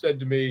wife said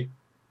to me,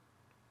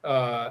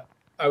 I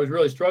was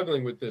really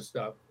struggling with this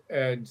stuff,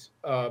 and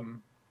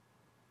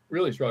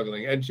really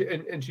struggling.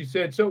 And she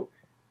said, so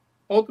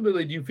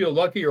ultimately, do you feel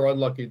lucky or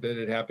unlucky that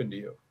it happened to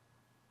you?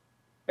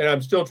 And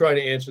I'm still trying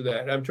to answer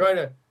that.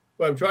 And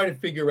what I'm trying to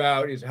figure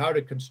out is how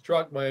to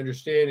construct my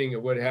understanding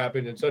of what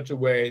happened in such a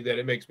way that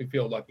it makes me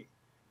feel lucky.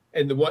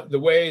 And the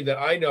way that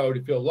I know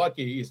to feel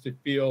lucky is to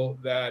feel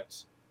that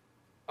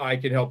I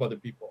can help other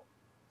people.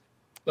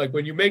 Like,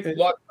 when you make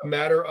luck a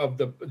matter of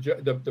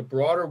the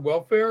broader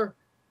welfare,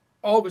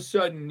 all of a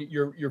sudden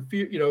your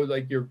fear,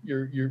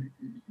 you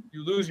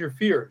lose your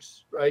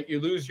fears, right? You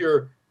lose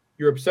your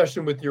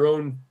obsession with your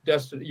own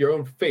destiny, your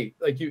own fate.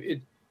 Like,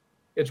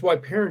 it's why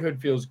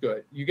parenthood feels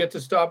good. You get to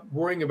stop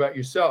worrying about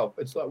yourself.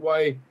 It's like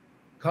why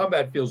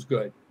combat feels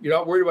good. You're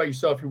not worried about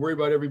yourself. You're worried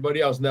about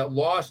everybody else. And that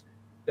loss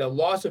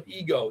of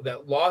ego,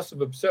 that loss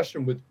of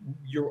obsession with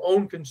your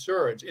own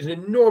concerns is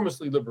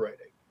enormously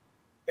liberating.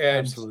 And,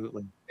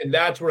 absolutely. And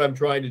that's what I'm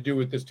trying to do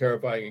with this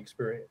terrifying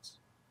experience.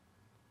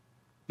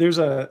 There's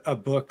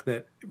a book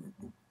that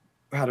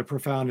had a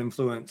profound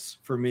influence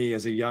for me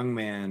as a young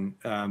man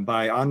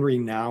by Henri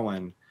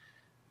Nouwen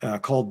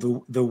called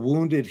The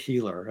Wounded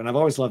Healer. And I've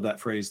always loved that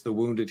phrase, the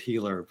wounded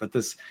healer,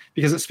 because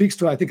it speaks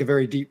to, I think, a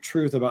very deep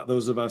truth about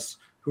those of us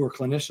who are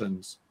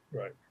clinicians,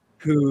 right?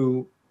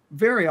 Who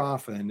very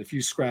often, if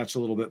you scratch a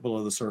little bit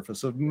below the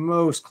surface of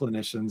most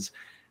clinicians,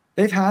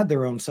 they've had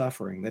their own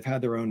suffering. They've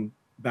had their own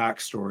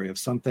backstory of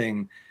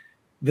something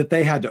that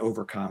they had to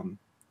overcome.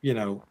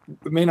 It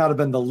may not have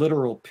been the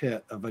literal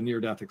pit of a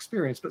near-death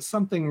experience, but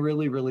something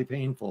really, really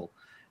painful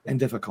and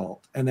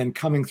difficult. And then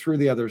coming through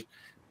the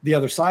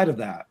other side of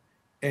that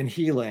and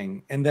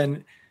healing. And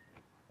then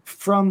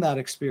from that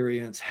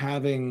experience,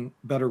 having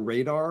better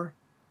radar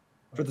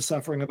for the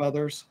suffering of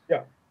others.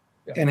 Yeah.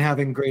 And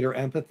having greater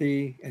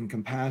empathy and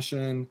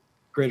compassion,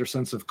 greater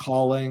sense of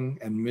calling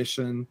and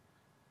mission.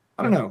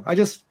 I don't know. I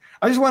just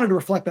wanted to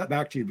reflect that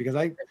back to you, because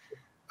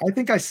I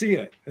think I see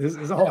it.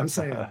 Is all I'm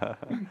saying.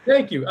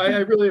 Thank you. I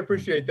really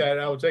appreciate that.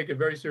 I will take it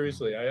very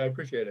seriously. I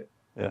appreciate it.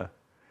 Yeah.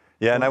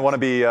 Yeah, and I want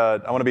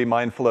to be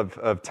mindful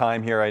of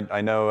time here.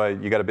 I know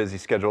you got a busy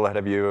schedule ahead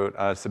of you,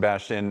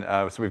 Sebastian.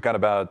 So we've got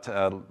about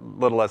a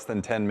little less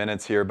than 10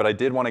 minutes here, but I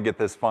did want to get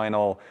this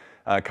final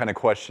kind of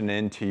question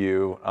into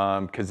you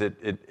because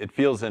it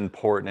feels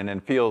important and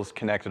it feels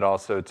connected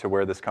also to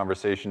where this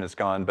conversation has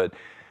gone. But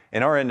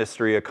in our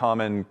industry,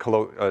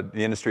 the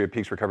industry of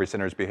Peaks Recovery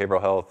Centers,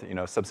 behavioral health,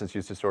 substance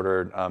use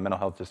disorder, mental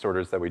health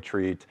disorders that we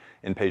treat,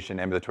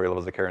 inpatient, ambulatory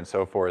levels of care, and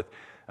so forth.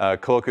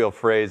 Colloquial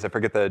phrase, I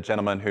forget the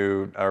gentleman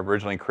who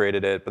originally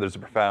created it, but there's a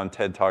profound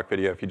TED Talk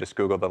video if you just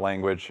Google the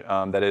language,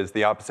 that is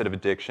the opposite of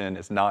addiction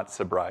is not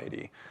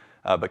sobriety,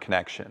 but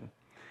connection.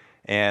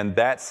 And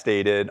that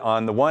stated,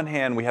 on the one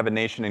hand, we have a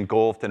nation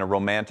engulfed in a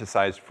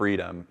romanticized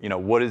freedom.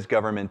 What is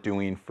government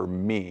doing for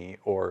me?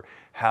 Or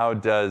how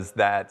does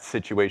that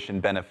situation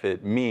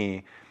benefit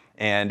me?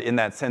 And in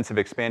that sense of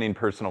expanding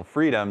personal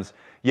freedoms,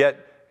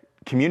 yet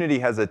community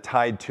has a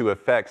tied to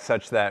effect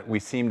such that we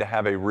seem to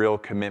have a real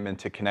commitment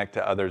to connect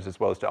to others as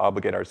well as to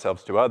obligate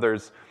ourselves to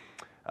others.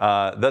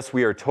 Thus,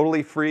 we are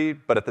totally free,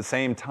 but at the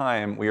same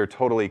time, we are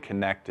totally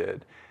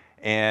connected.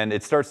 And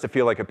it starts to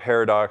feel like a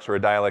paradox or a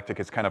dialectic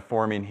is kind of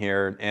forming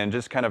here. And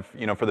just kind of,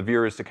 for the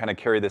viewers to kind of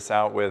carry this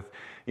out with,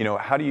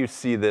 how do you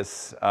see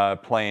this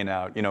playing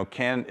out?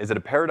 Is it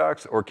a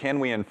paradox, or can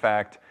we in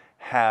fact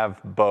have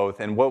both?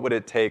 And what would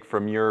it take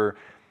from your,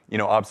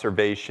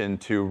 observation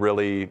to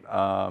really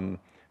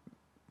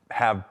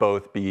have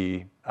both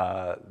be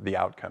the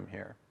outcome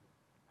here?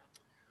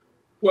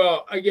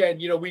 Well,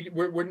 again,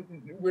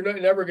 we're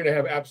never going to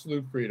have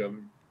absolute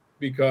freedom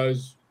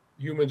because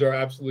humans are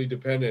absolutely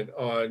dependent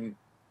on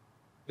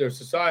their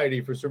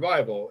society for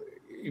survival,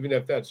 even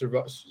if that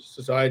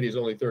society is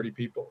only 30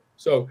 people.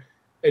 So,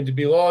 and to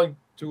belong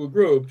to a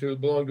group, to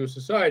belong to a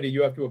society,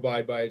 you have to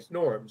abide by its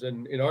norms.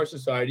 And in our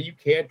society, you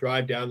can't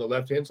drive down the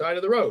left-hand side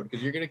of the road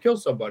because you're going to kill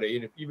somebody.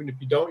 And even if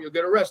you don't, you'll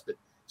get arrested.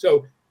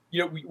 So,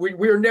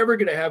 we are never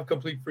going to have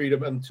complete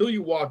freedom until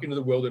you walk into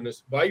the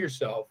wilderness by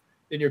yourself.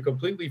 Then you're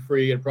completely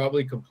free and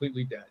probably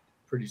completely dead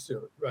pretty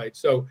soon, right?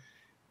 So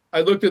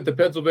I looked at the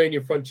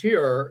Pennsylvania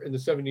frontier in the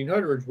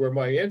 1700s, where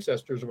my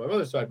ancestors on my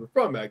mother's side were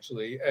from,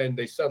 actually, and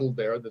they settled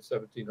there in the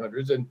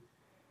 1700s.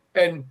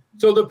 And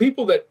so the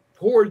people that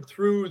poured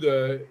through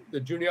the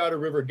Juniata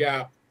River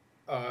Gap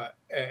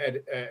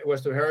at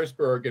west of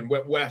Harrisburg and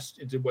went west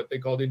into what they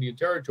called Indian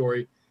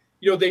Territory,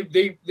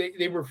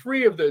 they were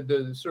free of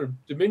the sort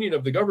of dominion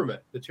of the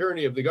government, the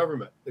tyranny of the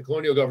government, the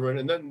colonial government,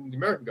 and then the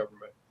American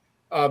government.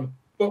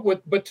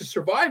 But to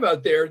survive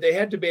out there, they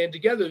had to band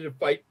together to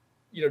fight,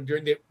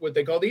 during what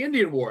they call the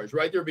Indian Wars,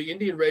 right? There'd be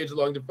Indian raids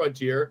along the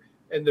frontier,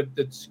 and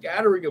the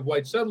scattering of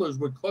white settlers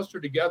would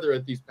cluster together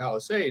at these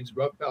palisades,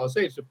 rough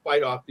palisades, to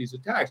fight off these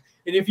attacks.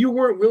 And if you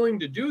weren't willing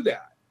to do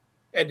that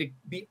and to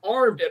be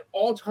armed at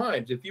all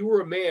times, if you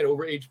were a man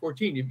over age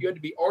 14, if you had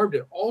to be armed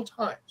at all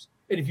times,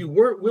 and if you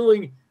weren't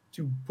willing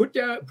to put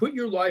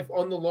your life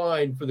on the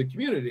line for the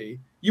community,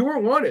 you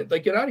weren't wanted.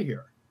 Like, get out of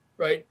here,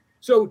 right?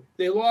 So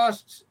they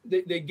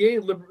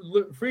gained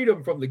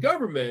freedom from the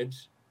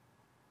government,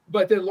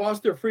 but they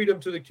lost their freedom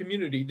to the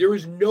community. There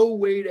is no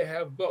way to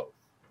have both,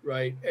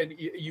 right? And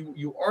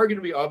you are going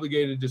to be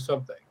obligated to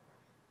something.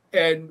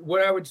 And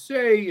what I would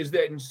say is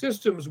that in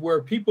systems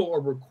where people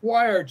are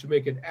required to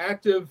make an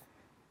active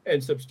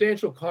and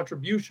substantial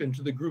contribution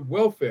to the group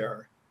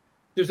welfare,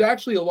 there's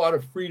actually a lot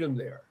of freedom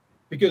there,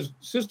 because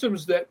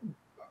systems that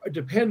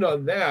depend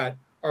on that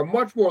are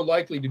much more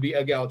likely to be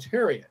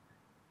egalitarian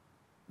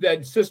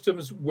than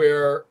systems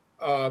where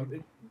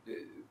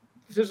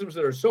systems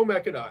that are so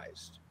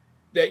mechanized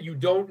that you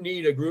don't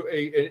need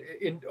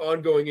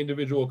ongoing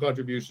individual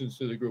contributions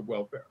to the group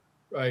welfare,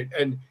 right?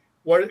 And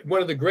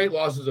one of the great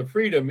losses of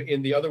freedom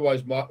in the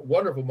otherwise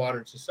wonderful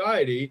modern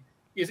society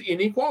is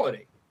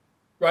inequality,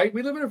 right?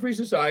 We live in a free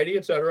society,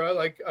 et cetera.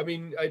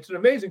 It's an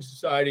amazing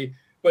society,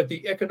 but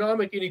the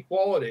economic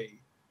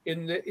inequality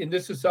in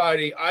this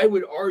society, I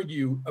would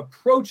argue,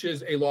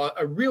 approaches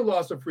a real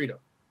loss of freedom,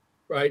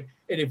 right?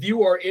 And if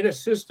you are in a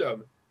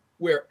system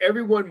where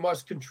everyone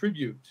must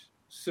contribute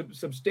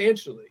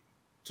substantially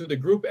to the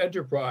group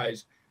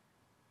enterprise,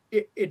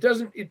 it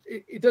doesn't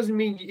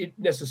mean it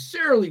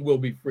necessarily will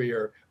be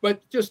freer,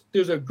 but just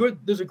there's a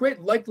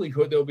great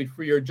likelihood they'll be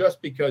freer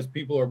just because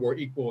people are more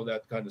equal in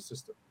that kind of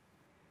system.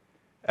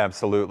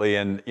 Absolutely,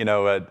 and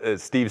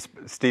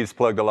Steve's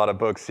plugged a lot of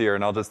books here,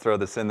 and I'll just throw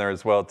this in there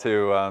as well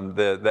too.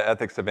 The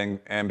Ethics of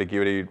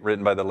Ambiguity,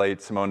 written by the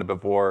late Simone de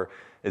Beauvoir,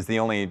 is the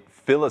only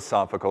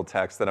philosophical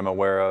text that I'm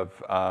aware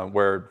of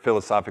where,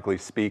 philosophically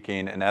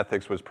speaking, an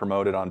ethics was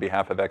promoted on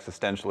behalf of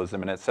existentialism,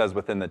 and it says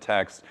within the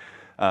text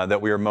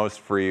that we are most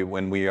free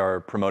when we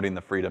are promoting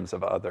the freedoms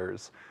of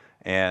others.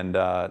 And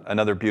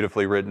another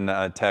beautifully written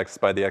text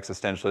by the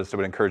existentialist I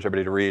would encourage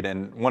everybody to read,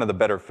 and one of the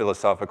better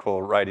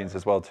philosophical writings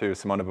as well too.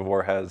 Simone de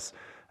Beauvoir has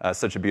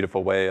such a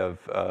beautiful way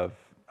of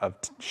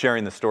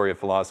sharing the story of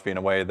philosophy in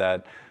a way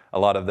that a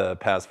lot of the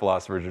past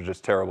philosophers are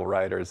just terrible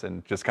writers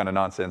and just kind of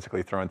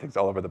nonsensically throwing things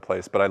all over the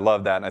place. But I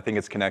love that, and I think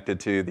it's connected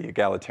to the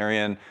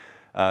egalitarian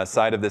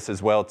side of this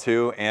as well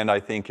too, and I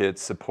think it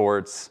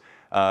supports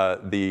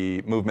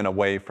the movement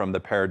away from the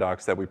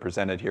paradox that we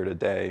presented here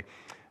today.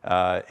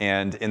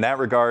 And in that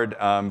regard,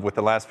 with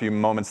the last few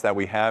moments that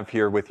we have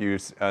here with you,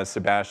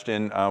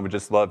 Sebastian, would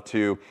just love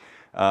to,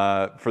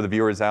 for the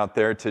viewers out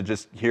there, to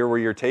just hear where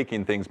you're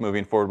taking things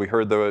moving forward. We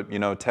heard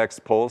the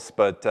text pulse,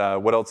 but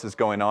what else is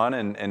going on,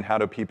 and how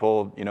do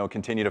people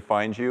continue to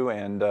find you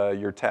and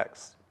your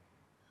texts?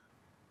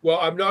 Well,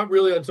 I'm not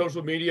really on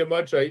social media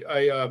much.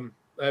 I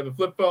have a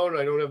flip phone.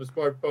 I don't have a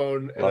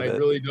smartphone, and I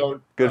really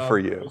don't. Good for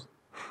you.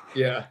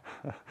 Yeah.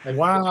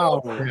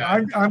 Wow.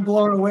 I'm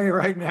blown away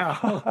right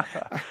now.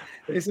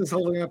 Ace is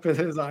holding up his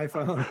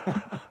iPhone.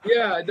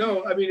 Yeah,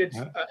 no, I mean,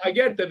 I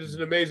get that it's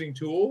an amazing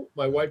tool.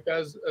 My wife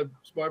has a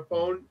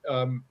smartphone.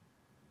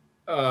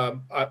 I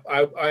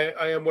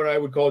am what I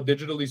would call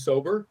digitally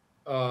sober.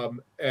 Nice.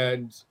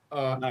 And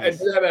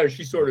for that matter,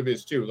 she sort of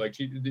is too. Like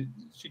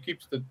she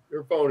keeps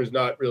her phone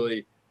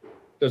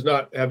does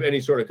not have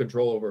any sort of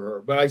control over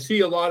her. But I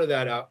see a lot of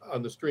that out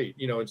on the street,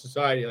 in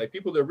society, like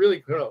people that are really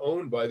kind of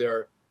owned by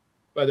their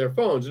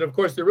phones. And of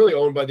course, they're really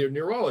owned by their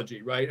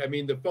neurology, right? I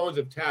mean, the phones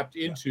have tapped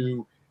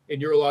into a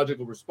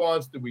neurological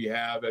response that we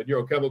have, a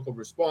neurochemical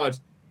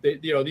response.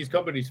 These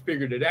companies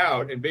figured it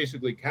out and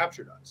basically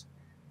captured us.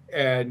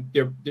 And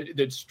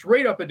they're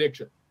straight up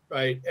addiction,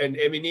 right? And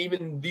I mean,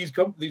 even these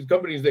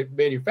companies that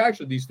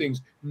manufacture these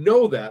things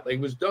know that. Like, it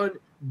was done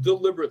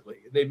deliberately.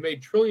 They've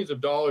made trillions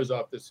of dollars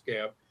off this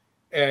scam.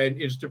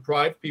 And it's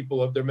deprived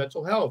people of their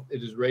mental health.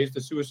 It has raised the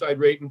suicide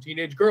rate in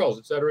teenage girls,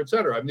 et cetera, et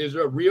cetera. I mean, there's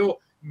a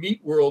real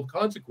meat world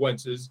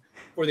consequences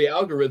for the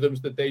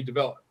algorithms that they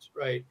developed,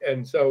 right?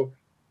 And so,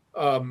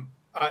 I'm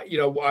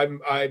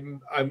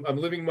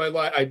living my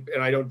life,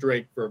 and I don't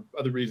drink for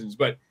other reasons,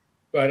 but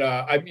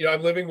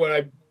I'm living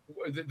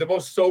the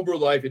most sober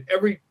life in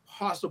every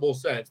possible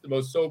sense, the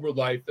most sober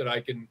life that I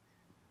can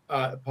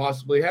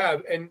possibly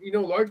have, and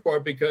large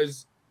part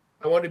because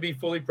I want to be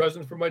fully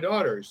present for my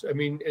daughters. I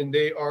mean, and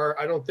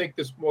I don't think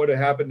this would have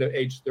happened at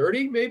age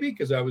 30, maybe,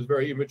 because I was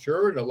very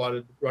immature and a lot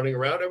of running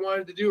around I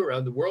wanted to do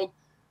around the world.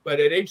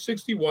 But at age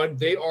 61,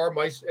 they are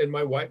my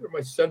wife are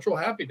my central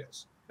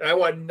happiness. And I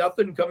want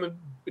nothing coming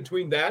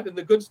between that and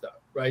the good stuff,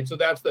 right? So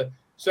that's the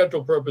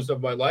central purpose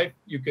of my life.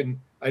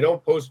 I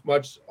don't post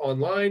much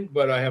online,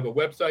 but I have a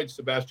website,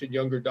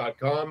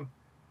 sebastianyounger.com,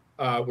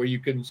 where you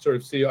can sort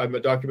of see I'm a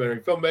documentary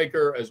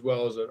filmmaker as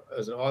well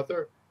as an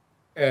author.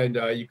 And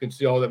you can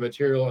see all that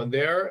material on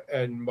there.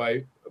 And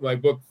my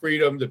book,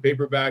 Freedom, the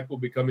paperback, will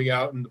be coming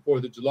out on the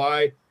 4th of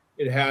July.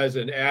 It has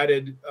an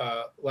added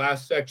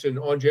last section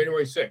on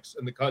January 6th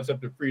and the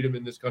concept of freedom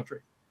in this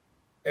country.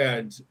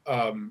 And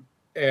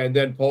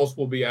then Pulse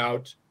will be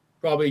out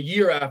probably a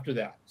year after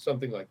that,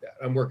 something like that.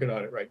 I'm working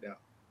on it right now.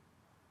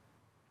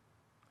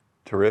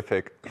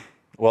 Terrific.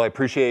 Well, I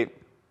appreciate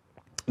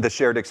the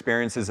shared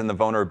experiences and the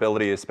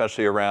vulnerability,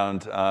 especially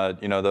around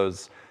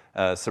those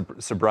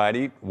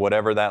sobriety,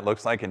 whatever that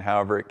looks like and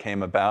however it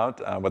came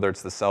about, whether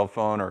it's the cell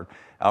phone or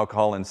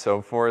alcohol and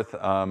so forth.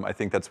 I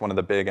think that's one of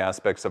the big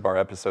aspects of our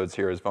episodes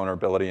here is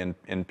vulnerability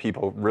and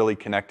people really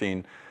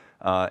connecting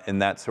in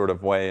that sort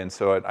of way. And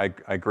so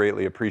I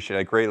greatly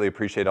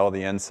appreciate all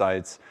the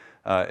insights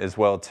as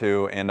well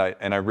too. And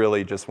I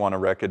really just want to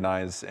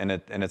recognize, and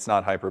it's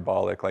not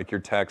hyperbolic, like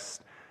your texts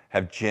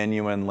have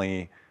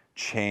genuinely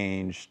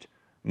changed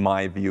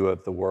my view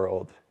of the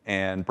world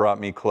and brought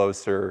me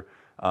closer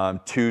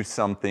to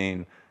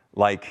something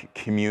like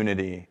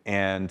community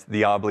and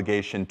the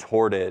obligation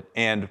toward it.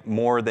 And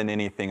more than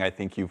anything, I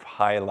think you've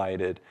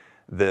highlighted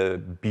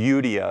the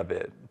beauty of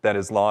it that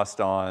is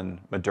lost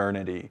on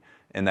modernity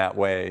in that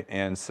way.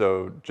 And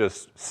so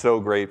just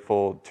so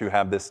grateful to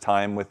have this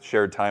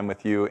shared time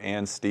with you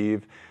and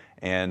Steve.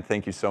 And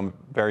thank you so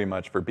very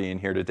much for being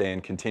here today,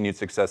 and continued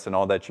success in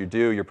all that you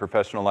do, your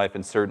professional life,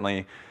 and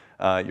certainly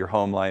your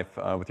home life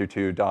with your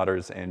 2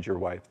 daughters and your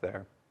wife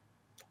there.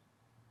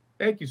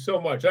 Thank you so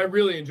much. I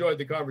really enjoyed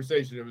the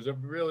conversation. It was a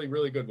really,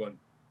 really good one.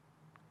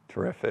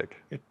 Terrific.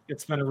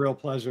 It's been a real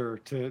pleasure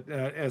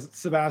as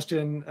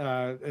Sebastian,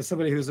 as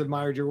somebody who's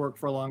admired your work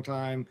for a long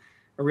time,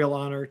 a real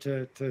honor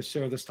to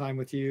share this time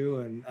with you,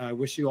 and I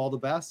wish you all the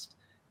best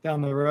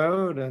down the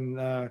road,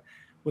 and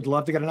would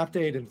love to get an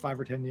update in 5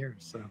 or 10 years.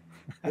 So.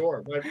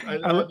 Sure. I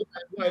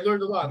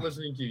learned a lot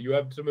listening to you. You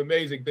have some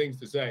amazing things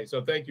to say.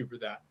 So thank you for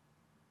that.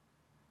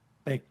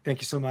 Thank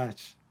you so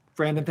much.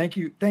 Brandon, thank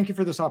you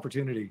for this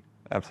opportunity.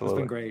 Absolutely.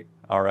 It's been great.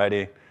 All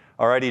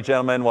righty,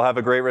 gentlemen. We'll have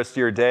a great rest of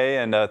your day,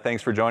 and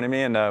thanks for joining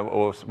me, and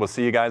we'll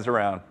see you guys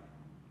around.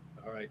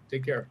 All right.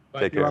 Take care. Bye.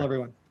 Take care. Well,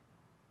 everyone.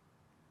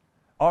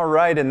 All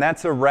right, and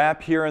that's a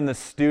wrap here in the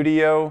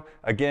studio.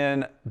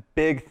 Again,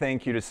 big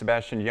thank you to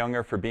Sebastian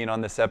Junger for being on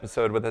this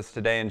episode with us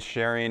today and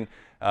sharing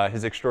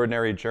his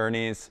extraordinary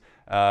journeys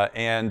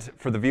And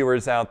for the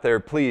viewers out there,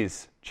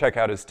 please check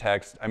out his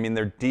text. I mean,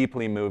 they're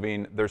deeply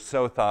moving. They're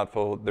so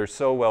thoughtful. They're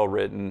so well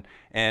written.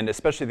 And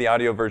especially the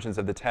audio versions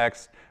of the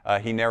text,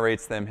 he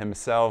narrates them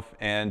himself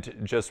and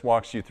just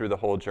walks you through the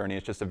whole journey.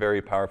 It's just a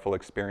very powerful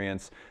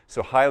experience.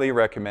 So highly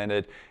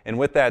recommended. And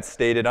with that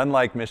stated,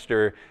 unlike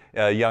Mr.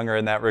 Younger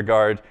in that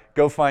regard,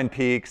 go find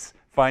Peaks.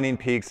 Finding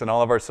Peaks on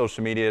all of our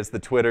social medias, the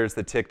Twitters,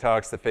 the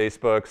TikToks, the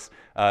Facebooks,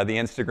 the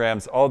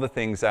Instagrams, all the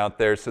things out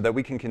there so that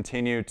we can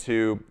continue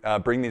to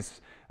bring these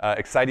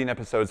exciting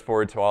episodes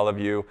forward to all of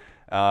you.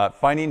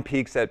 Finding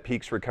Peaks at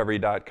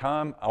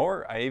peaksrecovery.com,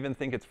 or I even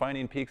think it's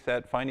Finding Peaks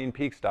at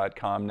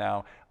findingpeaks.com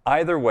now.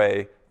 Either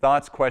way,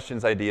 thoughts,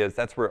 questions, ideas,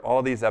 that's where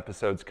all these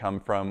episodes come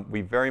from.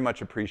 We very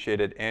much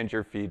appreciate it and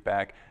your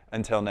feedback.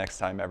 Until next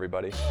time,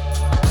 everybody.